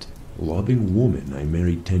sweet, loving woman I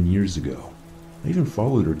married 10 years ago. I even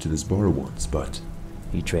followed her to this bar once, but...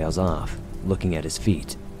 He trails off, looking at his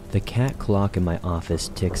feet. The cat clock in my office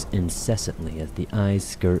ticks incessantly as the eyes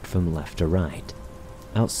skirt from left to right.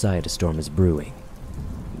 Outside, a storm is brewing.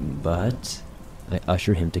 But I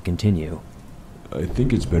usher him to continue. I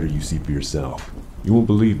think it's better you see for yourself. You won't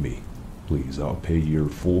believe me. Please, I'll pay your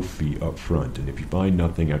full fee up front, and if you find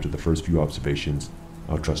nothing after the first few observations,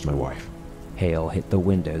 I'll trust my wife. Hail hit the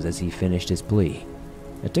windows as he finished his plea.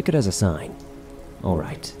 I took it as a sign. All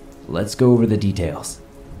right, let's go over the details.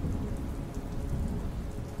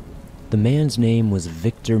 The man's name was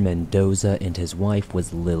Victor Mendoza and his wife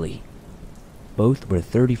was Lily. Both were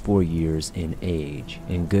 34 years in age,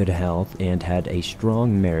 in good health, and had a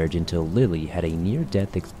strong marriage until Lily had a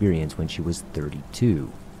near-death experience when she was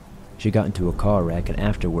 32. She got into a car wreck and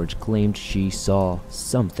afterwards claimed she saw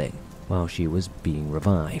something while she was being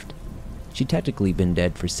revived. She'd technically been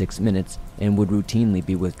dead for 6 minutes and would routinely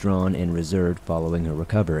be withdrawn and reserved following her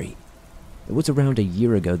recovery. It was around a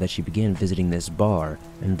year ago that she began visiting this bar,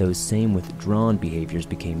 and those same withdrawn behaviors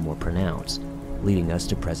became more pronounced, leading us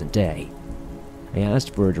to present day. I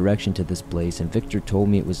asked for a direction to this place, and Victor told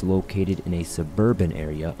me it was located in a suburban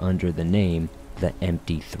area under the name The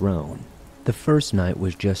Empty Throne. The first night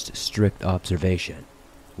was just strict observation,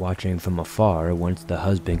 watching from afar once the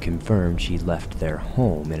husband confirmed she left their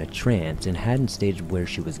home in a trance and hadn't stated where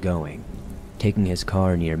she was going, taking his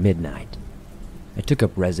car near midnight. I took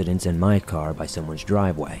up residence in my car by someone's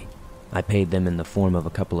driveway. I paid them in the form of a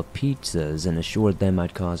couple of pizzas and assured them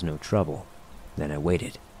I'd cause no trouble. Then I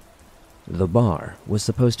waited. The bar was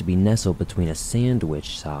supposed to be nestled between a sandwich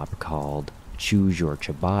shop called Choose Your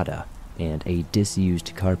Ciabatta and a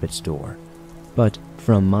disused carpet store. But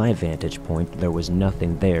from my vantage point, there was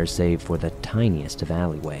nothing there save for the tiniest of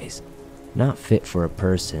alleyways. Not fit for a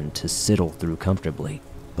person to sidle through comfortably,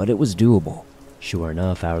 but it was doable. Sure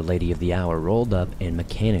enough, Our Lady of the Hour rolled up and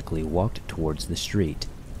mechanically walked towards the street.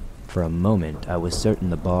 For a moment, I was certain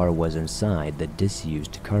the bar was inside the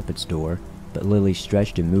disused carpet store, but Lily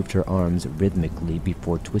stretched and moved her arms rhythmically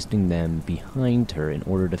before twisting them behind her in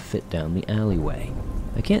order to fit down the alleyway.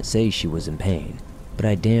 I can't say she was in pain, but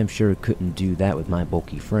I damn sure couldn't do that with my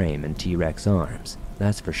bulky frame and T-Rex arms,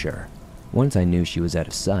 that's for sure. Once I knew she was out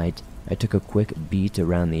of sight, I took a quick beat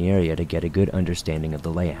around the area to get a good understanding of the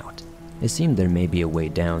layout. It seemed there may be a way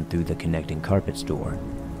down through the connecting carpet store.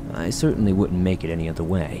 I certainly wouldn't make it any other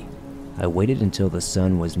way. I waited until the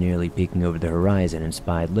sun was nearly peeking over the horizon and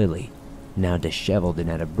spied Lily, now disheveled and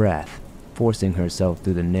out of breath, forcing herself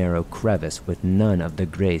through the narrow crevice with none of the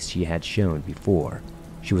grace she had shown before.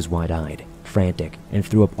 She was wide-eyed, frantic, and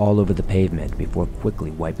threw up all over the pavement before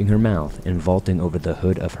quickly wiping her mouth and vaulting over the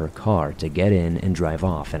hood of her car to get in and drive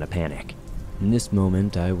off in a panic. In this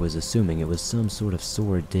moment, I was assuming it was some sort of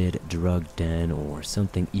sordid drug den or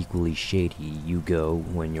something equally shady you go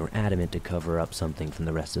when you're adamant to cover up something from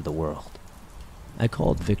the rest of the world. I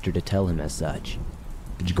called Victor to tell him as such.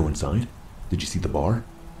 Did you go inside? Did you see the bar?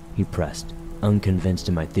 He pressed, unconvinced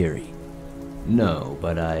in my theory. No,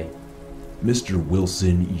 but Mr.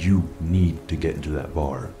 Wilson, you need to get into that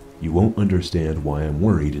bar. You won't understand why I'm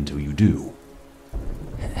worried until you do.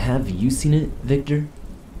 Have you seen it, Victor?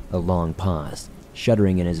 A long pause,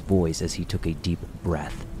 shuddering in his voice as he took a deep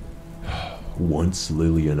breath. Once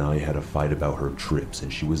Lily and I had a fight about her trips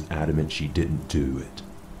and she was adamant she didn't do it.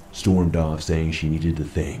 Stormed off saying she needed to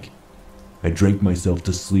think. I drank myself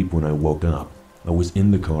to sleep when I woke up. I was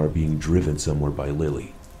in the car being driven somewhere by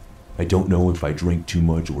Lily. I don't know if I drank too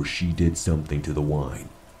much or she did something to the wine,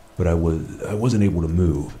 but I wasn't able to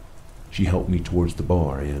move. She helped me towards the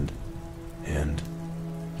bar and...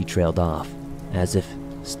 He trailed off, as if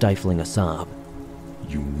stifling a sob.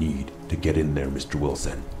 You need to get in there, Mr.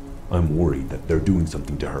 Wilson. I'm worried that they're doing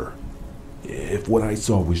something to her. If what I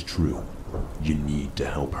saw was true, you need to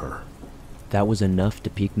help her. That was enough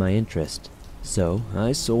to pique my interest, so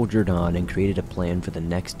I soldiered on and created a plan for the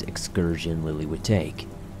next excursion Lily would take.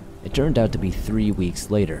 It turned out to be 3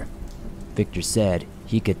 weeks later. Victor said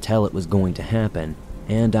he could tell it was going to happen,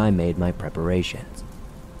 and I made my preparations.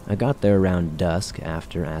 I got there around dusk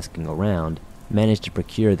after asking around, managed to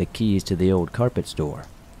procure the keys to the old carpet store.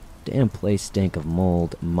 Damn place stank of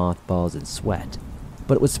mold, mothballs, and sweat,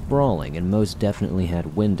 but it was sprawling and most definitely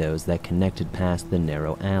had windows that connected past the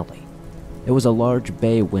narrow alley. It was a large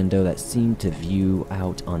bay window that seemed to view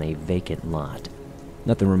out on a vacant lot.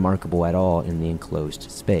 Nothing remarkable at all in the enclosed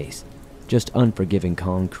space, just unforgiving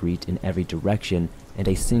concrete in every direction and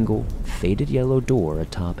a single, faded yellow door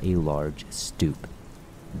atop a large stoop.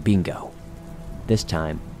 Bingo. This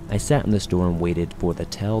time, I sat in the store and waited for the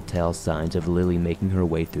telltale signs of Lily making her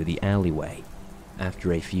way through the alleyway.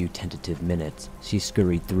 After a few tentative minutes, she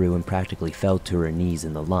scurried through and practically fell to her knees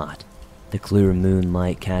in the lot, the clear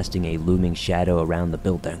moonlight casting a looming shadow around the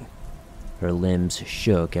building. Her limbs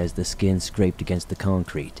shook as the skin scraped against the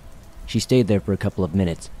concrete. She stayed there for a couple of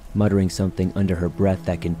minutes, muttering something under her breath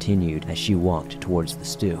that continued as she walked towards the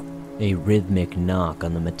stoop. A rhythmic knock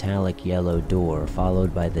on the metallic yellow door,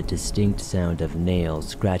 followed by the distinct sound of nails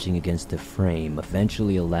scratching against the frame,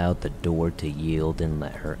 eventually allowed the door to yield and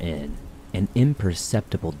let her in. An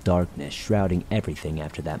imperceptible darkness shrouding everything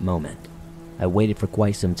after that moment. I waited for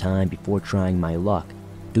quite some time before trying my luck,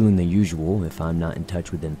 doing the usual, if I'm not in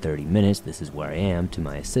touch within 30 minutes, this is where I am, to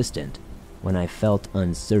my assistant, when I felt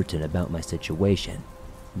uncertain about my situation.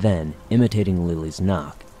 Then, imitating Lily's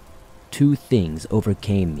knock, two things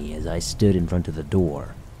overcame me as I stood in front of the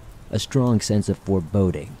door. A strong sense of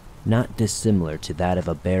foreboding, not dissimilar to that of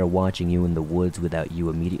a bear watching you in the woods without you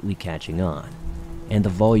immediately catching on, and the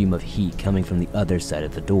volume of heat coming from the other side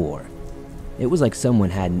of the door. It was like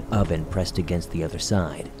someone had an oven pressed against the other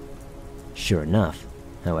side. Sure enough,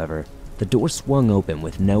 however, the door swung open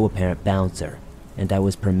with no apparent bouncer, and I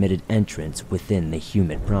was permitted entrance within the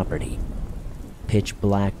humid property. Pitch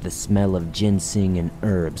black, the smell of ginseng and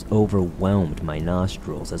herbs overwhelmed my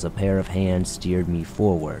nostrils as a pair of hands steered me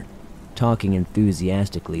forward, talking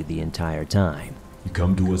enthusiastically the entire time. You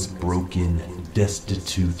come to us broken,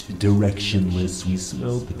 destitute, directionless. We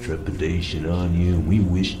smell the trepidation on you, and we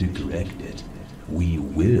wish to correct it. We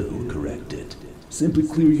will correct it. Simply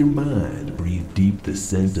clear your mind, breathe deep the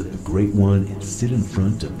scent of the Great One, and sit in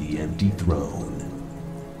front of the empty throne.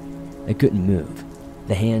 I couldn't move.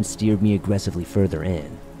 The hand steered me aggressively further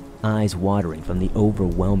in, eyes watering from the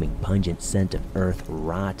overwhelming pungent scent of earth,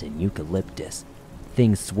 rot, and eucalyptus,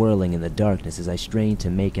 things swirling in the darkness as I strained to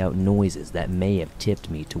make out noises that may have tipped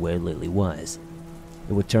me to where Lily was.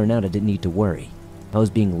 It would turn out I didn't need to worry. I was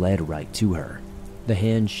being led right to her. The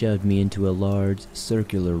hand shoved me into a large,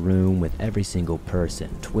 circular room with every single person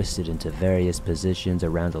twisted into various positions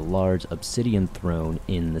around a large obsidian throne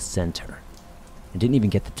in the center. I didn't even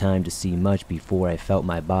get the time to see much before I felt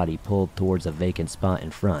my body pulled towards a vacant spot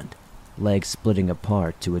in front, legs splitting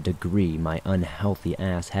apart to a degree my unhealthy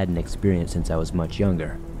ass hadn't experienced since I was much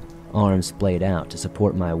younger, arms splayed out to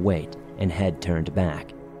support my weight and head turned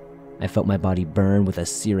back. I felt my body burn with a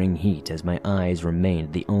searing heat as my eyes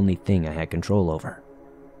remained the only thing I had control over,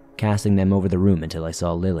 casting them over the room until I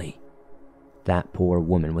saw Lily. That poor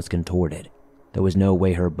woman was contorted. There was no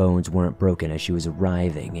way her bones weren't broken as she was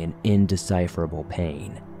writhing in indecipherable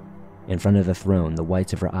pain. In front of the throne, the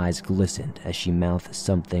whites of her eyes glistened as she mouthed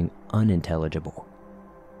something unintelligible.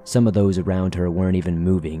 Some of those around her weren't even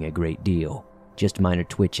moving a great deal, just minor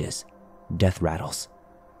twitches, death rattles.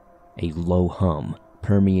 A low hum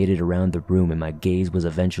permeated around the room, and my gaze was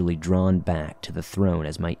eventually drawn back to the throne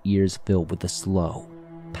as my ears filled with the slow,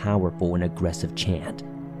 powerful, and aggressive chant.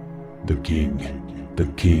 The king, the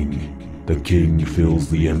king. The king fills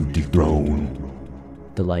the empty throne.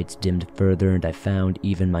 The lights dimmed further, and I found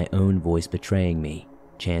even my own voice betraying me,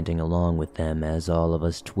 chanting along with them as all of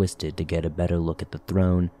us twisted to get a better look at the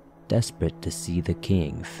throne, desperate to see the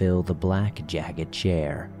king fill the black, jagged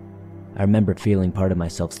chair. I remembered feeling part of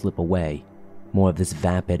myself slip away, more of this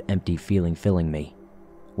vapid, empty feeling filling me.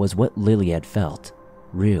 Was what Lily had felt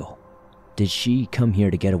real? Did she come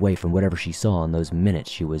here to get away from whatever she saw in those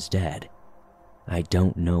minutes she was dead? I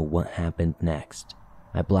don't know what happened next.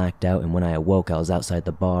 I blacked out, and when I awoke, I was outside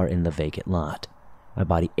the bar in the vacant lot, my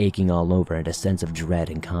body aching all over and a sense of dread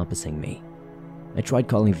encompassing me. I tried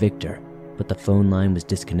calling Victor, but the phone line was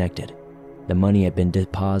disconnected. The money had been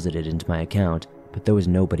deposited into my account, but there was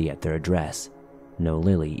nobody at their address. No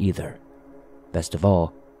Lily either. Best of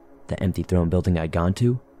all, the empty throne building I'd gone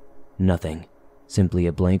to? Nothing. Simply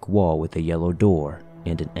a blank wall with a yellow door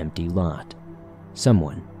and an empty lot.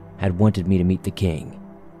 Someone had wanted me to meet the king,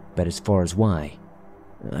 but as far as why,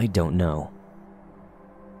 I don't know.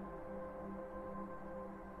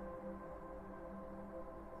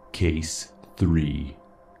 Case 3.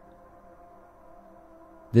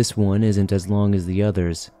 This one isn't as long as the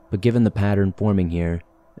others, but given the pattern forming here,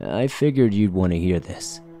 I figured you'd want to hear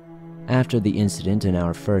this. After the incident in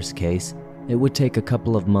our first case, it would take a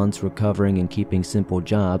couple of months recovering and keeping simple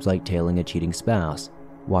jobs like tailing a cheating spouse,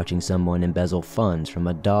 watching someone embezzle funds from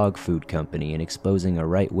a dog food company, and exposing a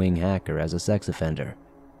right-wing hacker as a sex offender.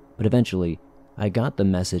 But eventually, I got the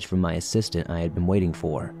message from my assistant I had been waiting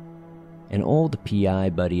for. An old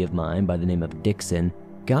PI buddy of mine by the name of Dixon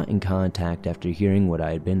got in contact after hearing what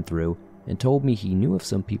I had been through and told me he knew of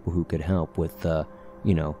some people who could help with the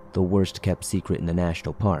worst kept secret in the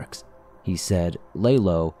national parks. He said, lay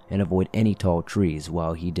low and avoid any tall trees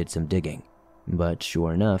while he did some digging. But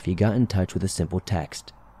sure enough, he got in touch with a simple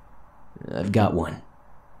text. I've got one.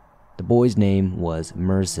 The boy's name was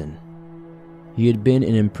Merson. He had been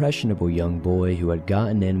an impressionable young boy who had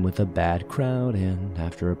gotten in with a bad crowd, and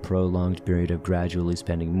after a prolonged period of gradually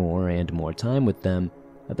spending more and more time with them,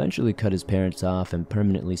 eventually cut his parents off and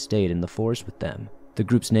permanently stayed in the forest with them. The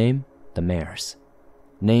group's name? The Mares.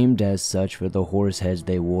 Named as such for the horse heads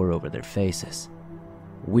they wore over their faces.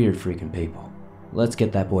 Weird freaking people. Let's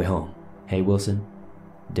get that boy home. Hey, Wilson?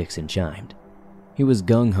 Dixon chimed. He was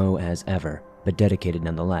gung-ho as ever, but dedicated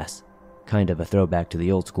nonetheless. Kind of a throwback to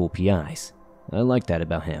the old school PIs. I liked that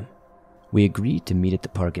about him. We agreed to meet at the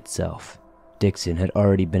park itself. Dixon had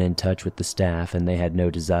already been in touch with the staff, and they had no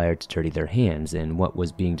desire to dirty their hands in what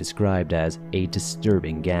was being described as a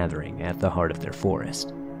disturbing gathering at the heart of their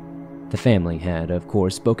forest. The family had, of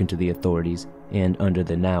course, spoken to the authorities, and under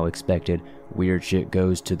the now expected weird shit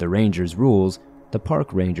goes to the rangers rules, the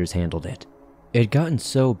park rangers handled it. It had gotten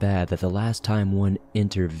so bad that the last time one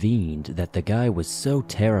intervened that the guy was so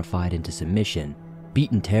terrified into submission,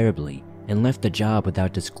 beaten terribly, and left the job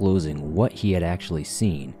without disclosing what he had actually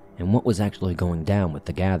seen and what was actually going down with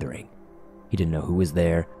the gathering. He didn't know who was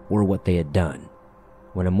there or what they had done.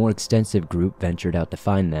 When a more extensive group ventured out to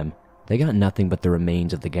find them, they got nothing but the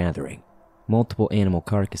remains of the gathering, multiple animal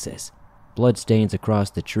carcasses, blood stains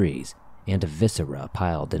across the trees, and a viscera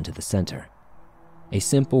piled into the center. A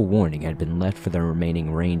simple warning had been left for the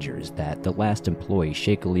remaining rangers that the last employee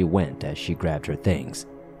shakily went as she grabbed her things.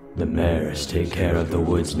 The mares take care of the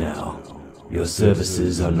woods now. Your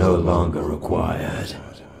services are no longer required.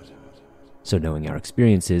 So knowing our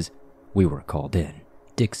experiences, we were called in.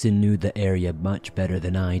 Dixon knew the area much better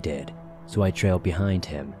than I did, so I trailed behind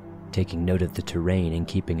him, taking note of the terrain and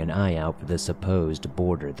keeping an eye out for the supposed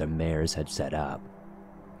border the mares had set up.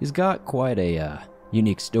 He's got quite a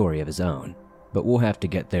unique story of his own, but we'll have to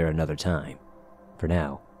get there another time. For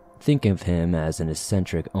now, think of him as an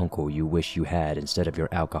eccentric uncle you wish you had instead of your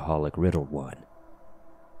alcoholic riddled one.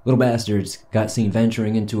 Little bastards got seen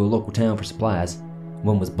venturing into a local town for supplies.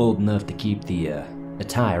 One was bold enough to keep the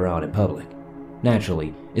attire on in public.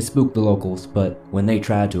 Naturally, it spooked the locals, but when they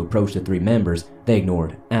tried to approach the three members, they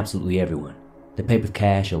ignored absolutely everyone. They paid with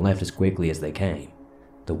cash and left as quickly as they came.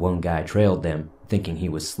 The one guy trailed them, thinking he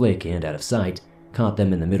was slick and out of sight, caught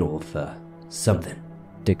them in the middle of something.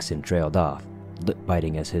 Dixon trailed off, lip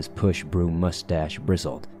biting as his push broom mustache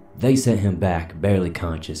bristled. They sent him back, barely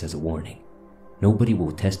conscious, as a warning. Nobody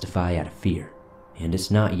will testify out of fear, and it's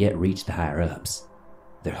not yet reached the higher-ups.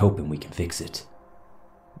 They're hoping we can fix it.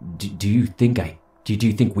 Do you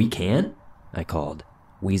think we can? I called,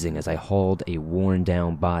 wheezing as I hauled a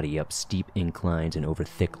worn-down body up steep inclines and over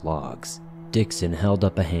thick logs. Dixon held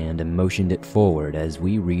up a hand and motioned it forward as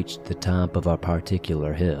we reached the top of our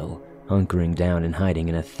particular hill, hunkering down and hiding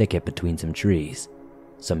in a thicket between some trees.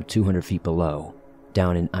 Some 200 feet below,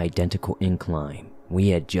 down an identical incline we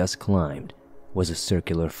had just climbed, was a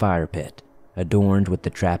circular fire pit, adorned with the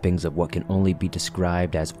trappings of what can only be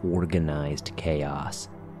described as organized chaos.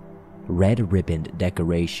 Red-ribboned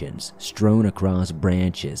decorations strewn across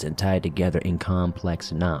branches and tied together in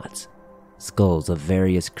complex knots. Skulls of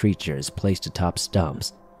various creatures placed atop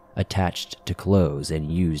stumps, attached to clothes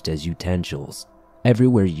and used as utensils.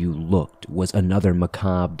 Everywhere you looked was another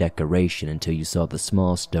macabre decoration until you saw the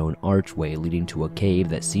small stone archway leading to a cave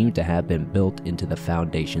that seemed to have been built into the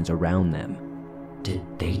foundations around them. Did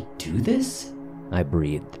they do this? I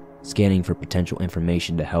breathed, scanning for potential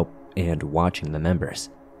information to help and watching the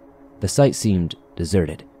members. The site seemed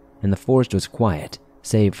deserted, and the forest was quiet,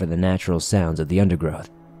 save for the natural sounds of the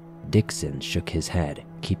undergrowth. Dixon shook his head,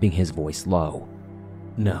 keeping his voice low.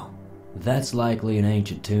 No, that's likely an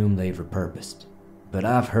ancient tomb they've repurposed, but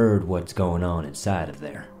I've heard what's going on inside of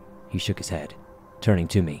there. He shook his head, turning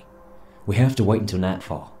to me. We have to wait until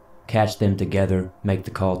nightfall, catch them together, make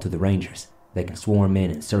the call to the rangers. They can swarm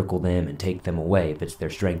in and circle them and take them away if it's their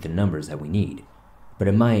strength and numbers that we need. But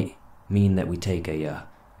it might mean that we take a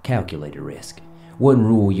calculated risk. One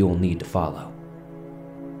rule you'll need to follow.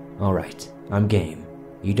 Alright, I'm game.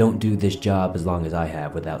 You don't do this job as long as I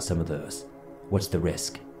have without some of those. What's the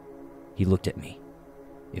risk? He looked at me.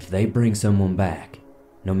 If they bring someone back,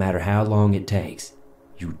 no matter how long it takes,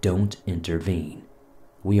 you don't intervene.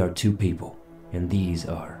 We are two people, and these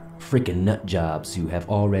are freaking nut jobs who have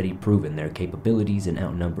already proven their capabilities and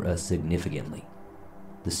outnumber us significantly.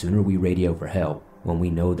 The sooner we radio for help when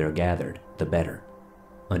we know they're gathered, the better.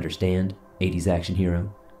 Understand, 80s action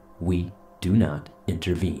hero? We do not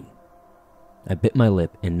intervene. I bit my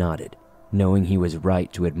lip and nodded, knowing he was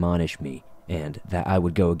right to admonish me and that I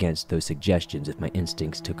would go against those suggestions if my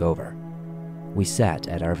instincts took over. We sat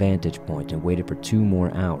at our vantage point and waited for 2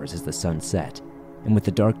 more hours as the sun set, and with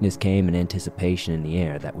the darkness came an anticipation in the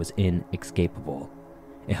air that was inescapable.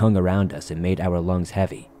 It hung around us and made our lungs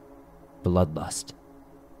heavy. Bloodlust.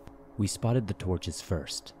 We spotted the torches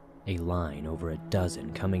first, a line over a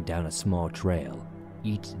dozen coming down a small trail,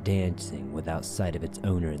 each dancing without sight of its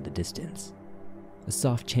owner in the distance. The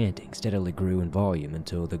soft chanting steadily grew in volume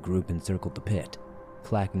until the group encircled the pit,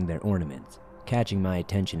 clacking their ornaments, catching my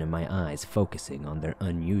attention and my eyes focusing on their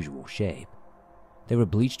unusual shape. They were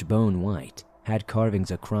bleached bone white, had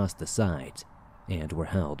carvings across the sides, and were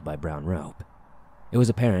held by brown rope. It was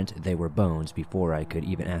apparent they were bones before I could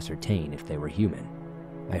even ascertain if they were human.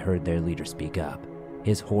 I heard their leader speak up.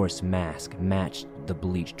 His horse mask matched the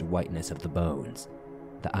bleached whiteness of the bones,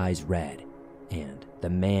 the eyes red, and the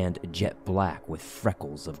man jet black with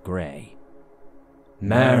freckles of gray.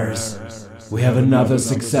 Mares, we have another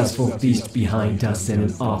successful feast behind us and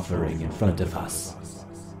an offering in front of us.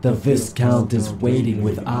 The Viscount is waiting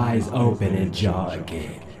with eyes open and jaw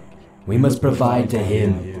agape. We must provide to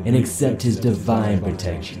him and accept his divine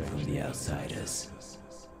protection from the outsiders.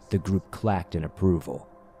 The group clacked in approval.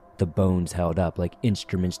 The bones held up like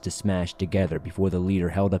instruments to smash together before the leader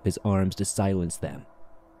held up his arms to silence them.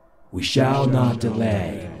 We shall not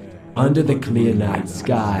delay. Under the clear night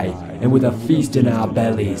sky, and with a feast in our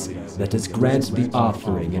bellies, let us grant the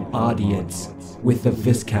offering an audience with the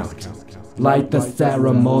Viscount. Light the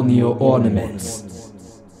ceremonial ornaments.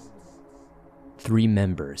 3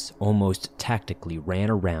 members almost tactically ran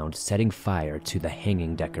around setting fire to the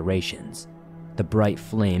hanging decorations, the bright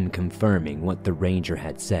flame confirming what the ranger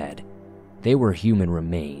had said. They were human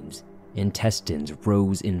remains. Intestines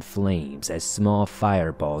rose in flames as small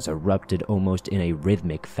fireballs erupted almost in a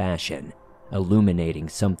rhythmic fashion, illuminating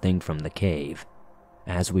something from the cave.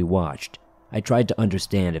 As we watched, I tried to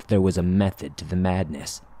understand if there was a method to the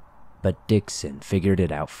madness, but Dixon figured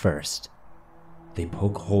it out first. They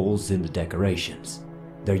poke holes in the decorations.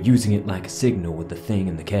 They're using it like a signal with the thing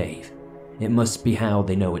in the cave. It must be how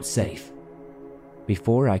they know it's safe.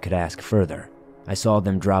 Before I could ask further, I saw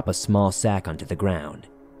them drop a small sack onto the ground,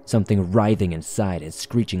 something writhing inside and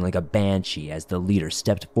screeching like a banshee as the leader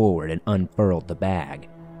stepped forward and unfurled the bag,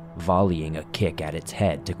 volleying a kick at its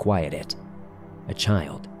head to quiet it. A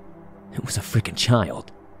child. It was a freaking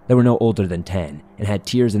child. They were no older than 10 and had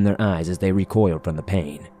tears in their eyes as they recoiled from the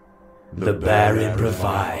pain. The Baron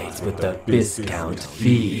provides, but the Viscount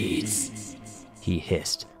feeds, he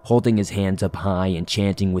hissed, holding his hands up high and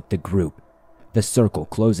chanting with the group, the circle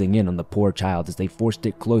closing in on the poor child as they forced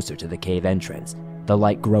it closer to the cave entrance, the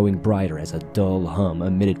light growing brighter as a dull hum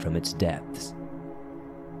emitted from its depths.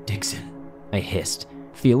 Dixon, I hissed,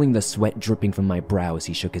 feeling the sweat dripping from my brow as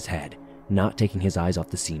he shook his head, not taking his eyes off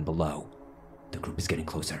the scene below. The group is getting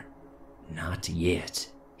closer. Not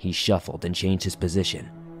yet. He shuffled and changed his position,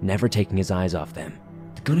 never taking his eyes off them.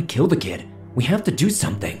 They're gonna kill the kid. We have to do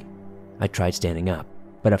something. I tried standing up,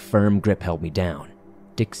 but a firm grip held me down,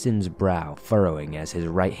 Dixon's brow furrowing as his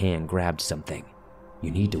right hand grabbed something. You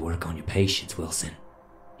need to work on your patience, Wilson,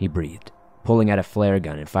 he breathed, pulling out a flare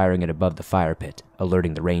gun and firing it above the fire pit,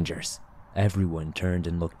 alerting the rangers. Everyone turned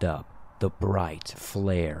and looked up, the bright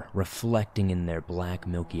flare reflecting in their black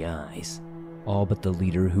milky eyes. All but the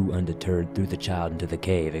leader, who undeterred threw the child into the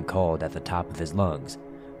cave and called at the top of his lungs,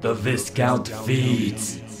 "The Viscount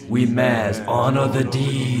feeds! We mares honor the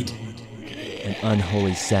deed!" An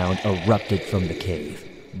unholy sound erupted from the cave,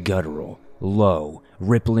 guttural, low,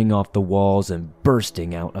 rippling off the walls and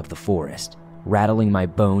bursting out of the forest, rattling my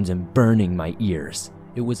bones and burning my ears.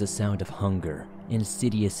 It was a sound of hunger,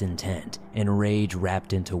 insidious intent, and rage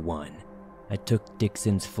wrapped into one. I took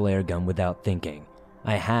Dixon's flare gun without thinking.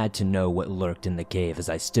 I had to know what lurked in the cave as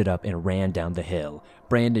I stood up and ran down the hill,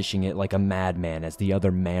 brandishing it like a madman as the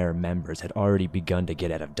other mare members had already begun to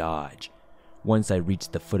get out of dodge. Once I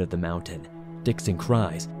reached the foot of the mountain, Dixon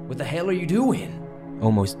cries, "What the hell are you doing?"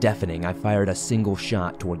 Almost deafening, I fired a single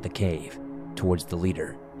shot toward the cave, towards the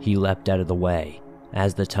leader. He leapt out of the way,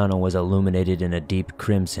 as the tunnel was illuminated in a deep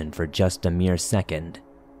crimson for just a mere second.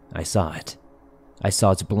 I saw it. I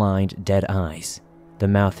saw its blind, dead eyes, the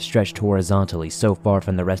mouth stretched horizontally so far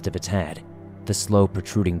from the rest of its head, the slow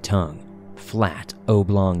protruding tongue, flat,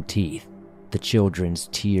 oblong teeth, the children's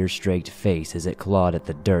tear-streaked face as it clawed at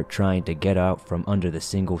the dirt trying to get out from under the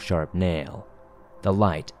single sharp nail. The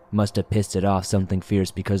light must have pissed it off something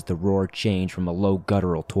fierce because the roar changed from a low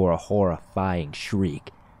guttural to a horrifying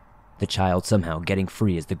shriek. The child somehow getting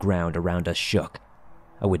free as the ground around us shook.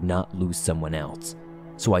 I would not lose someone else,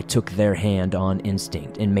 so I took their hand on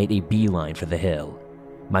instinct and made a beeline for the hill,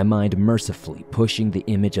 my mind mercifully pushing the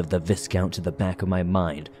image of the Viscount to the back of my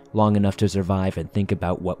mind long enough to survive and think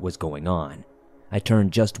about what was going on. I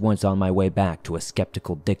turned just once on my way back to a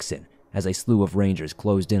skeptical Dixon as a slew of rangers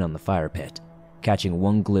closed in on the fire pit, catching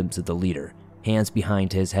one glimpse of the leader, hands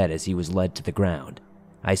behind his head as he was led to the ground.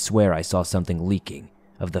 I swear I saw something leaking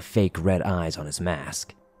of the fake red eyes on his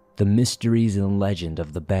mask. The mysteries and legend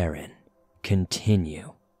of the Baron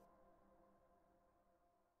continue.